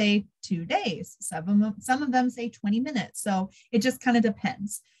them say 2 days. Some of them say 20 minutes. So it just kind of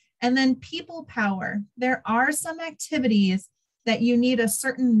depends. And then people power. There are some activities that you need a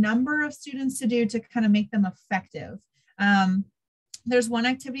certain number of students to do to kind of make them effective. There's one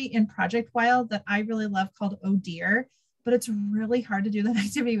activity in Project Wild that I really love called Oh Dear, but it's really hard to do that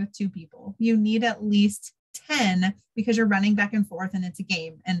activity with 2 people. You need at least 10 because you're running back and forth and it's a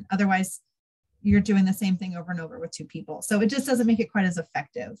game, and otherwise you're doing the same thing over and over with 2 people. So it just doesn't make it quite as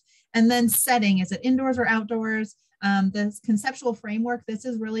effective. And then setting, is it indoors or outdoors? This conceptual framework, this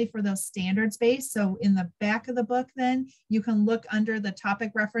is really for those standards based. So in the back of the book, then you can look under the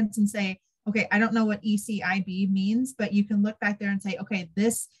topic reference and say, okay, I don't know what ECIB means, but you can look back there and say, okay,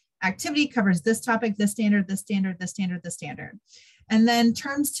 this activity covers this topic, this standard, this standard, this standard, this standard. And then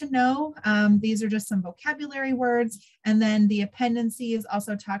terms to know, these are just some vocabulary words. And then the appendice is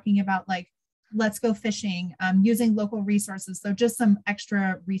also talking about like, let's go fishing, using local resources. So just some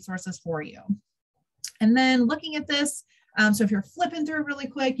extra resources for you. And then looking at this, so if you're flipping through really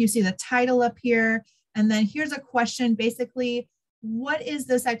quick, you see the title up here. And then here's a question, basically, what is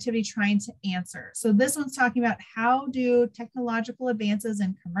this activity trying to answer? So this one's talking about how do technological advances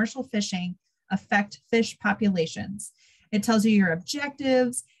in commercial fishing affect fish populations? It tells you your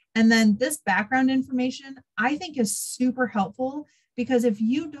objectives. And then this background information, I think is super helpful, because if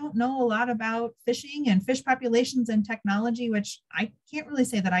you don't know a lot about fishing and fish populations and technology, which I can't really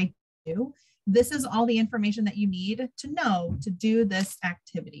say that I do, this is all the information that you need to know to do this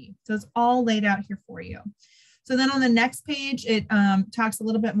activity. So it's all laid out here for you. So then on the next page, it talks a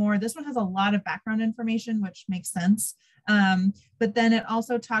little bit more. This one has a lot of background information, which makes sense. But then it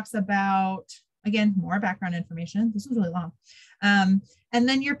also talks about, again, more background information. This is really long. And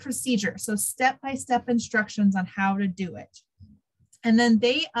then your procedure. So step-by-step instructions on how to do it. And then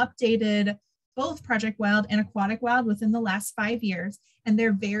they updated both Project Wild and Aquatic Wild within the last 5 years, and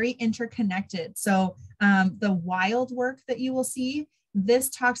they're very interconnected. So the wild work that you will see, this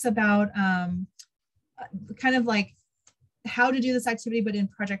talks about kind of like how to do this activity, but in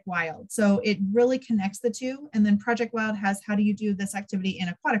Project Wild. So it really connects the two. And then Project Wild has how do you do this activity in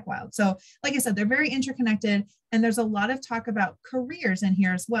Aquatic Wild. So like I said, they're very interconnected, and there's a lot of talk about careers in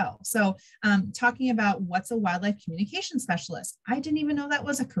here as well. So talking about what's a wildlife communication specialist. I didn't even know that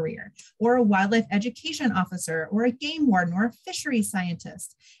was a career, or a wildlife education officer, or a game warden, or a fisheries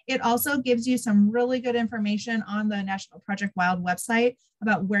scientist. It also gives you some really good information on the National Project Wild website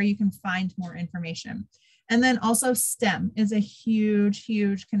about where you can find more information. And then also STEM is a huge,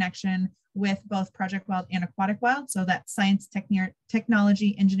 huge connection with both Project Wild and Aquatic Wild. So that science,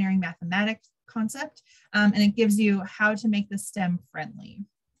 technology, engineering, mathematics concept. And it gives you how to make the STEM friendly.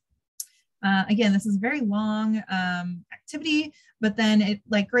 Again, this is a very long activity, but then it,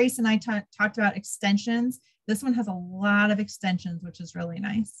 like Grace and I talked about extensions. This one has a lot of extensions, which is really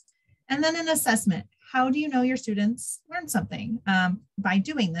nice. And then an assessment. How do you know your students learned something by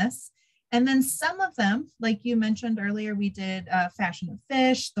doing this? And then some of them, like you mentioned earlier, we did Fashion of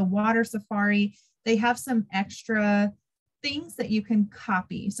Fish, the water safari. They have some extra things that you can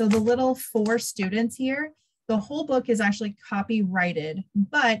copy. So the little 4 students here, the whole book is actually copyrighted,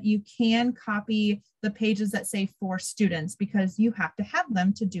 but you can copy the pages that say 4 students because you have to have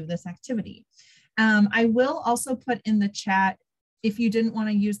them to do this activity. I will also put in the chat, if you didn't want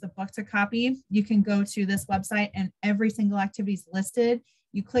to use the book to copy, you can go to this website and every single activity is listed.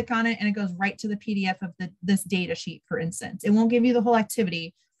 You click on it and it goes right to the PDF of this data sheet, for instance. It won't give you the whole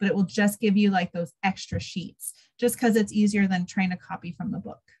activity, but it will just give you like those extra sheets, just because it's easier than trying to copy from the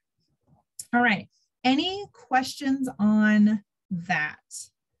book. All right, any questions on that?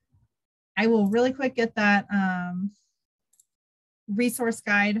 I will really quick get that resource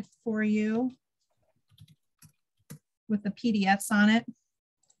guide for you with the PDFs on it.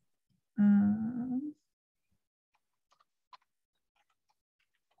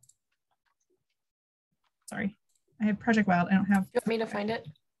 Sorry, I have Project Wild. I don't have. Do you want me to find it?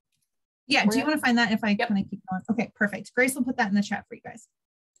 Yeah, do you want to find that if I kind of keep going? Okay, perfect. Grace will put that in the chat for you guys.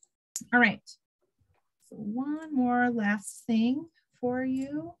 All right. So one more last thing for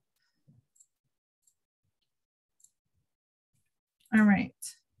you. All right.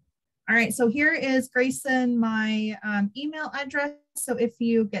 All right, so here is Grayson, my email address. So if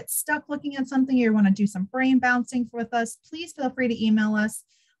you get stuck looking at something, or you want to do some brain bouncing with us, please feel free to email us.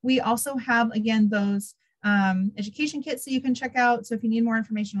 We also have, again, those education kits that you can check out. So if you need more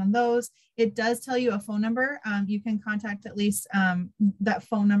information on those, it does tell you a phone number. You can contact at least that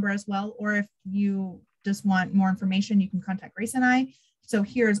phone number as well. Or if you just want more information, you can contact Grace and I. So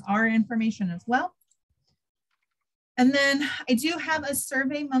here's our information as well. And then I do have a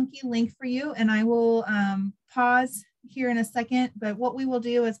SurveyMonkey link for you, and I will pause here in a second. But what we will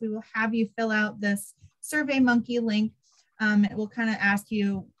do is we will have you fill out this SurveyMonkey link. It will kind of ask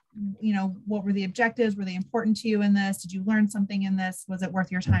you, you know, what were the objectives? Were they important to you in this? Did you learn something in this? Was it worth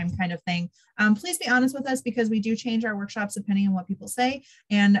your time, kind of thing? Please be honest with us, because we do change our workshops depending on what people say.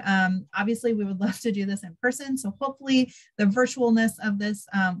 And obviously we would love to do this in person. So hopefully the virtualness of this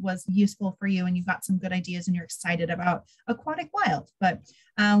was useful for you and you got some good ideas and you're excited about Aquatic Wild. But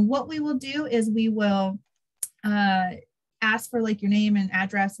what we will do is we will ask for like your name and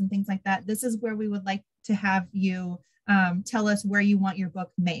address and things like that. This is where we would like to have you tell us where you want your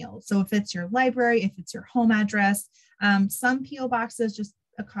book mailed. So if it's your library, if it's your home address, some PO boxes, just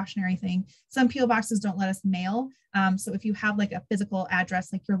a cautionary thing, some PO boxes don't let us mail. So if you have like a physical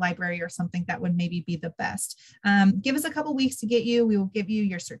address, like your library or something, that would maybe be the best. Give us a couple weeks to get you. We will give you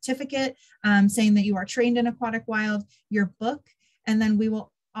your certificate saying that you are trained in Aquatic Wild, your book, and then we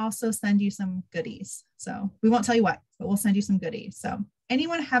will also send you some goodies. So we won't tell you what, but we'll send you some goodies. So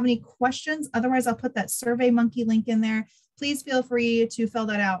anyone have any questions? Otherwise, I'll put that SurveyMonkey link in there. Please feel free to fill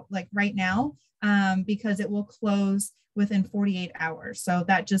that out like right now because it will close within 48 hours. So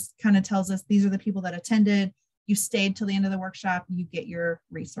that just kind of tells us these are the people that attended. You stayed till the end of the workshop, you get your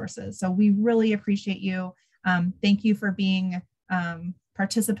resources. So we really appreciate you. Thank you for being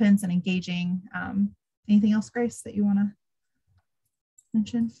participants and engaging. Anything else, Grace, that you want to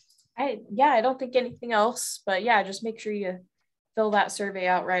mention? I don't think anything else, but yeah, just make sure you fill that survey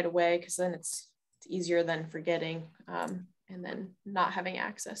out right away, because then it's easier than forgetting and then not having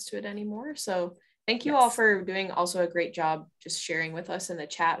access to it anymore. So thank you all for doing also a great job just sharing with us in the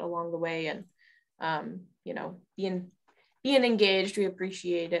chat along the way and you know, being engaged. We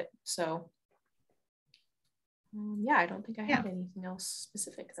appreciate it. So yeah, I don't think I had anything else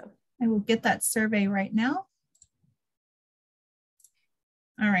specific though. I will get that survey right now.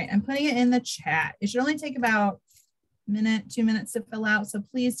 All right, I'm putting it in the chat. It should only take about a minute, 2 minutes to fill out. So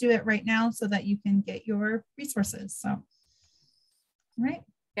please do it right now so that you can get your resources. So, all right.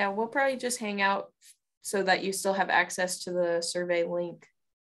 Yeah, we'll probably just hang out so that you still have access to the survey link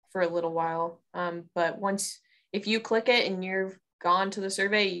for a little while. But if you click it and you're gone to the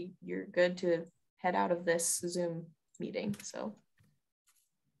survey, you're good to head out of this Zoom meeting. So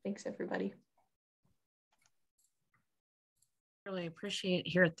thanks, everybody. Really appreciate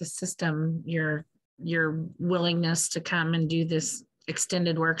here at the system your willingness to come and do this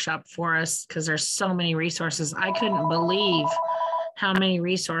extended workshop for us, because there's so many resources. I couldn't believe how many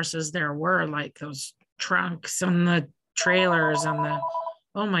resources there were, like those trunks and the trailers and the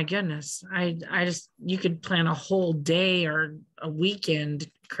Oh my goodness. I just, you could plan a whole day or a weekend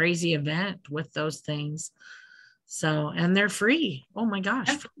crazy event with those things. So, and they're free. Oh my gosh.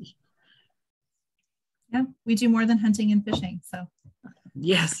 Yeah. Free. Yeah, we do more than hunting and fishing. So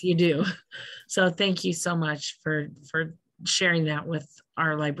yes, you do. So thank you so much for sharing that with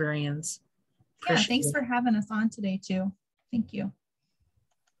our librarians. Yeah, Appreciate thanks it. for having us on today too. Thank you.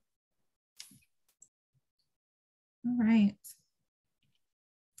 All right.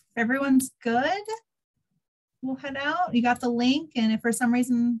 Everyone's good. We'll head out. You got the link, and if for some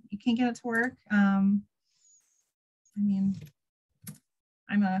reason you can't get it to work, I mean,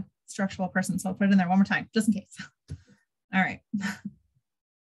 I'm a structural person, so I'll put it in there one more time, just in case. All right.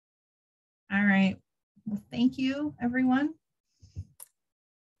 All right. Well, thank you, everyone.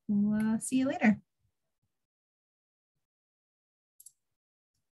 We'll see you later.